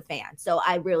foremost is a fan. So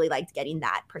I really liked getting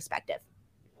that perspective.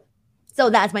 So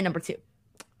that's my number 2.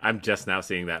 I'm just now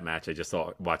seeing that match. I just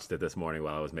watched it this morning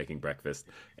while I was making breakfast,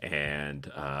 and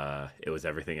it was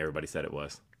everything everybody said it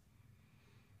was.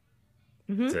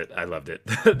 That's it. I loved it.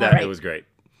 It was great.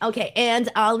 Okay, and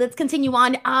let's continue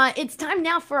on. It's time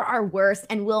now for our worst,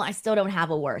 and Will, I still don't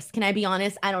have a worst. Can I be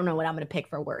honest? I don't know what I'm going to pick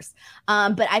for worst.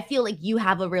 But I feel like you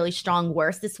have a really strong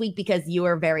worst this week, because you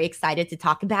are very excited to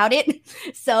talk about it.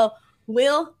 So,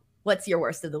 Will, what's your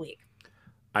worst of the week?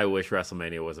 I wish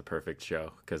WrestleMania was a perfect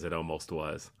show, because it almost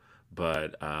was.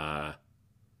 But I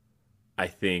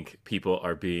think people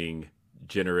are being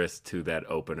generous to that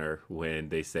opener when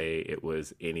they say it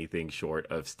was anything short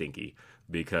of stinky,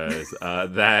 because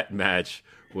that match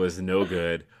was no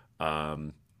good.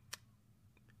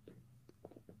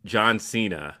 John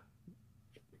Cena,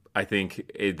 I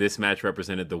think this match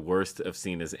represented the worst of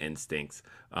Cena's instincts.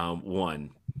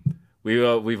 One,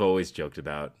 we've always joked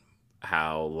about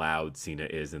how loud Cena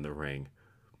is in the ring,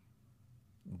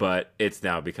 but it's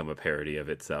now become a parody of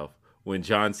itself. When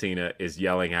John Cena is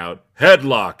yelling out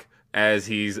 "headlock" as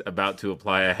he's about to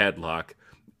apply a headlock,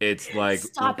 it's like,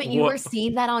 stop it! You were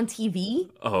seeing that on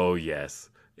TV? Oh yes,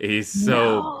 he's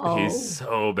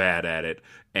so bad at it,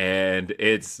 and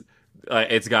it's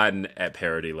gotten at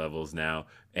parody levels now,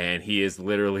 and he is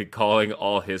literally calling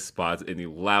all his spots in the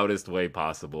loudest way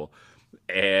possible.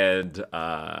 And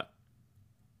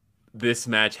this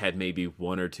match had maybe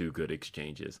one or two good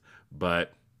exchanges,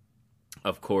 but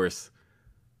of course,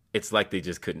 it's like they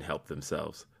just couldn't help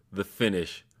themselves. The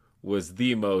finish was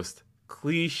the most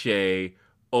cliche,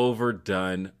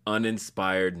 overdone,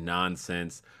 uninspired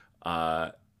nonsense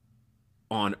on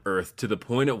earth, to the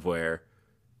point of where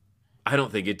I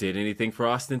don't think it did anything for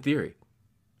Austin Theory.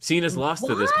 Cena's lost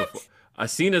to this before.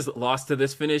 Cena's lost to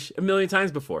this finish a million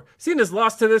times before. Cena's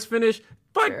lost to this finish,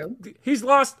 but he's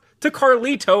lost to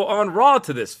Carlito on Raw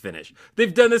to this finish.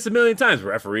 They've done this a million times.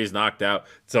 Referee's knocked out.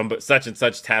 Such and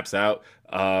such taps out.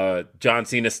 John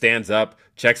Cena stands up,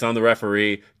 checks on the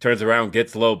referee, turns around,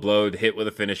 gets low blowed, hit with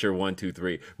a finisher, 1, 2,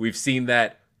 3. We've seen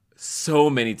that so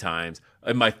many times.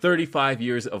 In my 35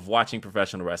 years of watching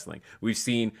professional wrestling, we've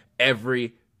seen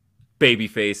every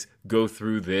babyface go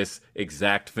through this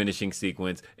exact finishing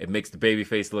sequence. It makes the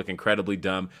babyface look incredibly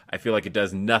dumb. I feel like it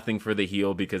does nothing for the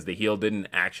heel, because the heel didn't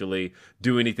actually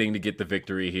do anything to get the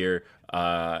victory here.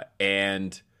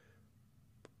 And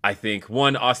I think,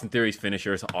 one, Austin Theory's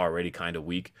finisher is already kind of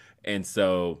weak. And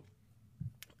so,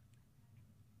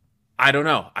 I don't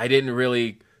know. I didn't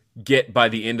really get, by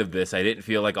the end of this, I didn't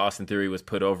feel like Austin Theory was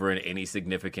put over in any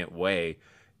significant way.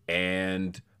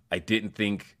 And I didn't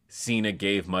think Cena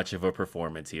gave much of a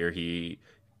performance here. He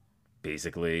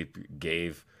basically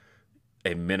gave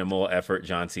a minimal effort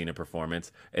John Cena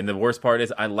performance. And the worst part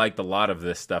is, I liked a lot of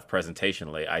this stuff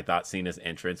presentationally. I thought Cena's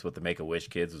entrance with the Make-A-Wish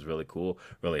kids was really cool,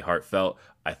 really heartfelt.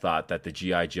 I thought that the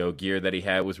G.I. Joe gear that he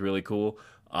had was really cool.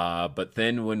 But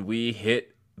then when we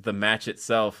hit the match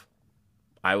itself,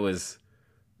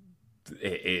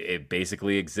 it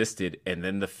basically existed. And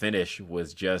then the finish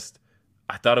was just,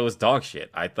 I thought it was dog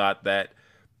shit. I thought that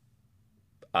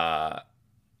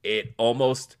it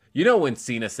almost, when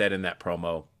Cena said in that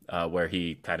promo, where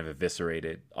he kind of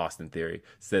eviscerated Austin Theory,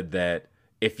 said that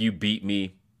if you beat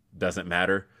me, doesn't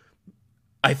matter.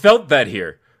 I felt that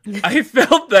here. I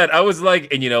felt that. I was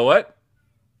like, and you know what?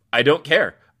 I don't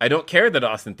care. I don't care that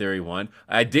Austin Theory won.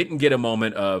 I didn't get a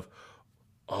moment of,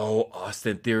 oh,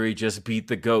 Austin Theory just beat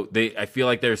the GOAT. I feel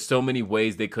like there's so many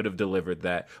ways they could have delivered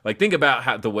that. Like, think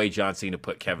about the way John Cena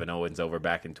put Kevin Owens over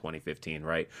back in 2015,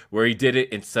 right? Where he did it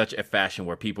in such a fashion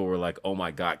where people were like, oh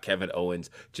my God, Kevin Owens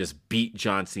just beat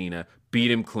John Cena,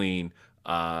 beat him clean.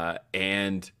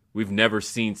 And we've never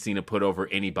seen Cena put over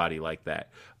anybody like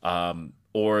that.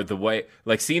 Or the way,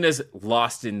 like, Cena's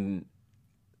lost in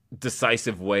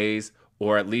decisive ways,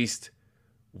 or at least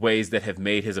ways that have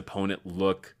made his opponent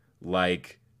look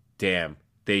like, damn,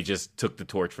 they just took the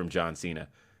torch from John Cena.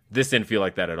 This didn't feel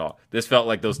like that at all. This felt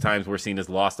like those times where Cena's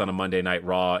lost on a Monday Night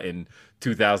Raw in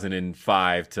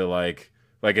 2005 to like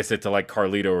I said, to like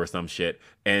Carlito or some shit,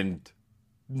 and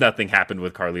nothing happened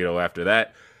with Carlito after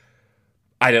that.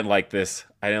 I didn't like this.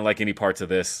 I didn't like any parts of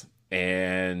this,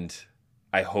 and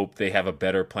I hope they have a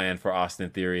better plan for Austin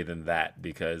Theory than that,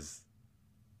 because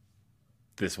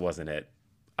this wasn't it.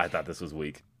 I thought this was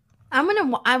weak. I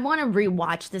want to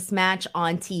rewatch this match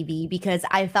on TV because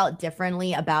I felt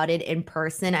differently about it in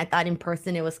person. I thought in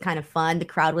person it was kind of fun. The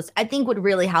crowd was, I think what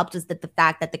really helped is that the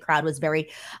fact that the crowd was very,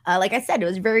 like I said, it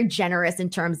was very generous in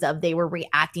terms of they were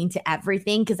reacting to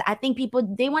everything, because I think people,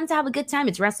 they wanted to have a good time.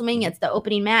 It's WrestleMania. It's the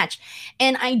opening match.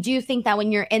 And I do think that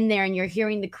when you're in there and you're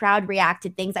hearing the crowd react to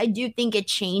things, I do think it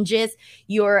changes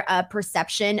your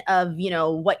perception of,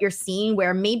 what you're seeing,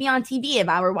 where maybe on TV, if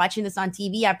I were watching this on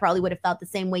TV, I probably would have felt the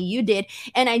same way you did.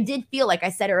 And I did feel, like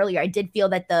I said earlier, I did feel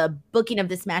that the booking of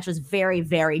this match was very,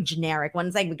 very generic. When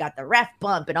it's like we got the ref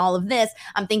bump and all of this,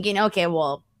 I'm thinking, okay,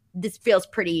 well, this feels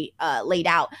pretty laid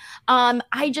out.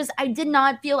 I did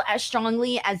not feel as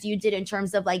strongly as you did in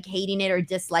terms of like hating it or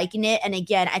disliking it. And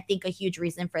again, I think a huge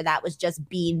reason for that was just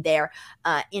being there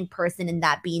in person, and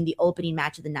that being the opening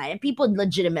match of the night, and people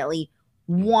legitimately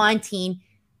wanting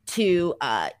to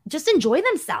just enjoy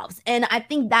themselves. And I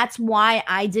think that's why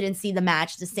I didn't see the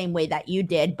match the same way that you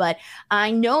did. But I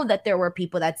know that there were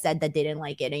people that said that they didn't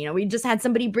like it. And, you know, we just had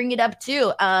somebody bring it up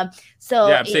too. So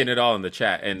yeah, I'm seeing it all in the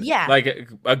chat. And yeah, like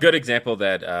a good example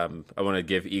that I want to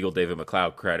give Eagle David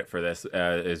McLeod credit for this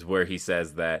is where he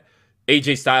says that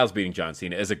AJ Styles beating John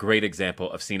Cena is a great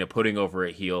example of Cena putting over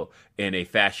a heel in a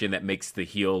fashion that makes the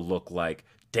heel look like,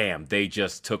 damn, they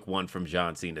just took one from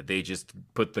John Cena. They just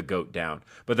put the GOAT down.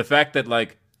 But the fact that,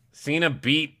 like, Cena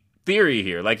beat Theory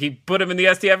here, like, he put him in the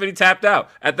STF and he tapped out.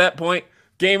 At that point,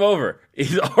 game over.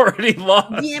 He's already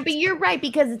lost. Yeah, but you're right,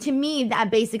 because to me, that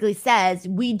basically says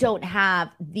we don't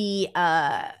have the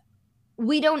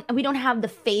we don't have the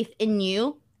faith in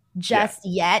you just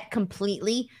yet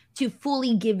completely to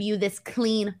fully give you this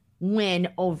clean win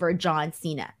over John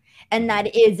Cena. And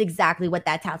that is exactly what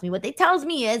that tells me. What it tells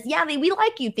me is, yeah, we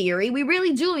like you, Theory. We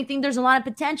really do. We think there's a lot of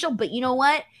potential. But you know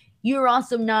what? You're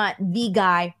also not the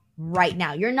guy right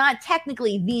now. You're not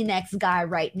technically the next guy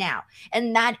right now.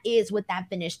 And that is what that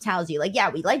finish tells you. Like, yeah,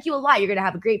 we like you a lot. You're going to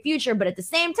have a great future. But at the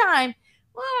same time,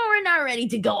 well, we're not ready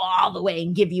to go all the way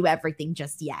and give you everything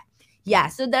just yet. Yeah,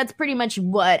 so that's pretty much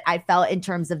what I felt in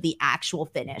terms of the actual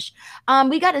finish.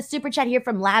 We got a super chat here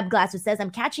from Lab Glass who says,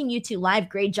 I'm catching you two live.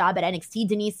 Great job at NXT.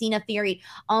 Denise, Cena Theory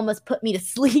almost put me to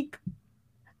sleep.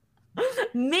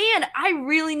 Man, I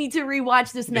really need to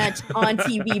rewatch this match on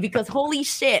TV because holy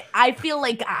shit, I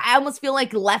almost feel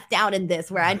like left out in this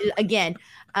where I did, again,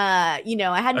 you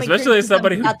know, I had my especially as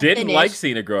somebody who didn't like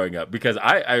Cena growing up because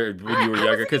I when you were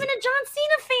younger, because I wasn't even a John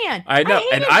Cena fan. I know,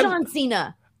 I hated John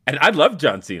Cena. And I love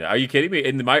John Cena. Are you kidding me?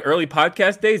 In my early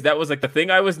podcast days, that was like the thing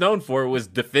I was known for was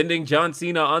defending John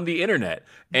Cena on the internet.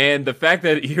 And the fact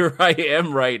that here I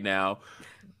am right now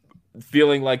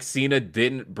feeling like Cena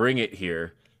didn't bring it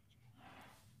here,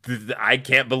 I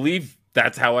can't believe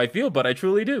that's how I feel, but I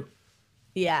truly do.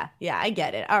 Yeah, I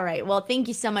get it. All right. Well, thank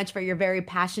you so much for your very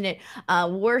passionate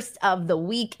worst of the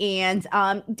week. And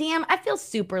damn, I feel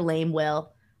super lame,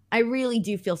 Will. I really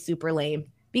do feel super lame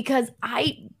because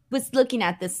I was looking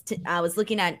at this. I was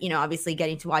looking at, you know, obviously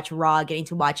getting to watch Raw, getting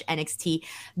to watch NXT,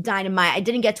 Dynamite. I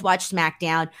didn't get to watch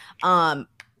SmackDown. I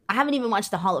haven't even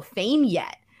watched the Hall of Fame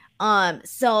yet.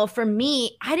 So for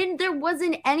me, there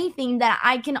wasn't anything that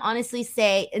I can honestly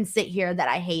say and sit here that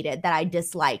I hated, that I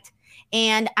disliked.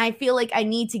 And I feel like I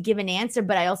need to give an answer,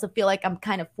 but I also feel like I'm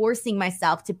kind of forcing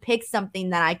myself to pick something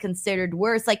that I considered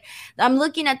worse. Like I'm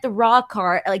looking at the Raw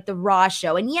card, like the Raw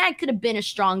show. And yeah, it could have been a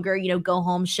stronger, you know, go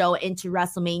home show into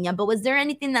WrestleMania. But was there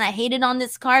anything that I hated on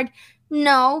this card?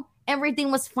 No. Everything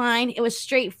was fine. It was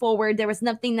straightforward. There was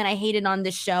nothing that I hated on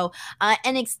this show.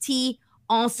 NXT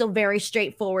also very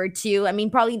straightforward too. I mean,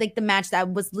 probably like the match that I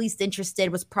was least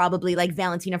interested was probably like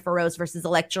Valentina Feroz versus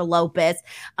Elektra Lopez.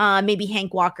 Maybe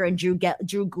Hank Walker and Drew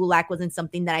Gulak wasn't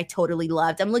something that I totally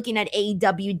loved. I'm looking at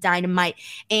AEW Dynamite,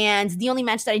 and the only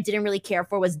match that I didn't really care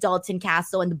for was Dalton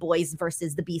Castle and the boys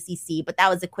versus the BCC. But that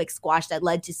was a quick squash that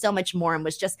led to so much more, and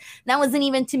was just, that wasn't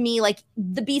even to me, like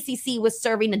the BCC was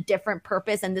serving a different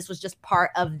purpose, and this was just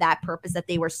part of that purpose that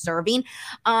they were serving.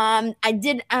 I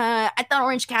thought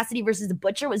Orange Cassidy versus the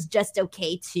Butcher was just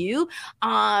okay too.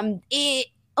 The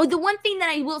one thing that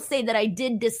I will say that I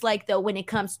did dislike though when it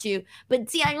comes to, but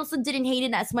see, I also didn't hate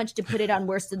it as much to put it on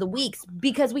worst of the weeks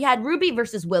because we had Ruby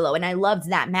versus Willow and I loved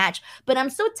that match, but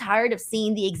I'm so tired of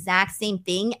seeing the exact same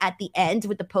thing at the end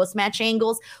with the post-match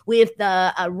angles with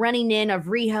the running in of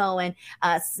Riho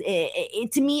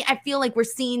and to me, I feel like we're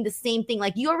seeing the same thing.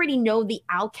 Like you already know the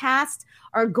Outcasts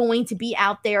are going to be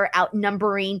out there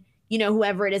outnumbering, you know,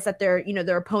 whoever it is that their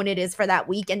opponent is for that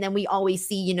week. And then we always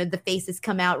see, you know, the faces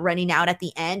come out running out at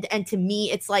the end. And to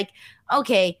me, it's like,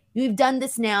 okay, we've done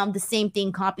this now, the same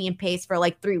thing, copy and paste for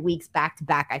like 3 weeks back to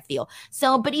back, I feel.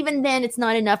 So, but even then it's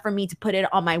not enough for me to put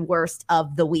it on my worst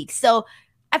of the week. So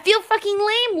I feel fucking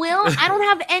lame, Will. I don't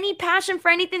have any passion for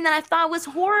anything that I thought was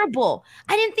horrible.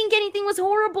 I didn't think anything was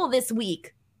horrible this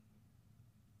week.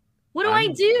 What do I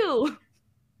do?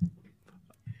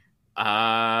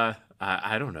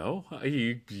 I don't know.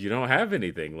 You don't have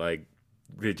anything. Like,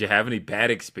 did you have any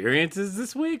bad experiences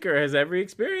this week, or has every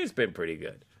experience been pretty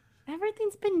good?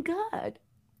 Everything's been good.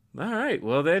 All right.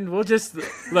 Well, then we'll just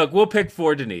look. We'll pick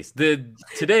for Denise.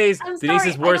 Denise's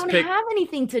worst pick. I don't have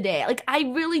anything today. Like, I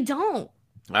really don't.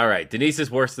 All right.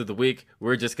 Denise's worst of the week.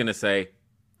 We're just gonna say,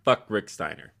 fuck Rick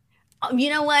Steiner.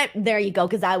 You know what? There you go,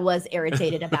 because I was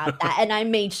irritated about that. And I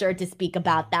made sure to speak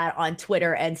about that on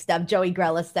Twitter and stuff. Joey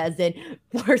Grella says it.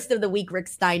 Worst of the week, Rick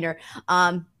Steiner.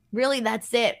 Really,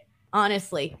 that's it.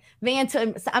 Honestly.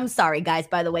 I'm sorry, guys,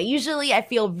 by the way. Usually I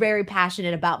feel very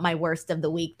passionate about my worst of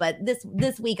the week. But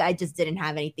this week I just didn't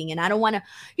have anything. And I don't want to.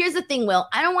 Here's the thing, Will.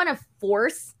 I don't want to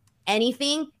force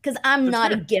anything because I'm That's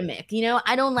not a fair. gimmick. You know,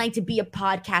 I don't like to be a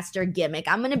podcaster gimmick.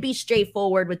 I'm going to be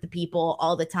straightforward with the people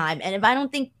all the time. And if I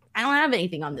don't think, I don't have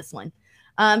anything on this one.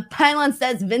 Pylon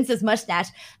says Vince's mustache.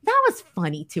 That was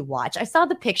funny to watch. I saw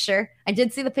the picture. I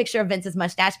did see the picture of Vince's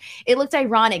mustache. It looked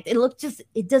ironic. It looked just,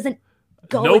 it doesn't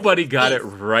go. Nobody got it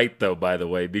right though, by the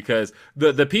way, because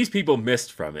the piece people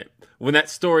missed from it when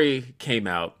that story came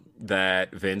out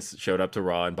that Vince showed up to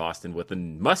Raw in Boston with a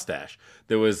mustache.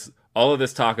 There was all of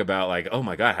this talk about like, oh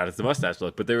my God, how does the mustache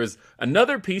look? But there was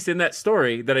another piece in that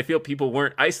story that I feel people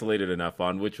weren't isolated enough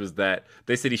on, which was that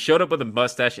they said he showed up with a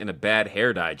mustache and a bad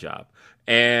hair dye job.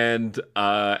 And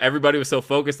everybody was so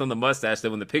focused on the mustache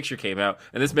that when the picture came out,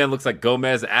 and this man looks like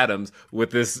Gomez Adams with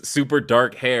this super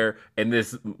dark hair and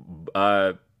this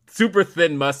super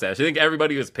thin mustache. I think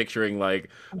everybody was picturing like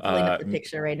I'm pulling up the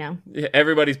picture right now.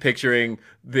 Everybody's picturing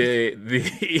the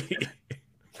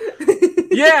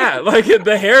yeah, like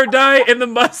the hair dye and the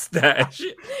mustache.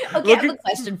 Okay, I have a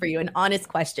question for you, an honest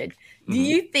question. Do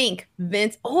you think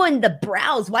Vince, and the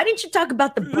brows, why didn't you talk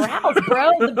about the brows,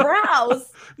 bro? The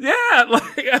brows. Yeah,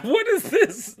 like what is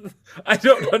this? I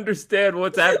don't understand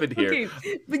what's happened here. Okay,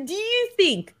 but do you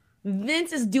think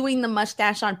Vince is doing the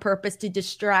mustache on purpose to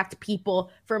distract people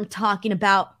from talking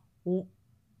about, the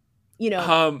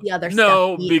other stuff?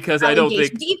 No, because I don't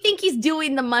think. Do you think he's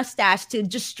doing the mustache to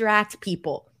distract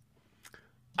people?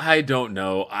 I don't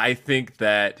know. I think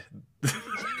that. You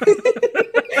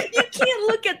can't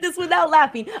look at this without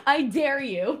laughing. I dare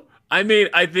you. I mean,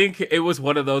 I think it was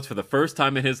one of those for the first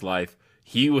time in his life.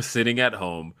 He was sitting at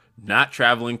home, not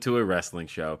traveling to a wrestling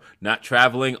show, not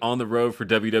traveling on the road for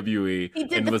WWE. He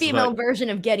did the female version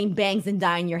of getting bangs and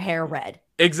dyeing your hair red.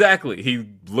 Exactly. He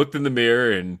looked in the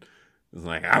mirror and was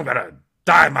like, I'm going to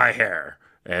dye my hair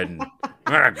and I'm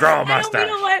going to grow a mustache.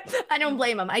 You know what? I don't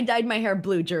blame him. I dyed my hair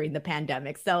blue during the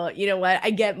pandemic. So, you know what?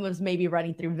 I get what was maybe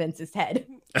running through Vince's head.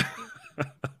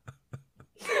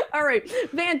 All right.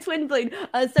 Van Twinblade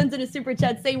sends in a super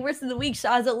chat saying, worst of the week,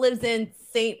 Shaza lives in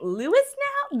St. Louis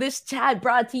now. This chat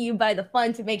brought to you by the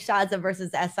fun to make Shaza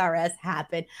versus SRS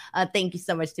happen. Thank you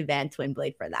so much to Van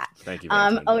Twinblade for that. Thank you.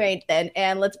 All right, then.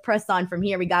 And let's press on from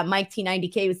here. We got Mike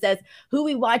T90K who says, who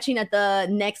we watching at the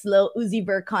next Lil Uzi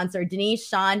Vert concert? Denise,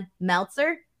 Sean,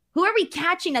 Meltzer? Who are we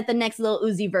catching at the next Lil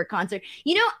Uzi Vert concert?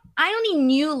 You know, I only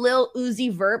knew Lil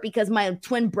Uzi Vert because my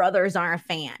twin brothers are a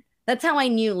fan. That's how I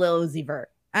knew Lil Uzi Vert.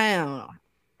 I don't know.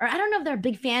 Or I don't know if they're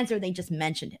big fans or they just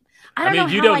mentioned him. I mean,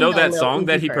 you don't know that song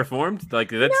that he performed? Like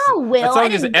that's no, Will. That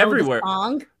song is everywhere.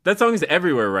 Song. That song is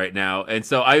everywhere right now. And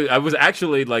so I was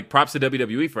actually like props to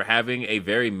WWE for having a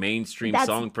very mainstream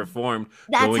song performed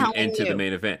going into the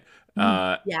main event.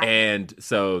 And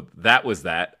so that was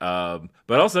that.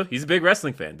 But also, he's a big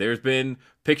wrestling fan. There's been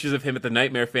pictures of him at the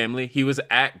Nightmare Family. He was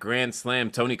at Grand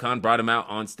Slam. Tony Khan brought him out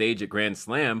on stage at Grand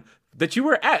Slam. That you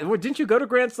were at. Didn't you go to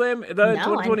Grand Slam?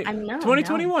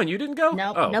 2021. You didn't go?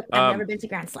 Nope. I've never been to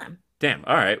Grand Slam. Damn.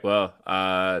 All right. Well,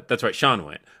 that's right. Sean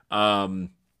went.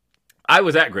 I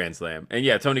was at Grand Slam. And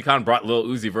yeah, Tony Khan brought Lil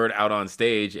Uzi Vert out on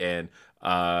stage. And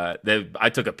I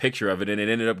took a picture of it. And it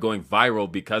ended up going viral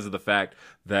because of the fact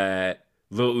that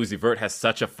Lil Uzi Vert has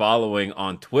such a following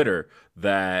on Twitter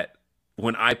that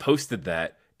when I posted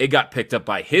that, it got picked up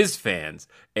by his fans,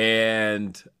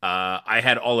 and I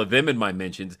had all of them in my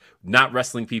mentions, not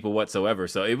wrestling people whatsoever.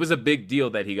 So it was a big deal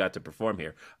that he got to perform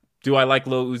here. Do I like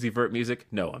Lil Uzi Vert music?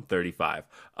 No, I'm 35.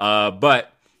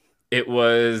 But it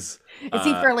was... Is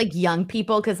he for like young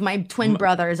people? Because my twin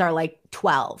brothers are like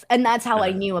 12, and that's how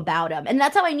I knew about him. And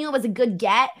that's how I knew it was a good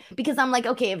get, because I'm like,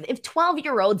 okay, if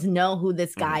 12-year-olds know who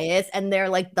this guy is and they're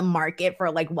like the market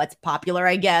for like what's popular,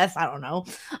 I guess, I don't know.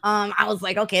 I was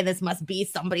like, okay, this must be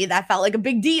somebody that felt like a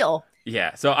big deal.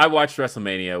 Yeah, so I watched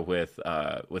WrestleMania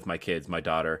with my kids. My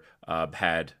daughter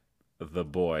had the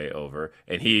boy over,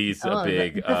 and he's a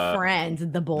big the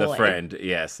friend,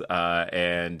 yes,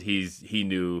 and he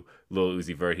knew Lil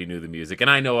Uzi Vert, he knew the music, and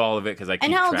I know all of it because I keep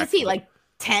and how old track is he? Like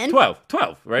 10? 12,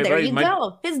 right? There you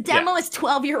go. His demo is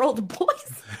 12-year-old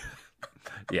boys.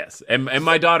 Yes, and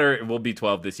my daughter will be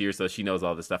 12 this year, so she knows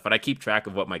all this stuff. But I keep track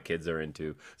of what my kids are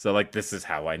into, so like this is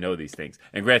how I know these things.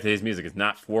 And granted, his music is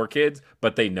not for kids,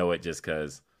 but they know it just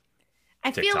because.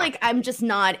 I feel like I'm just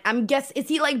not. Is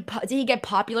he like? Did he get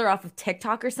popular off of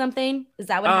TikTok or something? Is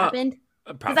that what happened?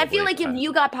 Because I feel like if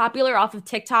you got popular off of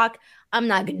TikTok, I'm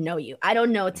not gonna know you. I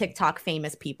don't know TikTok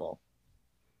famous people.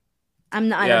 I'm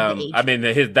not. Yeah, I mean,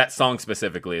 that song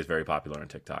specifically is very popular on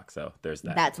TikTok, so there's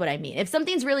that. That's what I mean. If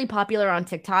something's really popular on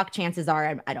TikTok, chances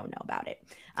are I don't know about it.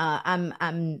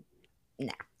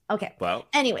 Nah. Okay. Well,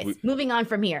 anyways, moving on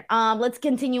from here. Let's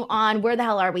continue on. Where the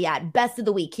hell are we at? Best of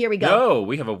the week. Here we go. No,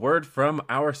 we have a word from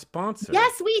our sponsor.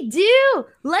 Yes, we do.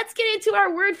 Let's get into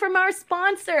our word from our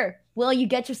sponsor. Will you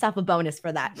get yourself a bonus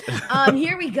for that?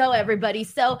 Here we go, everybody.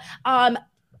 So,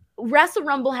 Wrestle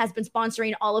Rumble has been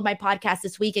sponsoring all of my podcasts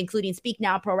this week, including Speak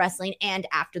Now Pro Wrestling and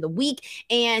After the Week.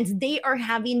 And they are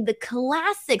having the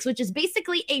Classics, which is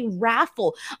basically a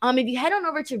raffle. If you head on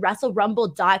over to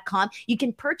WrestleRumble.com, you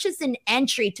can purchase an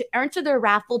entry to enter the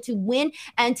raffle to win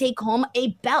and take home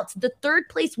a belt. The third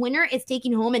place winner is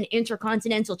taking home an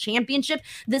Intercontinental Championship.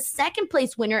 The second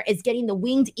place winner is getting the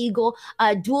Winged Eagle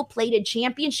dual plated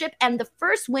championship. And the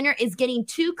first winner is getting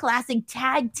 2 Classic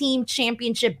Tag Team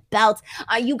Championship belts.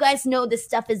 You guys know this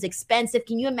stuff is expensive.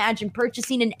 Can you imagine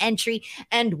purchasing an entry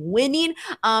and winning?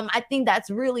 I think that's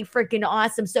really freaking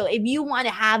awesome. So if you want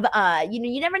to have,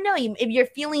 you never know. If you're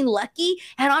feeling lucky,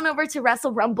 head on over to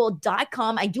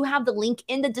WrestleRumble.com. I do have the link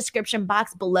in the description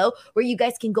box below where you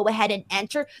guys can go ahead and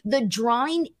enter. The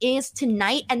drawing is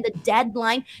tonight, and the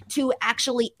deadline to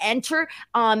actually enter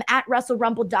at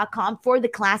WrestleRumble.com for the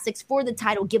Classics, for the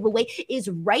title giveaway, is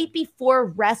right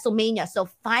before WrestleMania. So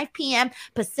 5 p.m.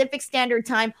 Pacific Standard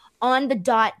Time on the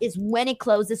dot is when it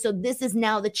closes. So this is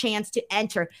now the chance to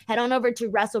enter. Head on over to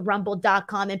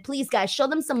WrestleRumble.com. And please, guys, show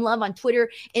them some love on Twitter,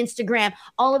 Instagram,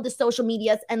 all of the social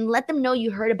medias, and let them know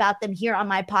you heard about them here on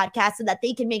my podcast so that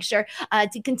they can make sure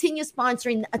to continue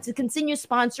sponsoring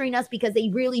us, because they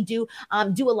really do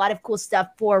do a lot of cool stuff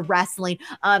for wrestling.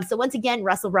 So once again,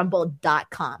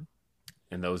 WrestleRumble.com.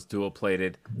 And those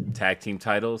dual-plated tag team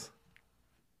titles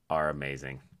are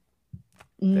amazing.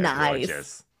 They're nice.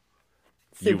 Gorgeous.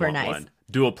 Super nice. One.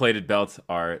 Dual-plated belts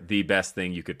are the best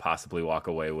thing you could possibly walk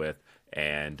away with,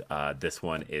 and this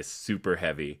one is super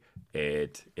heavy.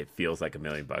 It feels like $1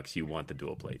 million. You want the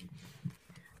dual plate.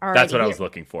 Alrighty, that's what I was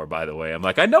looking for, by the way. I'm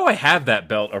like, I know I have that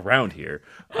belt around here,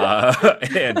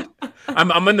 and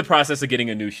I'm in the process of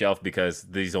getting a new shelf because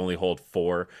these only hold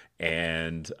 4,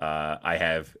 and I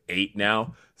have 8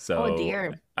 now. So oh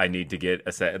dear. I need to get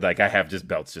a set. Like I have just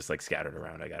belts just like scattered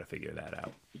around. I got to figure that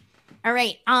out. All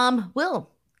right. Will,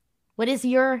 what is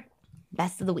your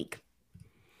best of the week?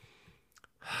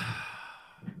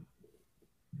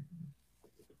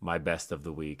 My best of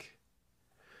the week.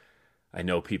 I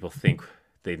know people think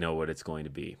they know what it's going to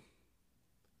be.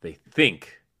 They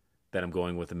think that I'm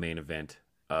going with the main event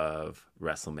of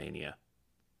WrestleMania.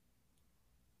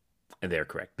 And they're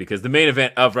correct, because the main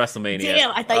event of WrestleMania...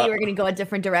 Damn, I thought you were going to go a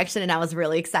different direction, and I was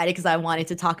really excited because I wanted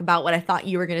to talk about what I thought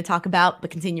you were going to talk about,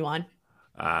 but continue on.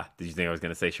 Did you think I was going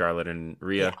to say Charlotte and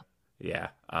Rhea? Yeah.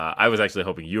 I was actually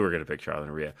hoping you were going to pick Charlotte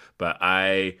and Rhea, but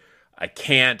I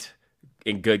can't,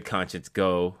 in good conscience,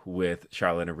 go with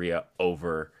Charlotte and Rhea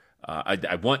over.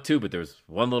 I want to, but there was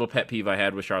one little pet peeve I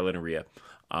had with Charlotte and Rhea,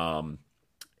 and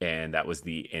that was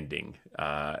the ending.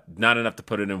 Not enough to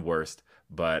put it in worst,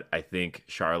 but I think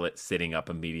Charlotte sitting up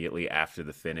immediately after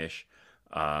the finish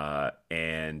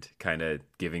and kind of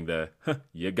giving the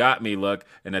 "you got me" look,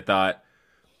 and I thought.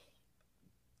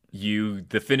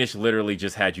 The finish literally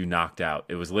just had you knocked out.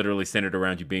 It was literally centered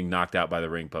around you being knocked out by the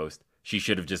ring post. She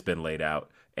should have just been laid out,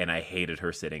 and I hated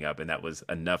her sitting up, and that was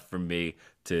enough for me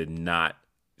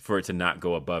for it to not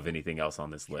go above anything else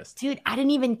on this list. Dude, I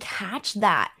didn't even catch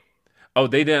that. Oh,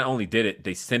 they didn't only did it,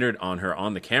 they centered on her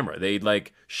on the camera. They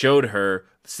showed her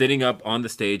sitting up on the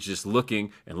stage, just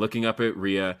looking up at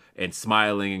Rhea and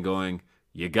smiling and going,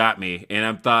 "You got me." And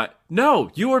I thought, no,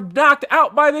 you were knocked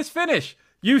out by this finish.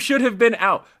 You should have been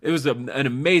out. It was an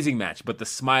amazing match, but the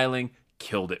smiling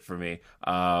killed it for me.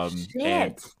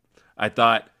 And I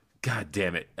thought, God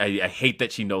damn it. I hate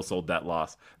that she no-sold that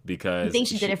loss because... You think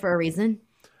she did it for a reason?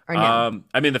 Or no?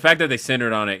 I mean, the fact that they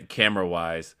centered on it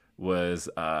camera-wise was...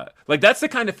 that's the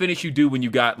kind of finish you do when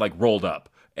you got, rolled up.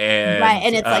 And, right,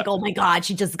 and it's oh my God,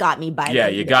 she just got me by... Yeah,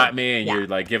 you got me, and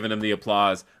you're, giving them the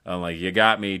applause. I'm like, you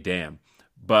got me, damn.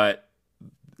 But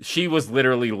she was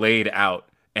literally laid out.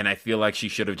 And I feel like she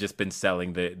should have just been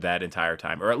selling that entire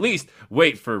time. Or at least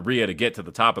wait for Rhea to get to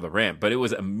the top of the ramp. But it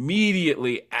was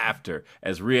immediately after,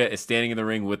 as Rhea is standing in the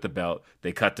ring with the belt,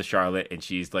 they cut to Charlotte, and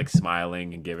she's,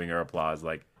 smiling and giving her applause.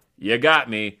 You got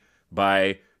me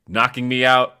by knocking me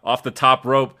out off the top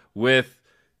rope with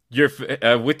your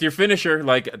finisher.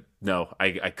 No,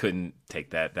 I couldn't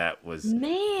take that. That was...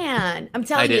 Man, I'm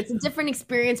telling you, it's a different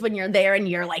experience when you're there and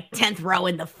you're 10th row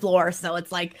in the floor. So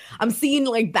it's I'm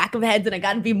seeing back of heads and I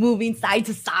got to be moving side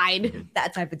to side,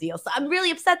 that type of deal. So I'm really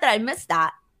upset that I missed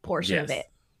that portion of it.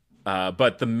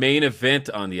 But the main event,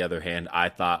 on the other hand, I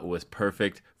thought was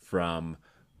perfect from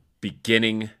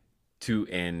beginning to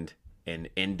end and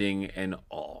ending and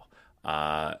all.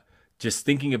 Just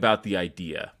thinking about the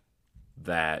idea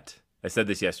that I said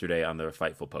this yesterday on the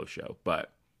Fightful post show,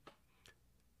 but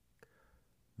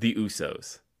the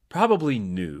Usos probably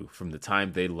knew from the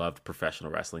time they loved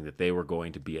professional wrestling that they were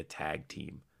going to be a tag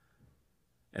team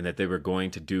and that they were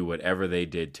going to do whatever they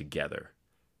did together.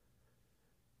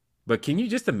 But can you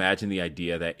just imagine the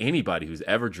idea that anybody who's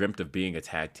ever dreamt of being a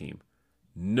tag team,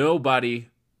 nobody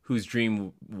whose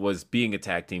dream was being a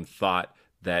tag team thought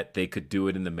that they could do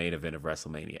it in the main event of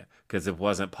WrestleMania, because it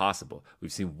wasn't possible.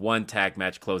 We've seen one tag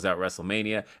match close out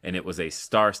WrestleMania, and it was a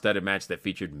star-studded match that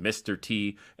featured Mr.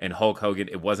 T and Hulk Hogan.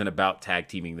 It wasn't about tag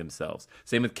teaming themselves.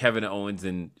 Same with Kevin Owens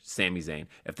and Sami Zayn.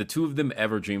 If the two of them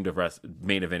ever dreamed of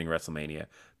main eventing WrestleMania,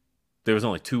 there was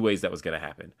only two ways that was going to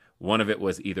happen. One of it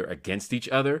was either against each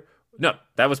other. No,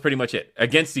 that was pretty much it.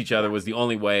 Against each other was the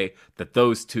only way that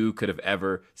those two could have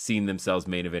ever seen themselves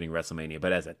main eventing WrestleMania.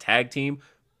 But as a tag team,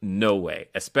 no way,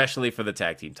 especially for the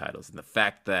tag team titles. And the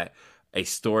fact that a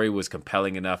story was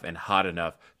compelling enough and hot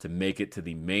enough to make it to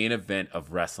the main event of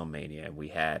WrestleMania. And we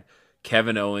had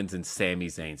Kevin Owens and Sami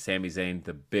Zayn. Sami Zayn,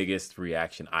 the biggest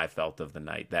reaction I felt of the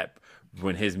night. That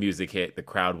when his music hit, the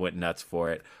crowd went nuts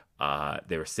for it.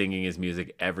 They were singing his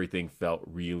music. Everything felt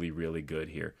really, really good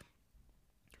here.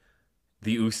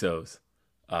 The Usos,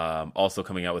 also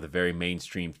coming out with a very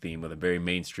mainstream theme, with a very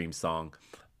mainstream song.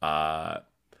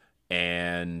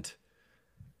 And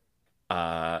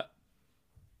the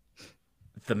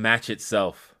match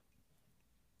itself.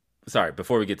 Sorry,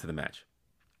 before we get to the match.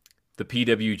 The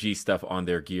PWG stuff on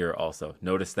their gear also.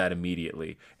 Noticed that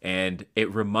immediately. And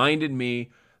it reminded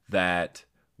me that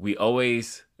we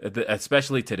always,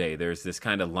 especially today, there's this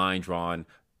kind of line drawn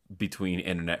between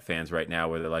internet fans right now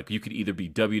where they're like, you could either be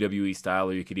WWE style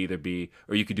or you could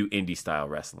do indie style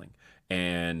wrestling.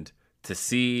 And to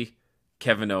see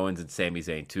Kevin Owens and Sami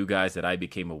Zayn, two guys that I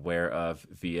became aware of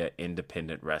via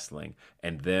independent wrestling,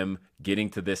 and them getting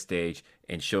to this stage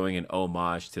and showing an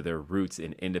homage to their roots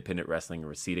in independent wrestling in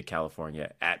Reseda,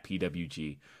 California at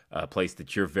PWG, a place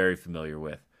that you're very familiar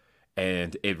with.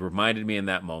 And it reminded me in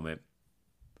that moment,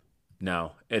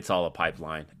 no, it's all a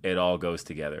pipeline. It all goes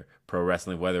together. Pro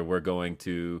wrestling, whether we're going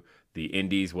to the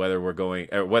indies, whether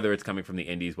it's coming from the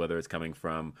indies, whether it's coming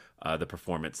from the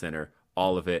Performance Center,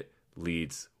 all of it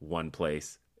leads one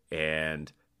place,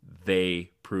 and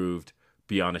they proved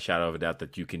beyond a shadow of a doubt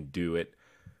that you can do it.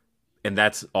 And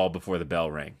that's all before the bell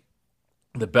rang.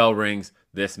 The bell rings.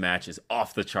 This match is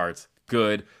off the charts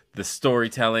good. The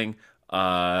storytelling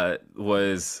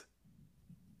was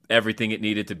everything it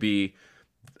needed to be.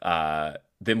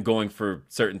 Them going for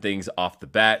certain things off the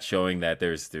bat, showing that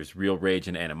there's real rage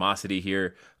and animosity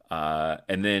here.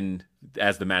 And then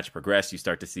as the match progressed, you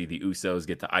start to see the Usos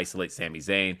get to isolate Sami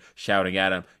Zayn, shouting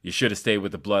at him, "You should have stayed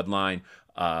with the bloodline.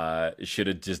 Should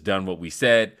have just done what we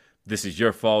said. This is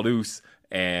your fault, Us."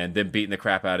 And then beating the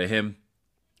crap out of him.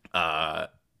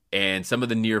 And some of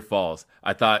the near falls.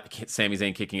 I thought Sami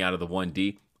Zayn kicking out of the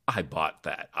 1D. I bought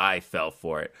that. I fell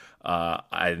for it.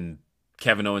 And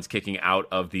Kevin Owens kicking out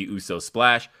of the Uso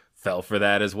splash, fell for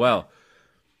that as well.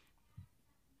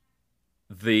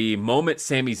 The moment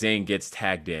Sami Zayn gets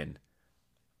tagged in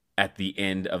at the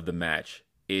end of the match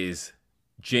is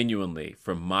genuinely,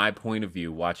 from my point of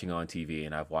view, watching on TV,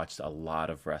 and I've watched a lot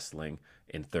of wrestling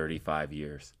in 35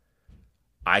 years,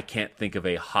 I can't think of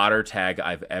a hotter tag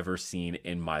I've ever seen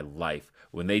in my life.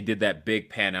 When they did that big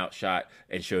pan out shot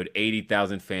and showed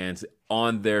 80,000 fans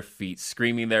on their feet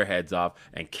screaming their heads off,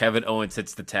 and Kevin Owens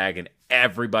hits the tag and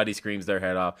everybody screams their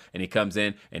head off, and he comes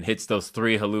in and hits those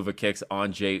 3 haluva kicks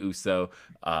on Jey Uso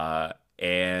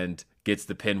and gets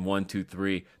the pin 1, 2,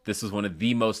 3. This was one of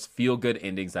the most feel-good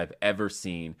endings I've ever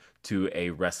seen to a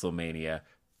WrestleMania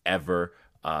ever.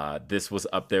 This was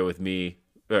up there for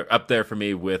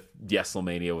me with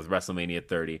WrestleMania, with WrestleMania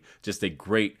 30. Just a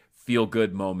great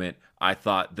feel-good moment. I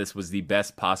thought this was the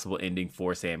best possible ending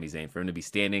for Sami Zayn. For him to be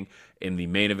standing in the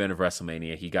main event of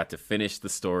WrestleMania, he got to finish the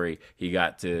story. He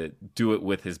got to do it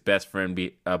with his best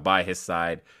friend by his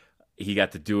side. He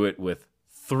got to do it with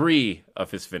 3 of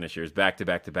his finishers back to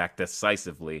back to back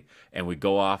decisively. And we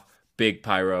go off, big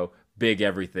pyro, big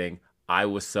everything. I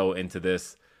was so into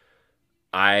this.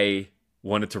 I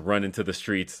wanted to run into the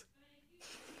streets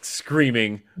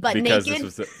screaming but because naked?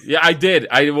 this was I did.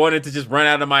 I wanted to just run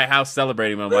out of my house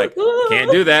celebrating. I'm like,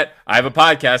 can't do that. I have a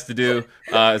podcast to do.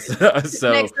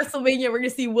 So next WrestleMania, we're gonna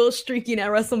see Will streaking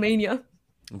at WrestleMania.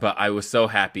 But I was so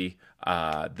happy.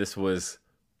 This was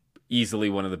easily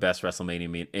one of the best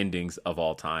WrestleMania endings of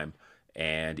all time.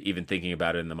 And even thinking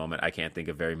about it in the moment, I can't think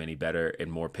of very many better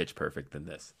and more pitch perfect than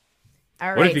this. All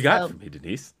right, what have you got for me,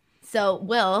 Denise? So,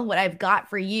 Will, what I've got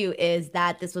for you is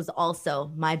that this was also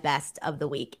my best of the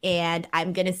week. And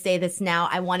I'm going to say this now.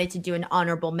 I wanted to do an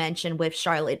honorable mention with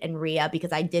Charlotte and Rhea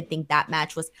because I did think that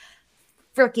match was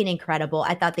freaking incredible.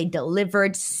 I thought they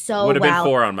delivered so Would have well.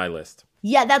 been 4 on my list.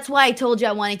 Yeah, that's why I told you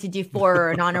I wanted to do 4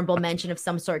 or an honorable mention of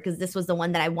some sort, because this was the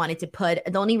one that I wanted to put.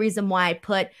 The only reason why I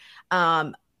put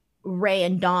Ray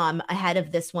and Dom ahead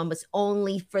of this one was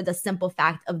only for the simple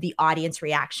fact of the audience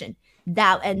reaction.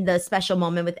 That and the special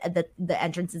moment with the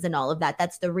entrances and all of that.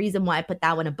 That's the reason why I put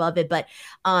that one above it. But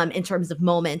in terms of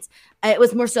moments, it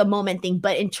was more so a moment thing.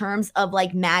 But in terms of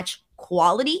like match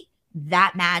quality,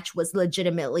 that match was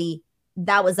legitimately,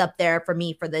 that was up there for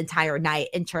me for the entire night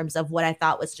in terms of what I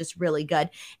thought was just really good.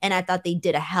 And I thought they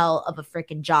did a hell of a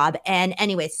freaking job. And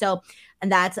anyway,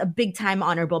 and that's a big time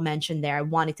honorable mention there. I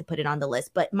wanted to put it on the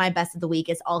list, but my best of the week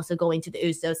is also going to the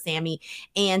Usos, Sami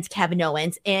and Kevin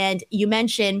Owens. And you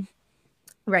mentioned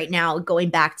right now, going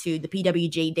back to the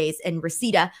PWG days and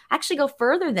Reseda, actually go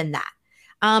further than that.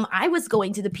 I was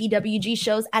going to the PWG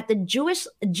shows at the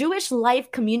Jewish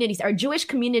Life Communities or Jewish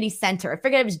Community Center. I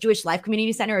forget if it was Jewish Life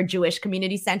Community Center or Jewish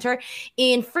Community Center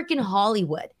in freaking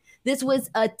Hollywood. This was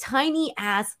a tiny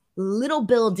ass little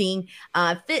building,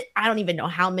 fit I don't even know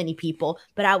how many people,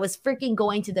 but I was freaking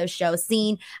going to those shows,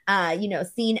 seeing Al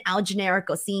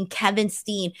Generico, seeing Kevin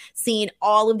Steen, seeing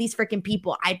all of these freaking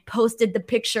people. I posted the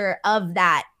picture of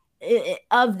that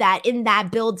in that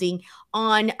building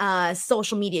on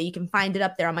social media. You can find it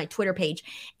up there on my Twitter page.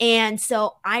 And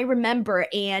so I remember,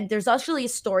 and there's actually a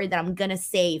story that I'm gonna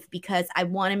save because I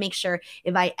want to make sure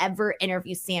if I ever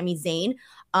interview Sami Zayn,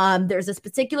 there's this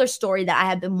particular story that I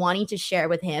have been wanting to share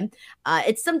with him.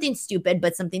 It's something stupid,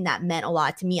 but something that meant a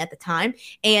lot to me at the time.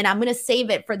 And I'm going to save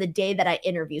it for the day that I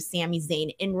interview Sami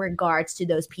Zayn in regards to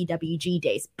those PWG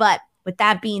days. But with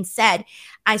that being said,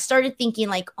 I started thinking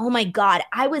like, oh my God,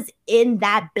 I was in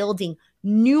that building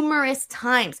numerous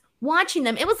times watching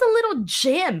them. It was a little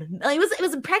gym. Like, it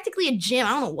was practically a gym.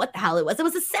 I don't know what the hell it was. It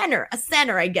was a center,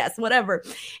 I guess, whatever.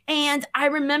 And I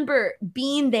remember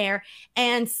being there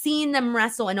and seeing them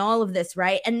wrestle and all of this,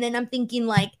 right? And then I'm thinking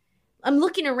like, I'm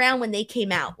looking around when they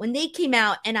came out.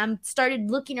 And I started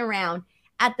looking around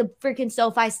at the freaking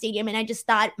SoFi Stadium, and I just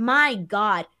thought, my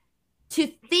God, to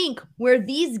think where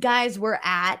these guys were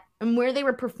at and where they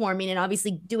were performing and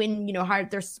obviously doing,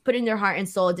 they're putting their heart and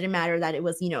soul. It didn't matter that it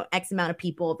was, X amount of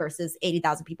people versus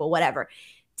 80,000 people, whatever.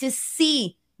 To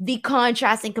see the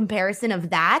contrast and comparison of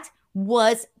that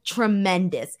was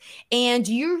tremendous. And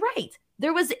you're right.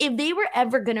 If they were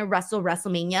ever going to wrestle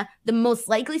WrestleMania, the most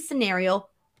likely scenario,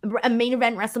 a main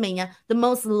event WrestleMania, the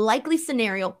most likely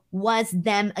scenario was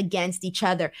them against each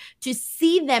other. To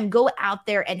see them go out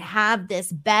there and have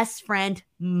this best friend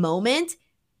moment,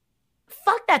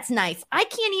 fuck, that's nice. I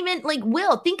can't even,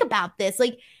 Will, think about this.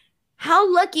 Like,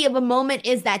 how lucky of a moment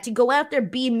is that to go out there,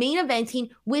 be main eventing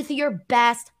with your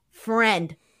best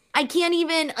friend? I can't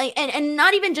even, and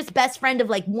not even just best friend of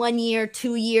 1 year,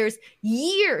 2 years,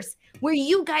 where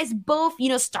you guys both,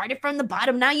 started from the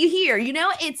bottom. Now you're here,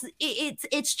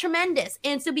 it's tremendous.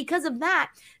 And so because of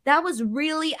that was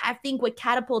really, I think, what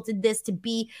catapulted this to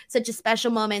be such a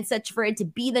special moment, such for it to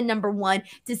be the number one,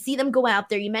 to see them go out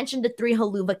there. You mentioned the 3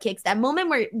 haluva kicks, that moment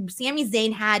where Sami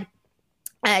Zayn had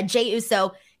Jey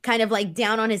Uso kind of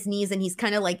down on his knees and he's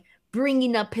kind of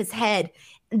bringing up his head.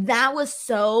 That was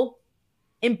so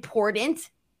important.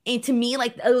 And to me,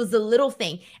 it was a little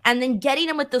thing. And then getting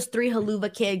him with those 3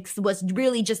 haluva kicks was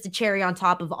really just a cherry on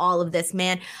top of all of this,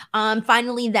 man.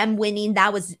 Finally, them winning,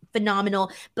 that was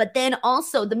phenomenal. But then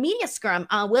also the media scrum.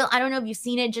 Will, I don't know if you've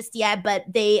seen it just yet, but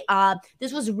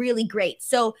this was really great.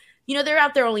 So, they're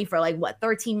out there only for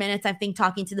 13 minutes, I think,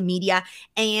 talking to the media,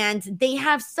 and they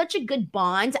have such a good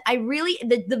bond.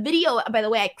 The video, by the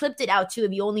way, I clipped it out too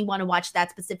if you only want to watch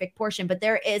that specific portion, but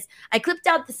I clipped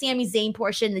out the Sami Zayn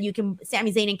portion that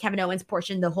Sami Zayn and Kevin Owens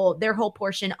portion, their whole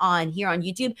portion on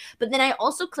YouTube. But then I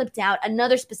also clipped out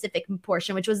another specific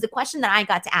portion, which was the question that I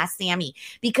got to ask Sami,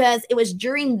 because it was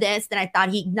during this that I thought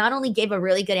he not only gave a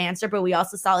really good answer, but we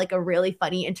also saw a really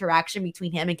funny interaction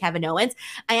between him and Kevin Owens.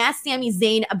 I asked Sami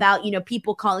Zayn about,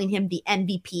 people calling him the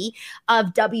MVP of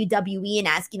WWE and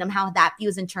asking him how that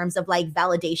feels in terms of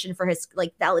validation for his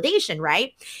validation,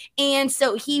 right? And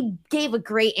so he gave a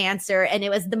great answer, and it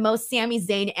was the most Sami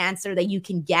Zayn answer that you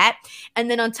can get.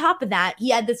 And then on top of that, he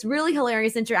had this really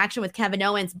hilarious interaction with Kevin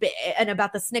Owens and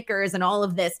about the Snickers and all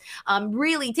of this.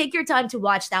 Really take your time to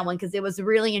watch that one because it was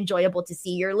really enjoyable to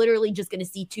see. You're literally just going to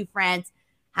see 2 friends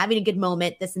having a good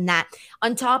moment, this and that.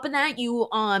 On top of that,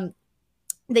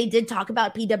 They did talk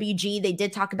about PWG. They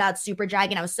did talk about Super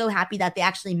Dragon. I was so happy that they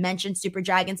actually mentioned Super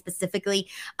Dragon specifically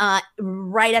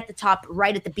right at the top,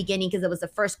 right at the beginning, because it was the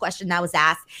first question that was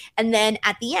asked. And then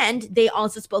at the end, they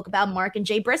also spoke about Mark and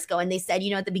Jay Briscoe. And they said,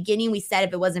 at the beginning, we said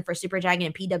if it wasn't for Super Dragon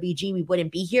and PWG, we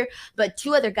wouldn't be here. But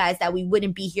two other guys that we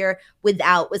wouldn't be here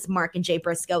without was Mark and Jay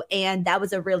Briscoe. And that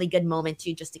was a really good moment,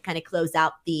 too, just to kind of close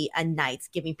out the nights,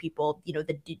 giving people,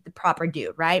 the proper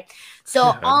due, right?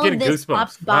 So all of this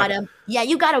top, bottom. Yeah,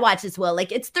 you got to watch this, Will.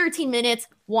 Like, it's 13 minutes.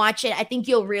 Watch it. I think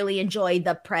you'll really enjoy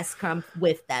the press conference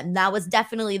with them. That was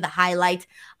definitely the highlight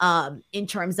in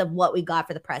terms of what we got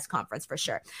for the press conference, for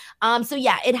sure. So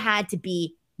yeah, it had to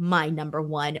be my number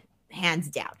one, hands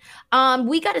down.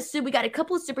 We got a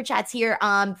couple of super chats here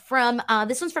from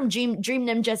this one's from Dream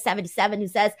Ninja 77, who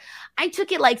says, I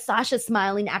took it like Sasha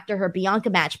smiling after her Bianca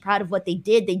match, proud of what they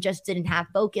did. They just didn't have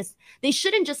focus. They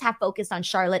shouldn't just have focused on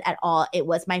Charlotte at all. It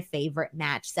was my favorite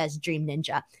match, says Dream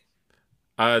Ninja.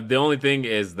 The only thing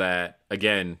is that,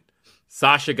 again,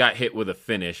 Sasha got hit with a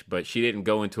finish, but she didn't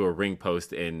go into a ring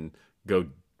post and go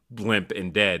limp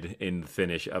and dead in the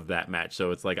finish of that match.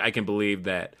 So it's like, I can believe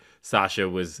that Sasha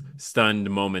was stunned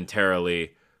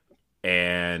momentarily,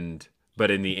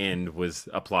 but in the end was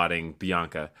applauding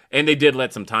Bianca. And they did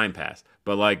let some time pass.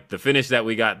 But like, the finish that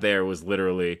we got there was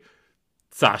literally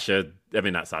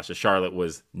Charlotte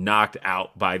was knocked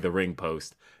out by the ring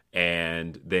post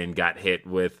and then got hit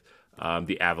with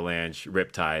the Avalanche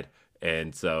Riptide.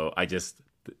 And so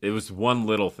it was one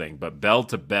little thing, but bell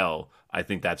to bell, I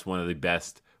think that's one of the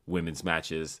best women's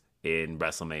matches in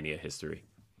WrestleMania history.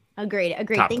 Agreed.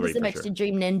 Thank you so much to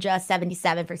Dream Ninja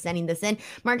 77 for sending this in.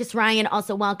 Marcus Ryan,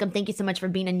 also welcome. Thank you so much for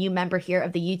being a new member here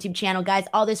of the YouTube channel, guys.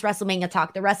 All this WrestleMania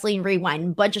talk, the Wrestling Rewind, a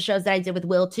bunch of shows that I did with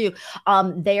Will too.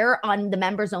 There on the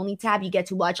members only tab, you get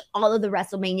to watch all of the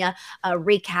WrestleMania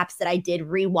recaps that I did,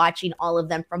 rewatching all of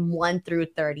them from 1 through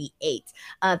 38.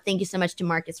 Thank you so much to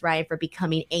Marcus Ryan for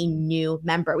becoming a new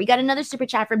member. We got another super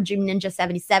chat from Dream Ninja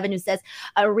 77 who says,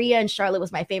 Rhea and Charlotte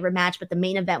was my favorite match, but the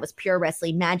main event was pure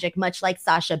wrestling magic, much like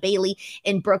Sasha Bailey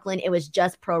in Brooklyn. It was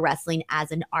just pro wrestling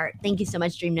as an art. Thank you so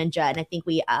much, Dream Ninja. And I think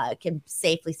we can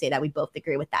safely say that we both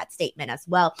agree with that statement as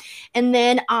well. And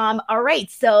then, all right,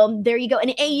 so there you go.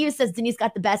 And AU says Denise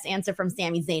got the best answer from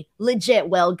Sami Zayn. Legit,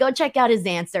 Will. Go check out his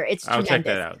answer. It's tremendous. I'll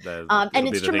check that out. And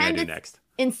it's tremendous.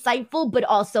 Insightful, but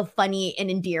also funny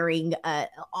and endearing,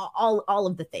 all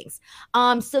of the things.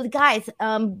 So the guys,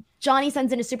 Johnny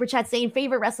sends in a super chat saying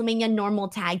favorite WrestleMania normal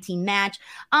tag team match.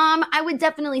 I would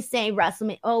definitely say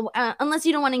WrestleMania. Unless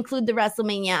you don't want to include the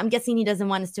WrestleMania. I'm guessing he doesn't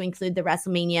want us to include the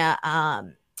WrestleMania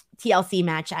TLC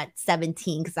match at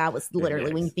 17, because that was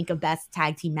literally, when you think of best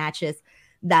tag team matches,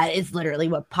 that is literally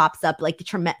what pops up like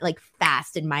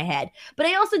fast in my head. But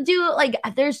I also do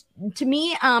there's, to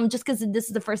me, just because this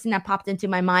is the first thing that popped into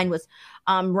my mind was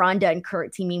Ronda and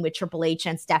Kurt teaming with Triple H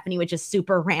and Stephanie, which is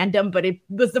super random, but it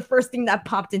was the first thing that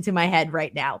popped into my head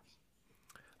right now.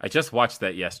 I just watched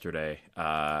that yesterday.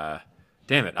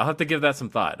 Damn it, I'll have to give that some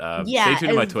thought. Stay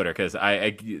tuned to my Twitter, because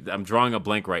I'm drawing a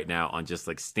blank right now on just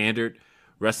like standard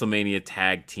WrestleMania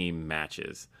tag team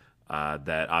matches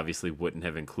that obviously wouldn't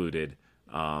have included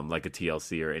like a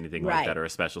TLC or anything like that, or a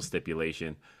special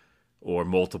stipulation, or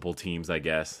multiple teams, I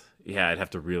guess. Yeah, I'd have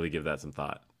to really give that some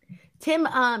thought. Tim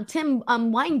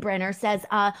Weinbrenner says,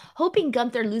 hoping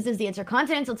Gunther loses the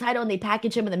Intercontinental title and they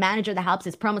package him with a manager that helps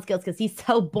his promo skills because he's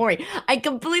so boring. I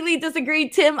completely disagree,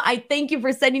 Tim. I thank you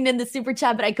for sending in the super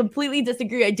chat, but I completely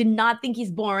disagree. I do not think he's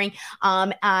boring.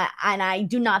 And I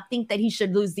do not think that he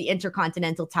should lose the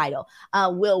Intercontinental title.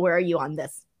 Will, where are you on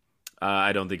this?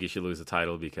 I don't think he should lose the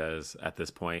title, because at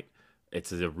this point,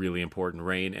 it's a really important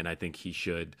reign, and I think he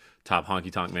should top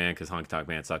Honky Tonk Man, because Honky Tonk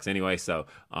Man sucks anyway. So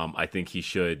I think he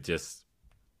should just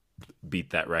beat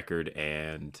that record,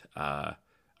 and I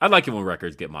like it when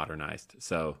records get modernized.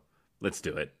 So let's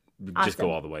do it. Awesome. Just go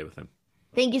all the way with him.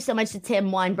 Thank you so much to Tim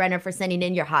Weinbrenner for sending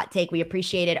in your hot take. We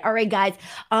appreciate it. All right, guys.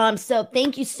 So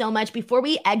thank you so much. Before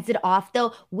we exit off,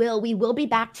 though, we will be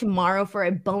back tomorrow for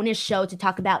a bonus show to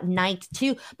talk about night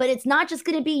 2. But it's not just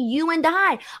going to be you and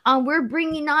I. We're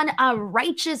bringing on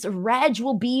Righteous Reg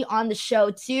will be on the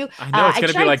show, too. I know. It's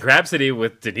going to be like Grapsody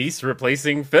with Denise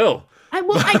replacing Phil.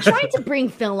 I tried to bring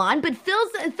Phil on, but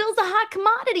Phil's a hot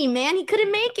commodity, man. He couldn't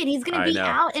make it. He's going to be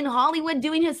out in Hollywood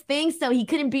doing his thing, so he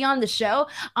couldn't be on the show.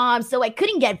 So I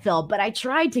couldn't get Phil, but I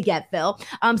tried to get Phil.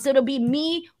 So it'll be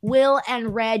me, Will,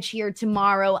 and Reg here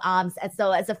tomorrow.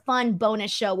 So as a fun bonus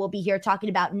show, we'll be here talking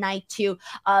about night 2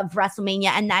 of WrestleMania,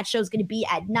 and that show is going to be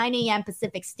at 9 a.m.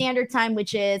 Pacific Standard Time,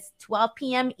 which is 12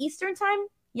 p.m. Eastern Time.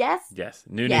 Yes? Yes.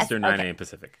 Noon Eastern, 9 a.m.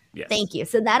 Pacific. Yes. Thank you.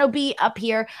 So that'll be up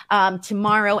here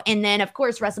tomorrow. And then, of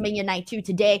course, WrestleMania Night 2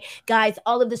 today. Guys,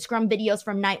 all of the Scrum videos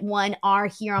from Night 1 are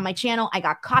here on my channel. I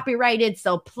got copyrighted,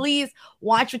 so please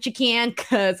watch what you can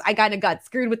because I kind of got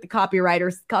screwed with the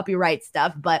copyright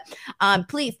stuff. But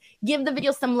please give the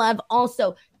video some love.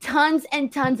 Also, tons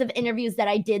and tons of interviews that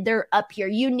I did. They're up here.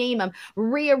 You name them.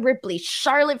 Rhea Ripley,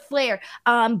 Charlotte Flair,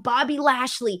 Bobby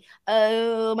Lashley.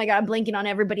 Oh my God, I'm blanking on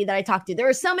everybody that I talked to. There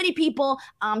are so many people.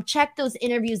 Check those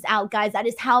interviews out, guys. That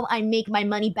is how I make my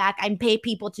money back. I pay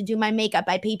people to do my makeup.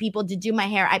 I pay people to do my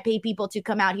hair. I pay people to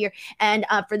come out here and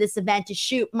for this event to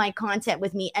shoot my content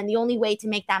with me. And the only way to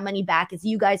make that money back is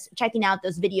you guys checking out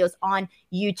those videos on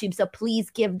YouTube. So please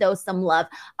give those some love.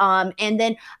 And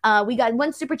then we got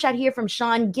one super chat here from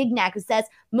Sean Gignac who says,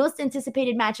 most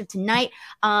anticipated match of tonight.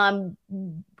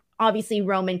 Obviously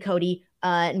Roman Cody.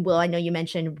 And Will, I know you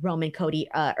mentioned Roman Cody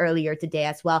earlier today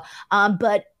as well.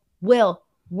 But Will,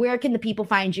 where can the people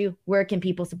find you? Where can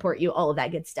people support you? All of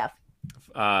that good stuff.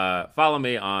 Follow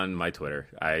me on my Twitter.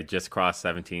 I just crossed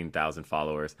 17,000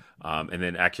 followers. And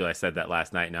then actually I said that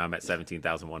last night. Now I'm at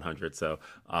 17,100. So,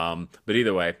 but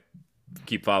either way,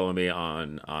 keep following me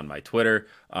on my Twitter.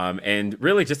 And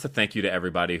really just a thank you to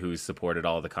everybody who's supported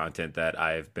all the content that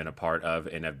I've been a part of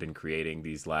and have been creating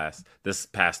this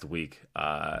past week.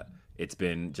 It's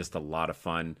been just a lot of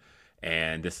fun.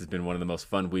 And this has been one of the most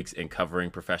fun weeks in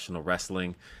covering professional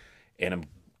wrestling. And I'm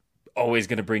always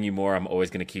going to bring you more. I'm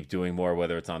always going to keep doing more,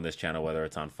 whether it's on this channel, whether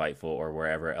it's on Fightful or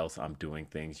wherever else I'm doing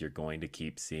things. You're going to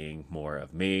keep seeing more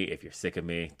of me. If you're sick of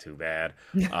me, too bad.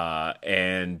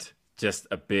 And just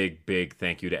a big, big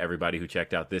thank you to everybody who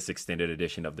checked out this extended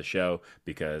edition of the show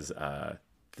because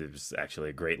there's actually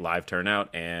a great live turnout.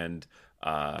 And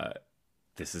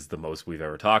this is the most we've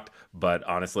ever talked. But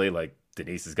honestly, like,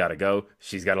 Denise has got to go.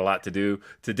 She's got a lot to do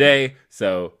today.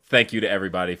 So thank you to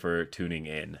everybody for tuning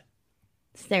in.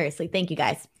 Seriously, thank you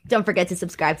guys. Don't forget to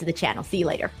subscribe to the channel. See you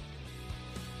later.